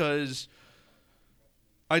 Especially because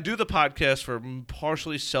I do the podcast for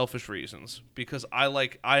partially selfish reasons. Because I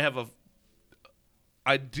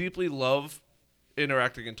deeply love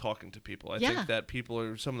interacting and talking to people. I think that people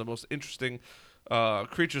are some of the most interesting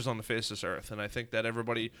creatures on the face of this earth. And I think that I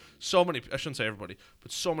shouldn't say everybody,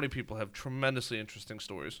 but so many people have tremendously interesting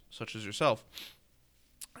stories, such as yourself.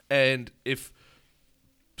 And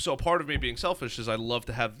so part of me being selfish is I love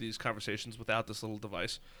to have these conversations without this little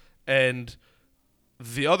device. And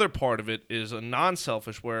the other part of it is a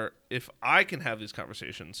non-selfish where if I can have these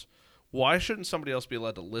conversations, why shouldn't somebody else be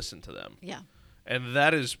allowed to listen to them? Yeah. And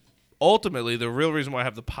that is ultimately the real reason why I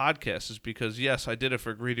have the podcast is because, yes, I did it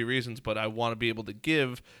for greedy reasons, but I want to be able to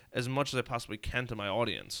give as much as I possibly can to my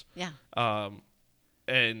audience. Yeah.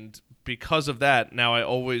 And because of that, now I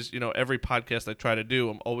always, every podcast I try to do,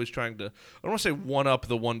 I'm always trying to, I don't want to say one up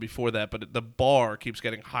the one before that, but the bar keeps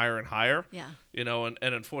getting higher and higher. Yeah. And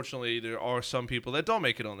unfortunately there are some people that don't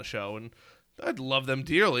make it on the show, and I'd love them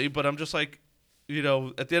dearly, but I'm just like, at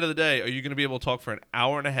the end of the day, are you going to be able to talk for an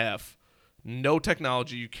hour and a half? No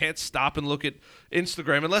technology. You can't stop and look at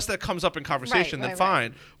Instagram unless that comes up in conversation. Then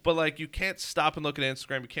fine. But you can't stop and look at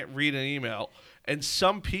Instagram. You can't read an email. And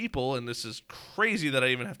some people, and this is crazy that I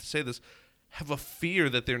even have to say this, have a fear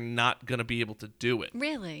that they're not going to be able to do it.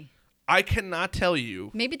 Really? I cannot tell you.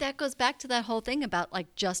 Maybe that goes back to that whole thing about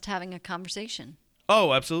just having a conversation.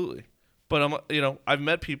 Oh, absolutely. But I've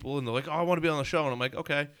met people and they're like, "Oh, I want to be on the show," and I'm like,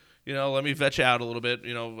 "Okay." Let me vet you out a little bit.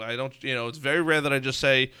 I don't, it's very rare that I just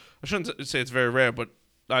say, I shouldn't say it's very rare, but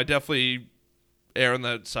I definitely err on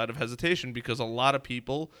that side of hesitation because a lot of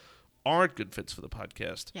people aren't good fits for the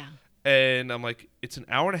podcast. Yeah. And I'm like, it's an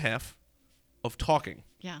hour and a half of talking.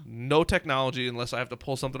 Yeah. No technology unless I have to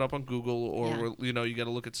pull something up on Google or, you got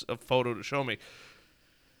to look at a photo to show me.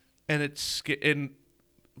 And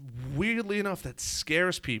weirdly enough, that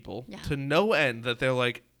scares people to no end that they're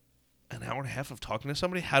like, an hour and a half of talking to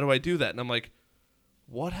somebody? How do I do that? And I'm like,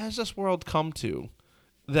 what has this world come to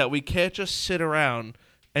that we can't just sit around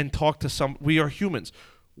and talk to we are humans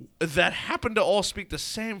that happen to all speak the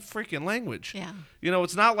same freaking language. Yeah.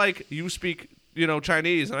 It's not like you speak,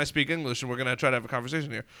 Chinese and I speak English and we're going to try to have a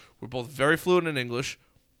conversation here. We're both very fluent in English.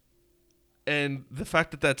 And the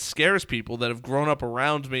fact that scares people that have grown up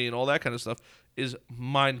around me and all that kind of stuff is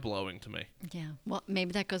mind-blowing to me. Yeah. Well,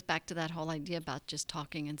 maybe that goes back to that whole idea about just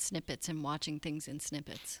talking in snippets and watching things in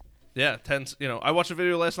snippets. Yeah. I watched a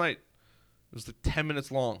video last night. It was 10 minutes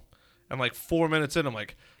long. And 4 minutes in, I'm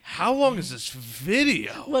like, how long is this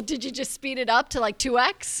video? Well, did you just speed it up to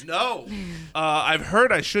 2x? No. I've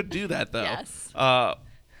heard I should do that, though. Yes. I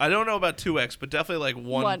don't know about 2x, but definitely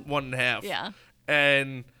 1.5. Yeah.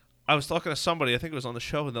 And I was talking to somebody, I think it was on the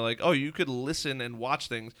show, and they're like, oh, you could listen and watch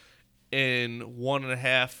things in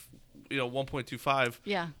 1.5,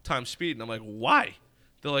 1.25 times speed. And I'm like, why?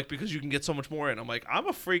 They're like, because you can get so much more in. I'm like, I'm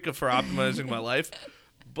a freak for optimizing my life,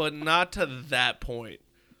 but not to that point.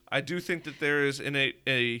 I do think that there is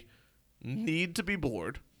a need to be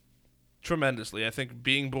bored tremendously. I think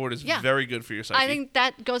being bored is very good for your psyche. I think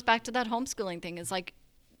that goes back to that homeschooling thing. Is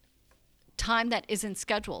time that isn't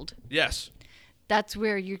scheduled. Yes. That's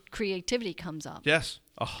where your creativity comes up. Yes,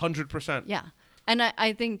 100%. Yeah. And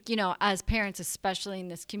I think, as parents, especially in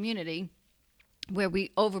this community where we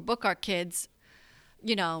overbook our kids,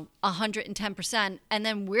 110%, and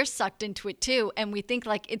then we're sucked into it too. And we think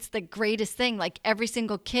like it's the greatest thing. Like every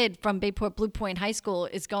single kid from Bayport Blue Point High School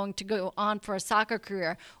is going to go on for a soccer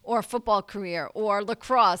career or a football career or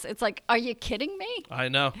lacrosse. It's like, are you kidding me? I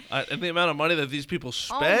know. And the amount of money that these people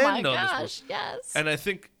spend Oh my on gosh, this. yes. And I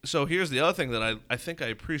think, so here's the other thing that I think I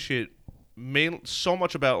appreciate so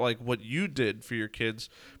much about like what you did for your kids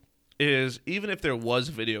is even if there was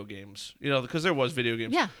video games, because there was video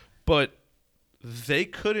games. Yeah. But they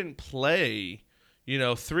couldn't play,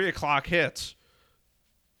 3:00 hits.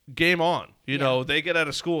 Game on. They get out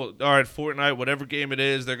of school. All right, Fortnite, whatever game it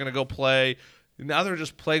is, they're gonna go play. Now they're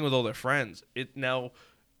just playing with all their friends. Now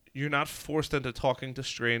you're not forced into talking to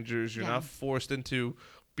strangers. You're not forced into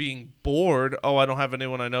being bored. Oh, I don't have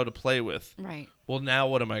anyone I know to play with. Right. Well, now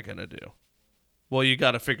what am I gonna do? Well, you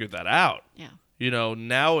got to figure that out. Yeah.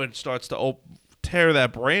 Now it starts to tear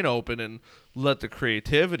that brain open and let the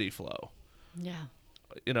creativity flow. Yeah.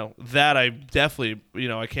 That I definitely,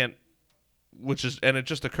 I can't, and it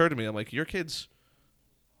just occurred to me, I'm like, your kids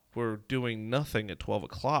were doing nothing at 12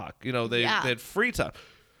 o'clock. They had free time.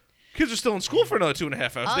 Kids are still in school for another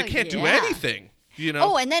 2.5 hours. They can't do anything,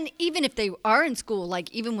 Oh, and then even if they are in school,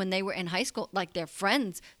 like even when they were in high school, like their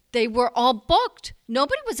friends, they were all booked.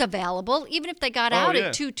 Nobody was available. Even if they got out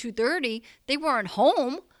at 2:30, they weren't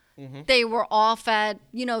home. Mm-hmm. They were off at,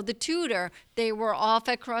 the tutor. They were off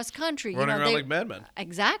at cross country. Running around like madmen.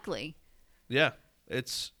 Exactly. Yeah.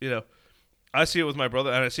 It's, I see it with my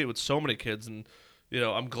brother, and I see it with so many kids. And,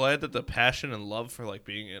 I'm glad that the passion and love for, like,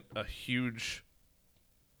 being a huge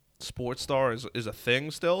sports star is a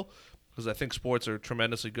thing still. Because I think sports are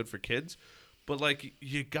tremendously good for kids. But, like,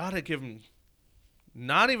 you got to give them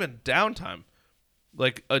not even downtime,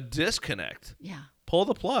 like a disconnect. Yeah. Pull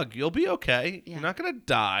the plug. You'll be okay. Yeah. You're not going to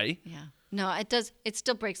die. Yeah. No, it does. It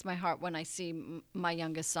still breaks my heart when I see my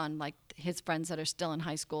youngest son, like his friends that are still in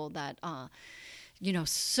high school that,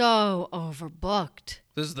 so overbooked.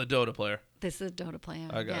 This is the Dota player. This is a Dota player.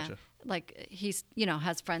 I gotcha. Yeah. Like he's,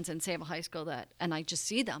 has friends in Sable High School and I just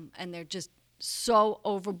see them and they're just so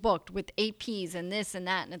overbooked with APs and this and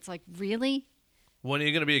that. And it's like, really? When are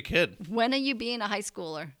you going to be a kid? When are you being a high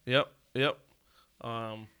schooler? Yep.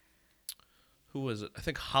 Who was it? I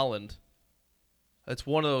think Holland. It's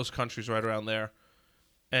one of those countries right around there.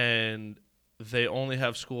 And they only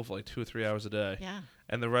have school for like 2 or 3 hours a day. Yeah.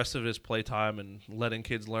 And the rest of it is playtime and letting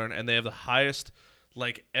kids learn. And they have the highest,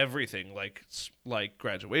 like, everything, like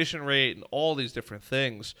graduation rate and all these different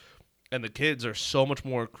things. And the kids are so much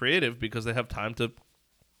more creative because they have time to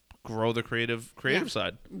grow the creative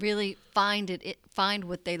side. Really find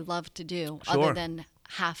what they love to do other than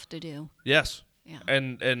have to do. Yes. Yeah.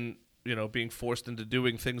 And being forced into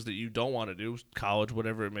doing things that you don't want to do, college,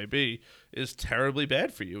 whatever it may be, is terribly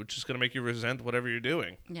bad for you. It's just going to make you resent whatever you're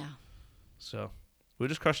doing. Yeah. So we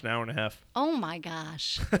just crushed an hour and a half. Oh, my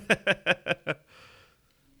gosh.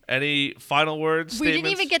 Any final words, We statements?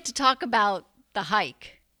 didn't even get to talk about the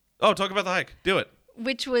hike, Oh, talk about the hike. Do it.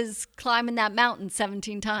 which was climbing that mountain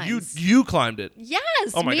 17 times. You climbed it. Yes,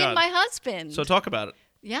 Oh my me God. and my husband. So talk about it.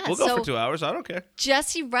 yeah, We'll go so for 2 hours. I don't care.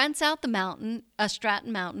 Jesse rents out the mountain,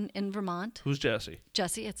 Stratton Mountain in Vermont. Who's Jesse?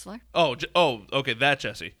 Jesse Itzler. Oh, okay, that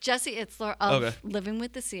Jesse. Jesse Itzler of Okay. Living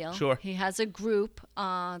with the Seal. Sure. He has a group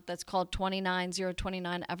that's called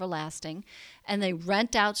 29029 Everlasting, and they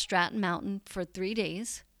rent out Stratton Mountain for 3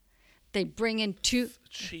 days. They bring in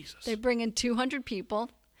Jesus. They bring in 200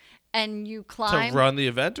 people, and you To climb run the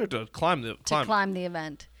event or to climb the to climb the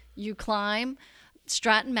event. You climb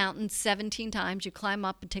Stratton Mountain 17 times. You climb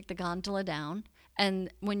up and take the gondola down.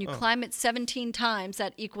 And when you climb it 17 times,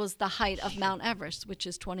 that equals the height of Mount Everest, which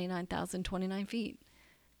is 29,029 feet.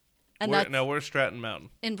 And that's Now, where's Stratton Mountain?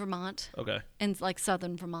 in Vermont, Okay. in like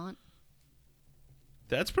southern Vermont.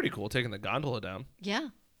 That's pretty cool, taking the gondola down. Yeah,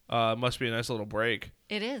 Must be a nice little break.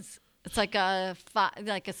 it is. It's like a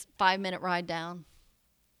 5-minute ride down.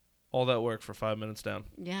 All that work for 5 minutes down.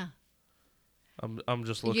 Yeah. I'm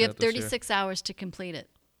just looking You have at this 36 hours to complete it.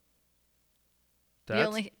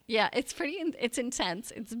 here. It's intense.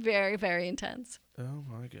 It's very, very intense. Oh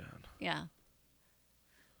my God. Yeah.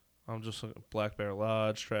 I'm just looking at Black Bear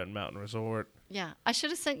Lodge, Stratton Mountain Resort. Yeah. I should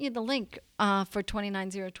have sent you the link for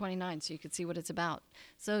 29029 so you could see what it's about.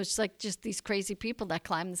 So it's like just these crazy people that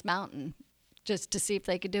climb this mountain just to see if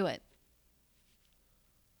they could do it.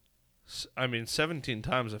 17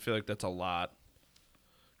 times, I feel like that's a lot.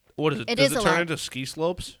 What is it? It Does is it a turn lot. into ski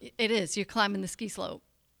slopes? It is. You're climbing the ski slope.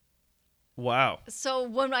 Wow. So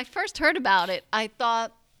when I first heard about it, I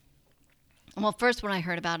thought, Well, first when I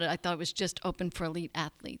heard about it, I thought it was just open for elite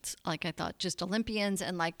athletes. Like I thought just Olympians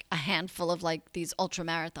and like a handful of like these ultra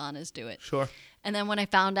marathoners do it. Sure. And then when I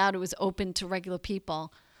found out it was open to regular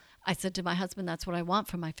people, I said to my husband, that's what I want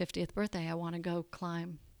for my 50th birthday. I want to go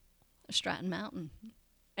climb Stratton Mountain.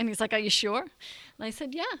 And he's like, are you sure? And I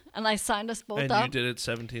said, yeah. And I signed us both And up. you did it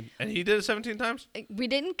 17. And he did it 17 times? We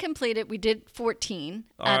didn't complete it. We did 14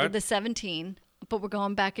 All out right. of the 17. But we're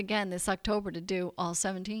going back again this October to do all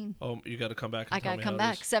 17. Oh, you got to come back and I tell got me to come how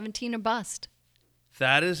it back. is. 17 or bust.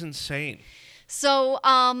 That is insane. So,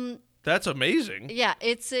 That's amazing. yeah,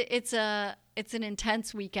 it's an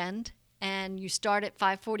intense weekend, and you start at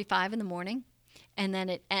 5:45 in the morning, and then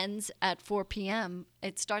it ends at 4 p.m.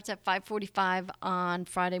 It starts at 5:45 on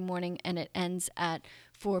Friday morning, and it ends at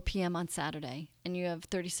 4 p.m. on Saturday, and you have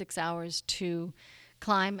 36 hours to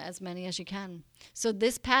climb as many as you can. So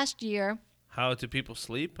this past year, How do people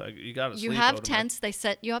sleep? You got to sleep. you I have would imagine. tents. They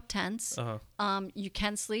set you up tents. Uh-huh. You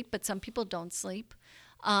can sleep, but some people don't sleep.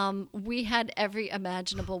 We had every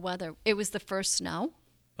imaginable weather. It was the first snow.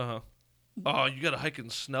 Uh-huh. Oh, you got to hike in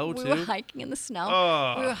snow, We too? were hiking in the snow.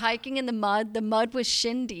 Oh. We were hiking in the mud. The mud was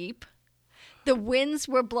shin deep. The winds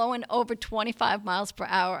were blowing over 25 miles per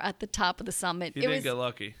hour at the top of the summit. You didn't get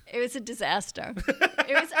lucky. It was a disaster.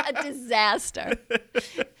 It was a disaster.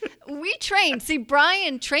 We trained. See,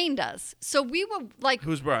 Brian trained us. So we were like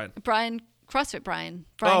Who's Brian? Brian Brian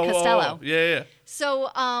Oh, Costello. Yeah.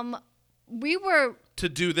 So we were To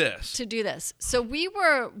do this. to do this. So we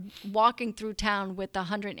were walking through town with a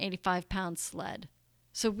 185-pound sled.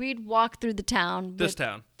 So we'd walk through the town. This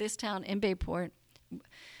town. This town in Bayport.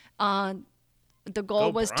 The goal Go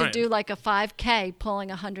was to Brian. do like a 5K pulling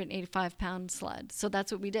a 185-pound sled. So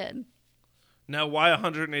that's what we did. Now, why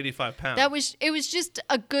 185 pounds? It was just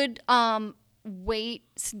a good weight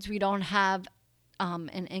since we don't have an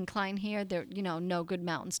incline here. There, no good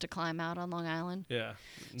mountains to climb out on Long Island. Yeah.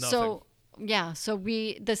 Nothing. So yeah, so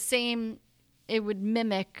it would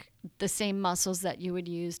mimic the same muscles that you would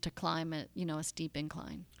use to climb a steep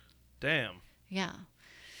incline. Damn. Yeah.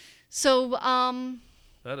 So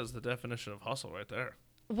That is the definition of hustle right there.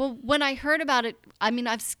 well, when I heard about it, I mean,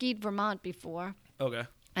 I've skied Vermont before, Okay.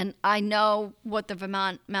 and I know what the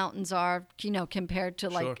Vermont mountains are, compared to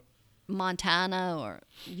like Sure. Montana or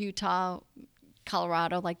Utah,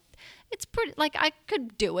 Colorado. Like, it's pretty. Like, I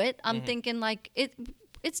could do it. I'm thinking like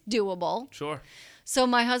it's doable. Sure. So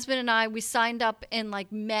my husband and I, we signed up in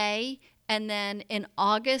like May, and then in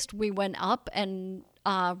August we went up and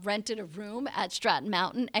rented a room at Stratton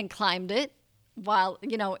Mountain and climbed it while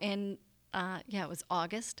it was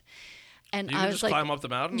August. And You I can was just like, climb up the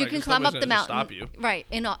mountain? you Like, can there's climb up nobody's the gonna just mountain, stop you. right?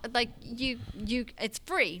 And like it's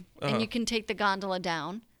free, Uh-huh. and you can take the gondola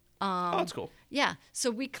down. Oh, that's cool. Yeah. So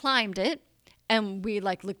we climbed it, and we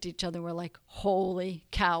like looked at each other and we're like, holy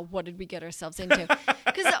cow, what did we get ourselves into?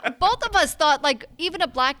 Because both of us thought like even a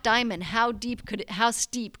black diamond, how steep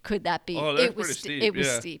could that be? Oh, that's it was pretty steep. It was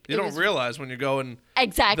yeah. steep. You It don't was realize when you're going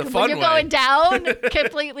exactly the when fun you're way. going down,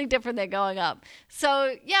 completely different than going up.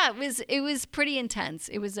 So yeah, it was pretty intense.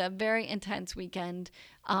 It was a very intense weekend.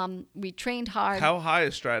 We trained hard. How high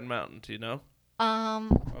is Stratton Mountain? Do you know?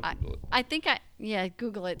 Google it. I think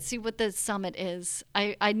Google it. See what the summit is.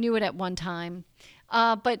 I knew it at one time,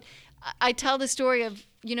 but I tell the story of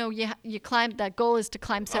you climb. That goal is to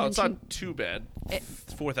climb 17. Oh, it's not too bad.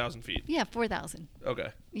 4,000 feet. Yeah, 4,000. Okay.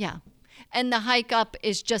 Yeah, and the hike up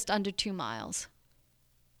is just under 2 miles.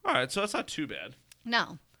 All right, so that's not too bad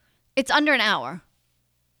No, it's under an hour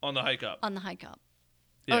on the hike up. on the hike up.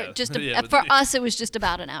 Yeah. Or just yeah, for us, it was just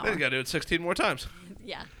about an You hour. got to do it 16 more times.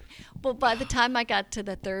 Yeah. Well, by the time I got to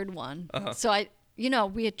the third one, so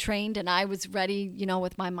we had trained and I was ready,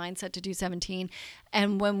 with my mindset to do 17.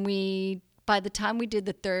 And by the time we did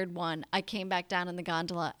the third one, I came back down in the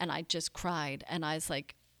gondola and I just cried. And I was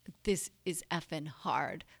like, this is effing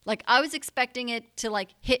hard. Like, I was expecting it to like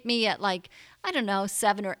hit me at like, I don't know,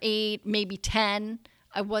 7 or 8, maybe 10.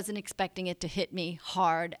 I wasn't expecting it to hit me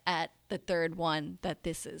hard at the third one, that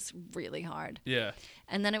this is really hard. Yeah.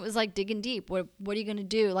 And then it was like digging deep. What are you going to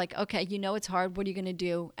do? Like, okay, it's hard. What are you going to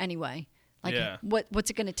do anyway? Like, Yeah. what's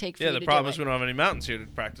it going to take for Yeah, you the to problem do is it? we don't have any mountains here to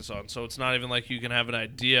practice on, so it's not even like you can have an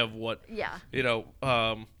idea of what, Yeah.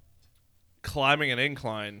 climbing an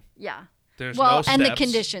incline. Yeah. There's Well, no steps. and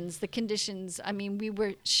the conditions, I mean, we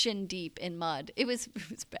were shin deep in mud. It was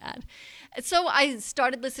bad. So I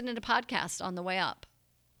started listening to podcasts on the way up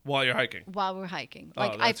While you're hiking. while we were hiking. Oh,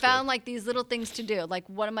 Like, I that's found good. like these little things to do. Like,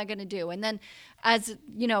 what am I going to do? And then as,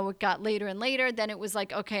 it got later and later, then it was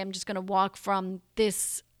like, okay, I'm just going to walk from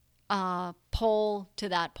this pole to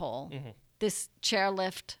that pole. Mm-hmm. this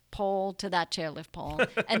chairlift pole to that chairlift pole,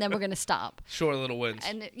 and then we're going to stop. Short little wins.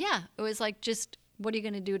 And it was like, just what are you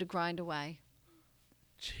going to do to grind away?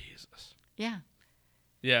 Jesus. Yeah.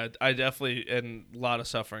 Yeah, I definitely, and a lot of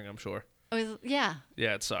suffering, I'm sure. It was, yeah.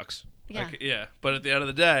 Yeah, it sucks. Yeah. Yeah. But at the end of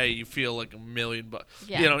the day, you feel like $1,000,000.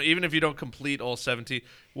 Yeah. You know, even if you don't complete all 17,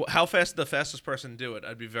 how fast did the fastest person do it?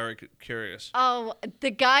 I'd be very curious. Oh,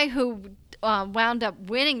 the guy who wound up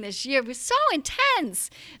winning this year was so intense.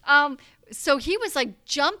 So he was like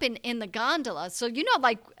jumping in the gondola. So,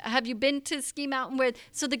 like, have you been to Ski Mountain where,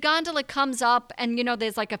 so the gondola comes up and,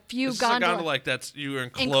 there's like a few This is a gondola like you were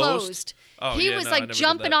enclosed? Oh, he yeah, was no, I like never did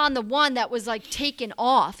jumping that. on the one that was like taken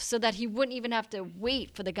off so that he wouldn't even have to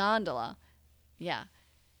wait for the gondola. Yeah.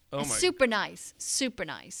 Oh my. Super nice. Super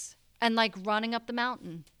nice. And like running up the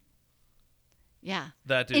mountain. Yeah.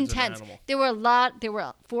 That dude's intense. an animal. There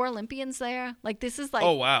were 4 Olympians there. Like, this is like,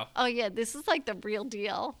 Oh, wow. oh yeah, this is like the real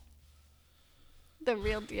deal. The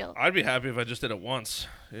real deal. I'd be happy if I just did it once.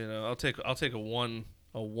 I'll take a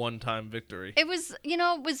one-time victory. It was,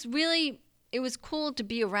 it was cool to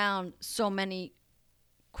be around so many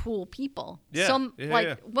cool people. Yeah,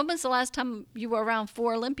 yeah. When was the last time you were around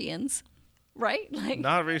 4 Olympians? Right? Like,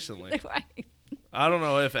 Not recently. right. I don't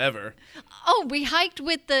know if ever. Oh, we hiked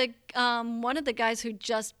with the one of the guys who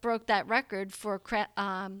just broke that record for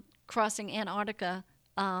crossing Antarctica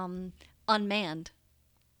unmanned.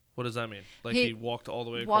 What does that mean? Like He he walked all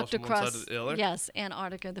the way Walked from one side to the other? yes,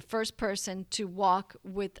 Antarctica. The first person to walk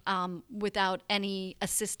without any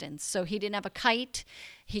assistance. So he didn't have a kite.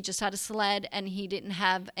 He just had a sled, and he didn't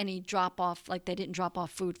have any drop off. Like, they didn't drop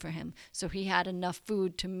off food for him. So he had enough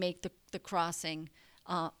food to make the crossing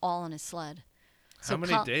all on his sled. How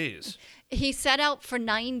many days? He set out for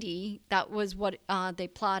 90. That was what they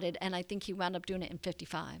plotted, and I think he wound up doing it in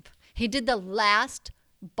 55. He did the last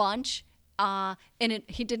bunch,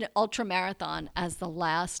 he did an ultra marathon as the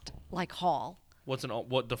last haul.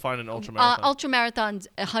 What define an ultra marathon? Ultra marathon's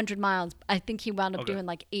 100 miles. I think he wound up Okay. doing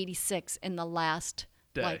 86 in the last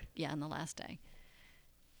Day. in the last day.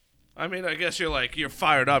 I mean, I guess you're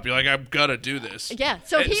fired up. You're like, I'm gonna do this. Yeah,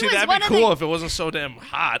 so he see, was that'd one be of cool the- if it wasn't so damn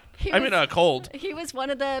hot. He Cold. He was one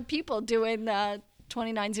of the people doing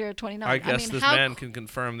 29029. I guess this how man can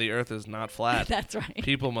confirm the Earth is not flat. That's right.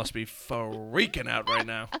 People must be freaking out right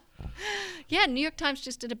now. Yeah, New York Times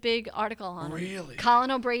just did a big article on him. Really? Colin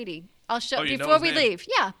O'Brady. I'll show Oh, you know before his we name? leave.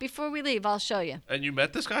 Yeah, before we leave, I'll show you. And you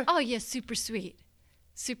met this guy? Oh yeah, super sweet.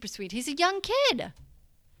 Super sweet. He's a young kid.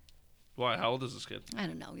 Why? How old is this kid? I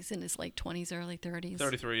don't know. He's in his late 20s, early 30s.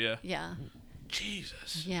 33. Yeah. Yeah.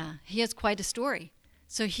 Jesus. Yeah. He has quite a story.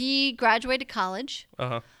 So he graduated college.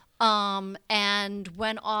 Uh huh. And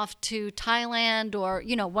went off to Thailand or,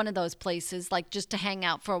 one of those places, just to hang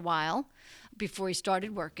out for a while before he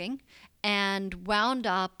started working, and wound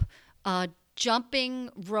up jumping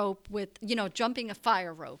rope jumping a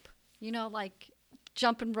fire rope,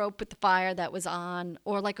 jumping rope with the fire that was on,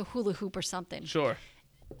 or like a hula hoop or something. Sure.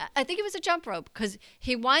 I think it was a jump rope, because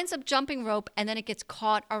he winds up jumping rope and then it gets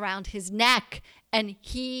caught around his neck and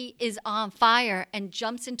he is on fire and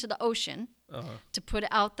jumps into the ocean to put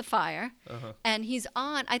out the fire. And he's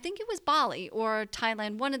on, I think it was Bali or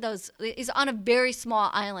Thailand, one of those. He's on a very small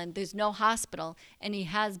island. There's no hospital, and he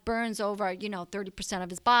has burns over 30% of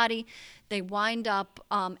his body. They wind up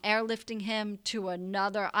airlifting him to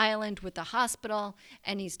another island with a hospital,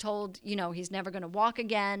 and he's told he's never going to walk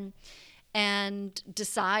again. And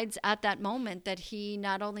decides at that moment that he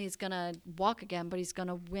not only is going to walk again, but he's going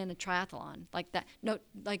to win a triathlon.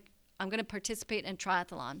 I'm going to participate in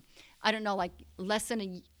triathlon. I don't know, less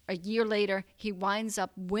than a year later, he winds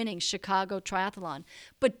up winning Chicago Triathlon,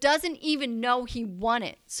 but doesn't even know he won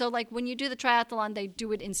it. So, when you do the triathlon, they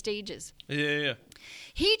do it in stages. Yeah.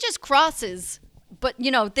 He just crosses, but,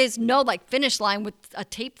 there's no, finish line with a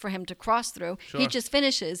tape for him to cross through. Sure. He just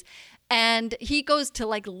finishes. And he goes to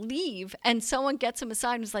leave, and someone gets him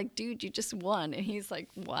aside and is like, dude, you just won. And he's like,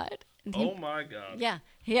 what? And Oh my God. Yeah.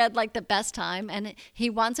 He had the best time, and he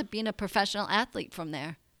winds up being a professional athlete from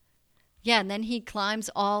there. Yeah. And then he climbs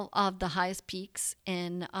all of the highest peaks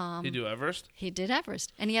in, He do Everest? he did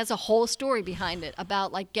Everest. And he has a whole story behind it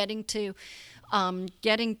about getting to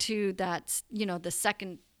that, the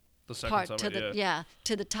second The second part summit,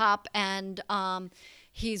 to the top, and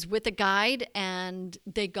he's with a guide, and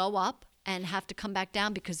they go up and have to come back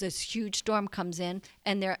down because this huge storm comes in,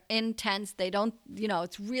 and they're intense. They don't,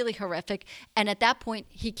 it's really horrific. And at that point,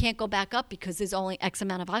 he can't go back up because there's only X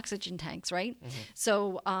amount of oxygen tanks, right?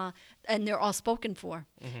 So, and they're all spoken for.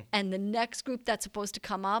 And the next group that's supposed to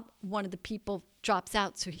come up, one of the people drops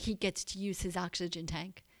out, so he gets to use his oxygen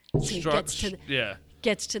tank. So he gets to the Yeah.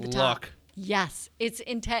 gets to the Luck. top. Yes, it's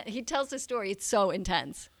intense. He tells the story. It's so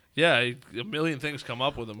intense. Yeah, a million things come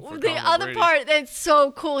up with him. For The Conor other Brady. part that's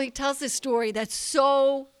so cool, he tells this story that's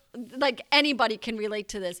so, like, anybody can relate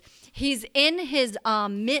to this. He's in his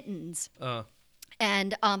mittens,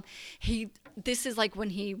 and this is like when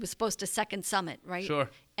he was supposed to second summit, right? Sure.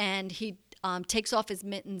 And he takes off his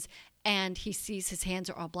mittens, and he sees his hands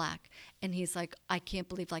are all black, and he's like, I can't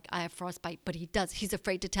believe, like, I have frostbite. But he's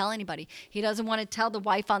afraid to tell anybody. He doesn't want to tell the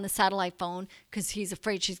wife on the satellite phone because he's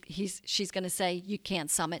afraid she's going to say you can't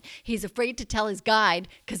summit. He's afraid to tell his guide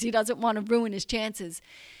because he doesn't want to ruin his chances.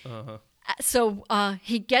 So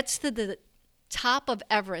he gets to the top of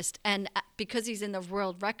Everest, and because he's in the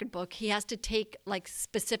world record book, he has to take like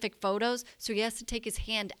specific photos. So he has to take his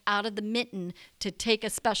hand out of the mitten to take a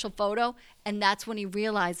special photo, and that's when he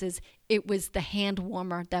realizes it was the hand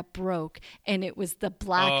warmer that broke, and it was the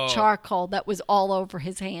black charcoal that was all over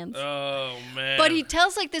his hands. Oh man! But he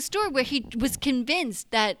tells like this story where he was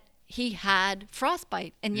convinced that he had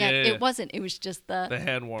frostbite, and yet it wasn't. It was just the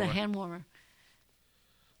hand warmer. The hand warmer.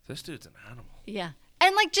 This dude's an animal. Yeah.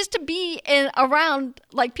 And like just to be around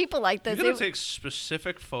like people like this. You're gonna take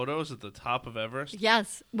specific photos at the top of Everest?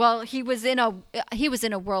 Yes. Well, he was in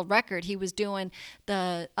a world record. He was doing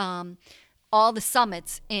the all the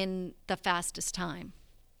summits in the fastest time.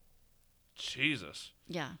 Jesus.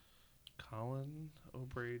 Yeah. Colin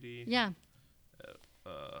O'Brady. Yeah.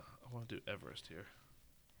 I want to do Everest here.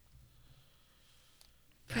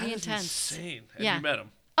 Pretty that is intense. Insane. And Yeah. you met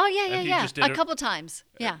him. Oh yeah, And he yeah, just yeah. did A couple times.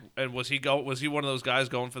 Yeah. And was he one of those guys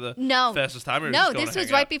going for the No. fastest time? Or No, just going this to was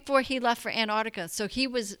hang right out? before he left for Antarctica. So he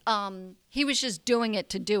was just doing it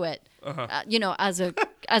to do it. As a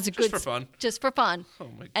good for fun. Just for fun. Oh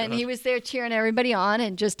my god. And he was there cheering everybody on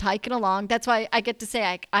and just hiking along. That's why I get to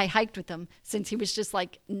say I hiked with him, since he was just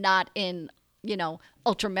like not in,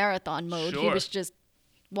 ultra marathon mode. He Sure. was just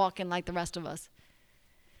walking like the rest of us.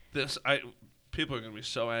 People are going to be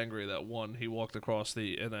so angry that he walked across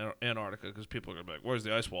the Antarctica, because people are going to be like, "Where's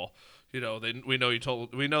the ice wall?" We know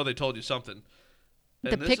they told you something.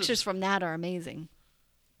 And The this pictures from that are amazing.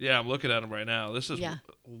 Yeah, I'm looking at him right now. This is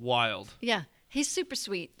wild. Yeah, he's super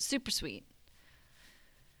sweet, super sweet.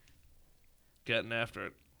 Getting after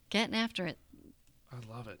it. Getting after it. I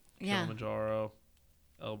love it. Yeah. Kilimanjaro,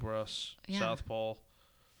 Elbrus, Yeah. South Pole,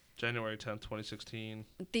 January 10th, 2016.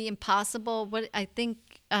 The impossible. What I think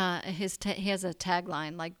he has a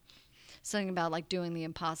tagline like something about like doing the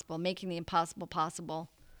impossible, making the impossible possible.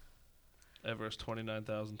 Everest,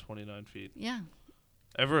 29,029 feet. Yeah.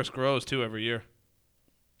 Everest grows too every year.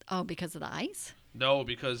 Oh, because of the ice? No,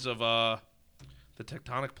 because of the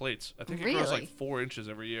tectonic plates. I think it grows Really? like 4 inches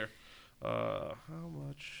every year. How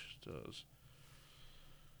much does?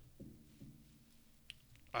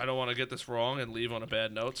 I don't want to get this wrong and leave on a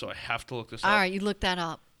bad note, so I have to look this up. All right, you look that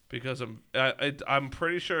up. Because I'm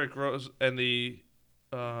pretty sure it grows, and the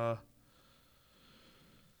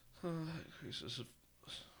increases.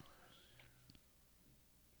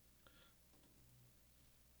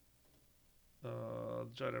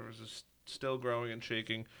 Giant Everest is still growing and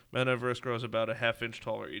shaking. Mount Everest grows about a half-inch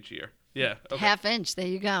taller each year. Yeah. Okay. Half inch. There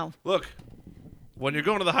you go. Look, when you're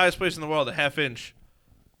going to the highest place in the world, a half-inch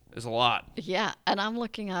is a lot. Yeah, and I'm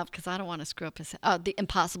looking up because I don't want to screw up his. The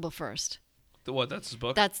Impossible First. What? That's his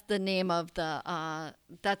book. That's the name of the.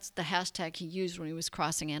 That's the hashtag he used when he was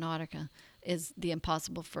crossing Antarctica. Is the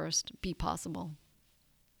Impossible First be possible?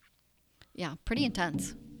 Yeah, pretty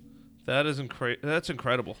intense. That's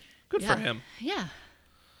incredible. Good Yeah. for him. Yeah.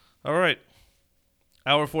 All right.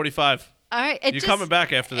 Hour 45. All right. You're coming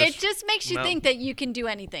back after this. It just makes you think that you can do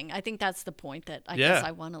anything. I think that's the point that I guess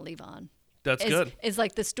I want to leave on. That's good. Is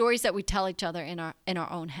like the stories that we tell each other in our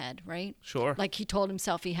own head, right? Sure. Like he told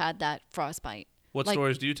himself he had that frostbite. What Like-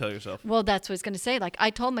 stories do you tell yourself? Well, that's what I was going to say. Like I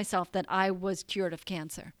told myself that I was cured of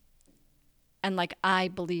cancer. And like I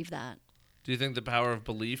believe that. Do you think the power of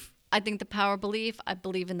belief? I think the power of belief. I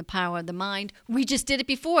believe in the power of the mind. We just did it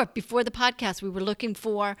before the podcast. We were looking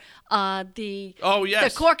for the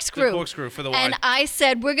corkscrew. The corkscrew for the wine. And I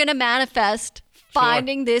said we're going to manifest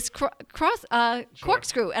finding this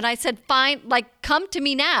corkscrew. And I said, come to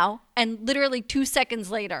me now. And literally 2 seconds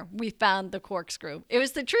later, we found the corkscrew. It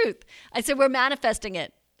was the truth. I said we're manifesting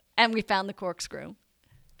it, and we found the corkscrew.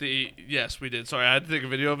 Yes, we did. Sorry, I had to take a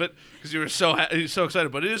video of it because you were so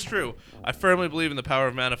excited. But it is true. I firmly believe in the power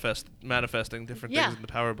of manifesting different things and the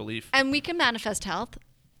power of belief. And we can manifest health.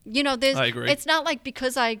 I agree. It's not like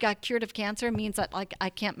because I got cured of cancer means that like I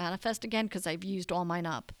can't manifest again because I've used all mine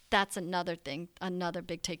up. That's another thing, another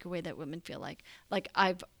big takeaway that women feel like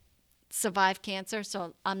I've survived cancer,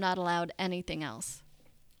 so I'm not allowed anything else.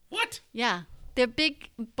 What? Yeah, they're big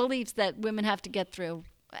beliefs that women have to get through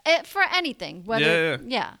For anything, whether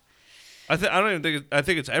Yeah. I don't even think I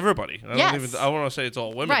think it's everybody. I want to say it's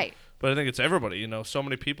all women, right? But I think it's everybody. You know, so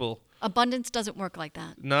many people. Abundance doesn't work like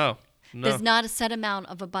that. No. There's not a set amount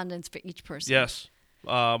of abundance for each person. Yes.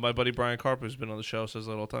 My buddy Brian Carper, who's been on the show, says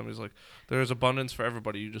that all the time. He's like, "There is abundance for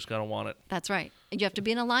everybody. You just gotta want it." That's right. And you have to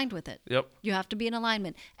be in aligned with it. Yep. You have to be in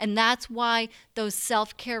alignment, and that's why those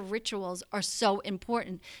self-care rituals are so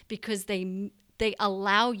important, because they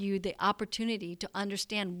allow you the opportunity to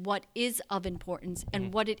understand what is of importance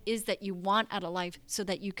and what it is that you want out of life, so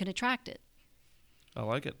that you can attract it. I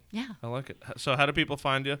like it. Yeah. I like it. So how do people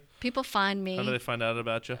find you? People find me. How do they find out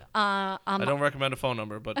about you? I don't recommend a phone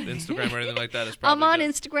number, but Instagram or anything like that is probably I'm on good.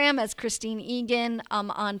 Instagram as Christine Egan. I'm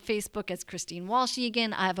on Facebook as Christine Walsh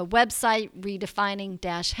Egan. I have a website,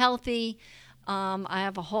 redefining-healthy. I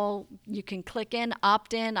have a whole, you can click in,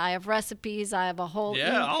 opt in. I have recipes. I have a whole.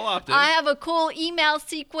 Yeah, I'll opt in. I have a cool email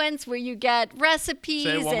sequence where you get recipes.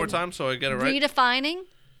 Say it one more time so I get it right. Redefining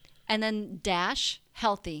and then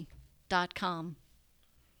 -healthy.com.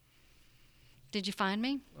 Did you find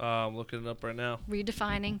me? I'm looking it up right now.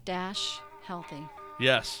 Redefining-healthy.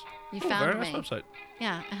 Yes. You found very me. nice website.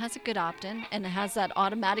 Yeah, it has a good opt-in, and it has that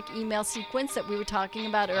automatic email sequence that we were talking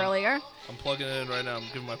about earlier. I'm plugging it in right now. I'm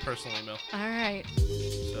giving my personal email. All right.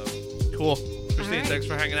 So cool. Christine, right. Thanks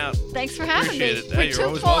for hanging out. Thanks for having me. Appreciate it. Hey, For you're 2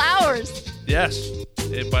 always full welcome. hours. Yes.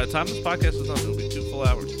 By the time this podcast is done, it'll be 2 full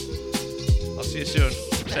hours. I'll see you soon.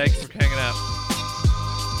 Thanks for hanging out.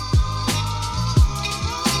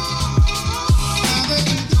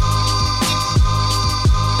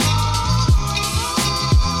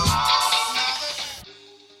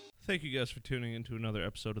 Thank you guys for tuning in to another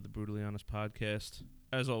episode of the Brutally Honest Podcast.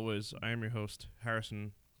 As always, I am your host,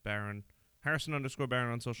 Harrison Barron.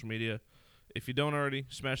 Harrison_Barron on social media. If you don't already,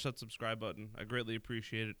 smash that subscribe button. I greatly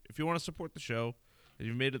appreciate it. If you want to support the show, if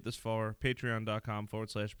you've made it this far,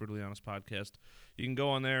 patreon.com/Brutally Honest Podcast. You can go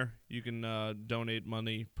on there. You can donate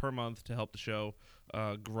money per month to help the show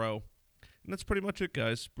grow. And that's pretty much it,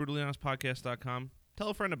 guys. BrutallyHonestPodcast.com. Tell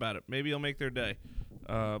a friend about it. Maybe you'll make their day.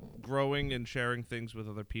 Growing and sharing things with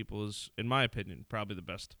other people is, in my opinion, probably the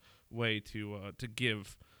best way to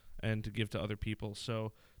give and to give to other people.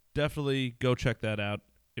 So definitely go check that out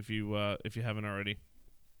if you haven't already.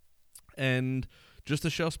 And just the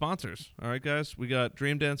show sponsors. All right, guys, we got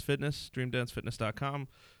Dream Dance Fitness, DreamDanceFitness.com.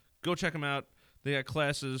 Go check them out. They got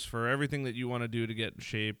classes for everything that you want to do to get in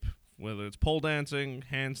shape, whether it's pole dancing,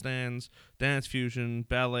 handstands, dance fusion,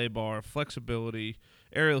 ballet bar, flexibility,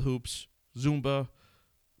 aerial hoops, Zumba.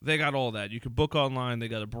 They got all that. You can book online. They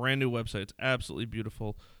got a brand new website. It's absolutely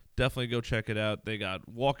beautiful. Definitely go check it out. They got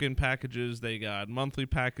walk-in packages. They got monthly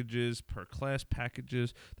packages, per class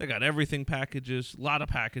packages. They got everything packages, a lot of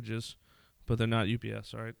packages, but they're not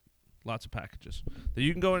UPS, all right? Lots of packages. So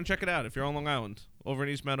you can go and check it out if you're on Long Island, over in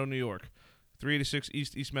East Meadow, New York. 386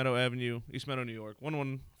 East Meadow Avenue, East Meadow, New York,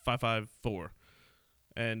 11554.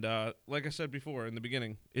 And like I said before in the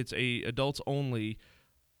beginning, it's a adults-only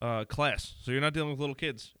class. So you're not dealing with little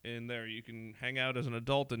kids in there. You can hang out as an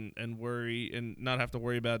adult and worry and not have to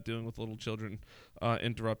worry about dealing with little children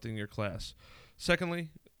interrupting your class.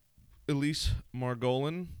 Secondly, Elise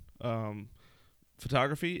Margolin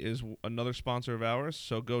Photography is another sponsor of ours,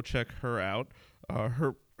 so go check her out.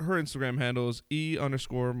 Her Instagram handle is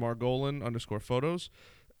e_Margolin_photos.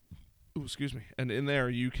 Ooh, excuse me. And in there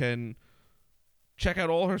you can check out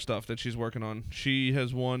all her stuff that she's working on. She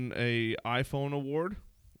has won a iPhone award.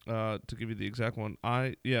 To give you the exact one,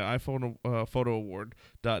 iPhone Photo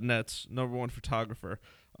Award.net's #1 photographer,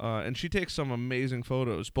 and she takes some amazing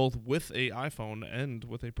photos, both with a iPhone and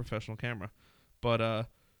with a professional camera. But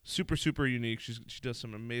super unique. She does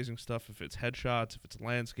some amazing stuff. If it's headshots, if it's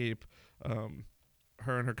landscape,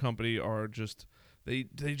 her and her company are just they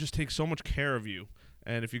just take so much care of you.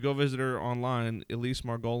 And if you go visit her online,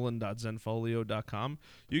 elisemargolin.zenfolio.com,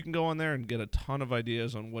 you can go on there and get a ton of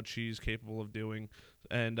ideas on what she's capable of doing.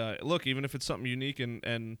 And look, even if it's something unique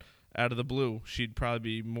and out of the blue, she'd probably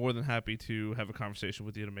be more than happy to have a conversation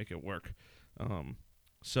with you to make it work.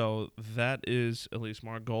 So that is Elise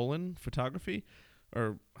Margolin Photography,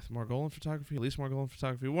 or Margolin Photography, Elise Margolin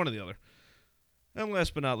Photography, one or the other. And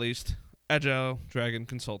last but not least, Agile Dragon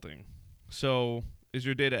Consulting. So is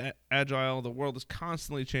your data agile? The world is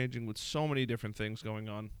constantly changing with so many different things going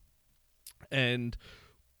on. And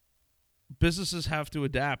businesses have to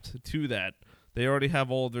adapt to that. They already have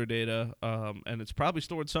all of their data, and it's probably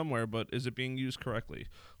stored somewhere, but is it being used correctly?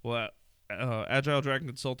 Well, Agile Dragon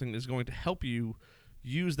Consulting is going to help you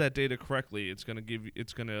use that data correctly. It's going to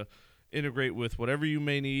integrate with whatever you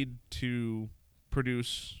may need to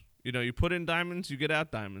produce. You know, you put in diamonds, you get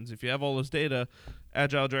out diamonds. If you have all this data,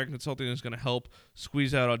 Agile Dragon Consulting is going to help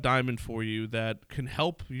squeeze out a diamond for you that can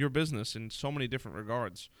help your business in so many different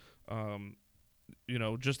regards.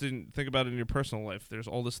 Just think about it in your personal life. There's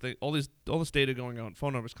all this data going on,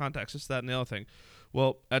 phone numbers, contacts, this, that, and the other thing.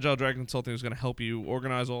 Well, Agile Dragon Consulting is going to help you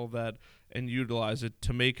organize all of that and utilize it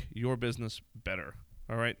to make your business better.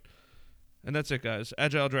 All right? And that's it, guys.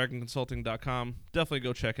 AgileDragonConsulting.com. Definitely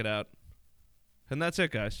go check it out. And that's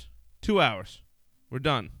it, guys. 2 hours. We're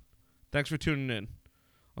done. Thanks for tuning in.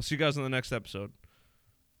 I'll see you guys on the next episode.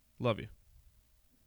 Love you.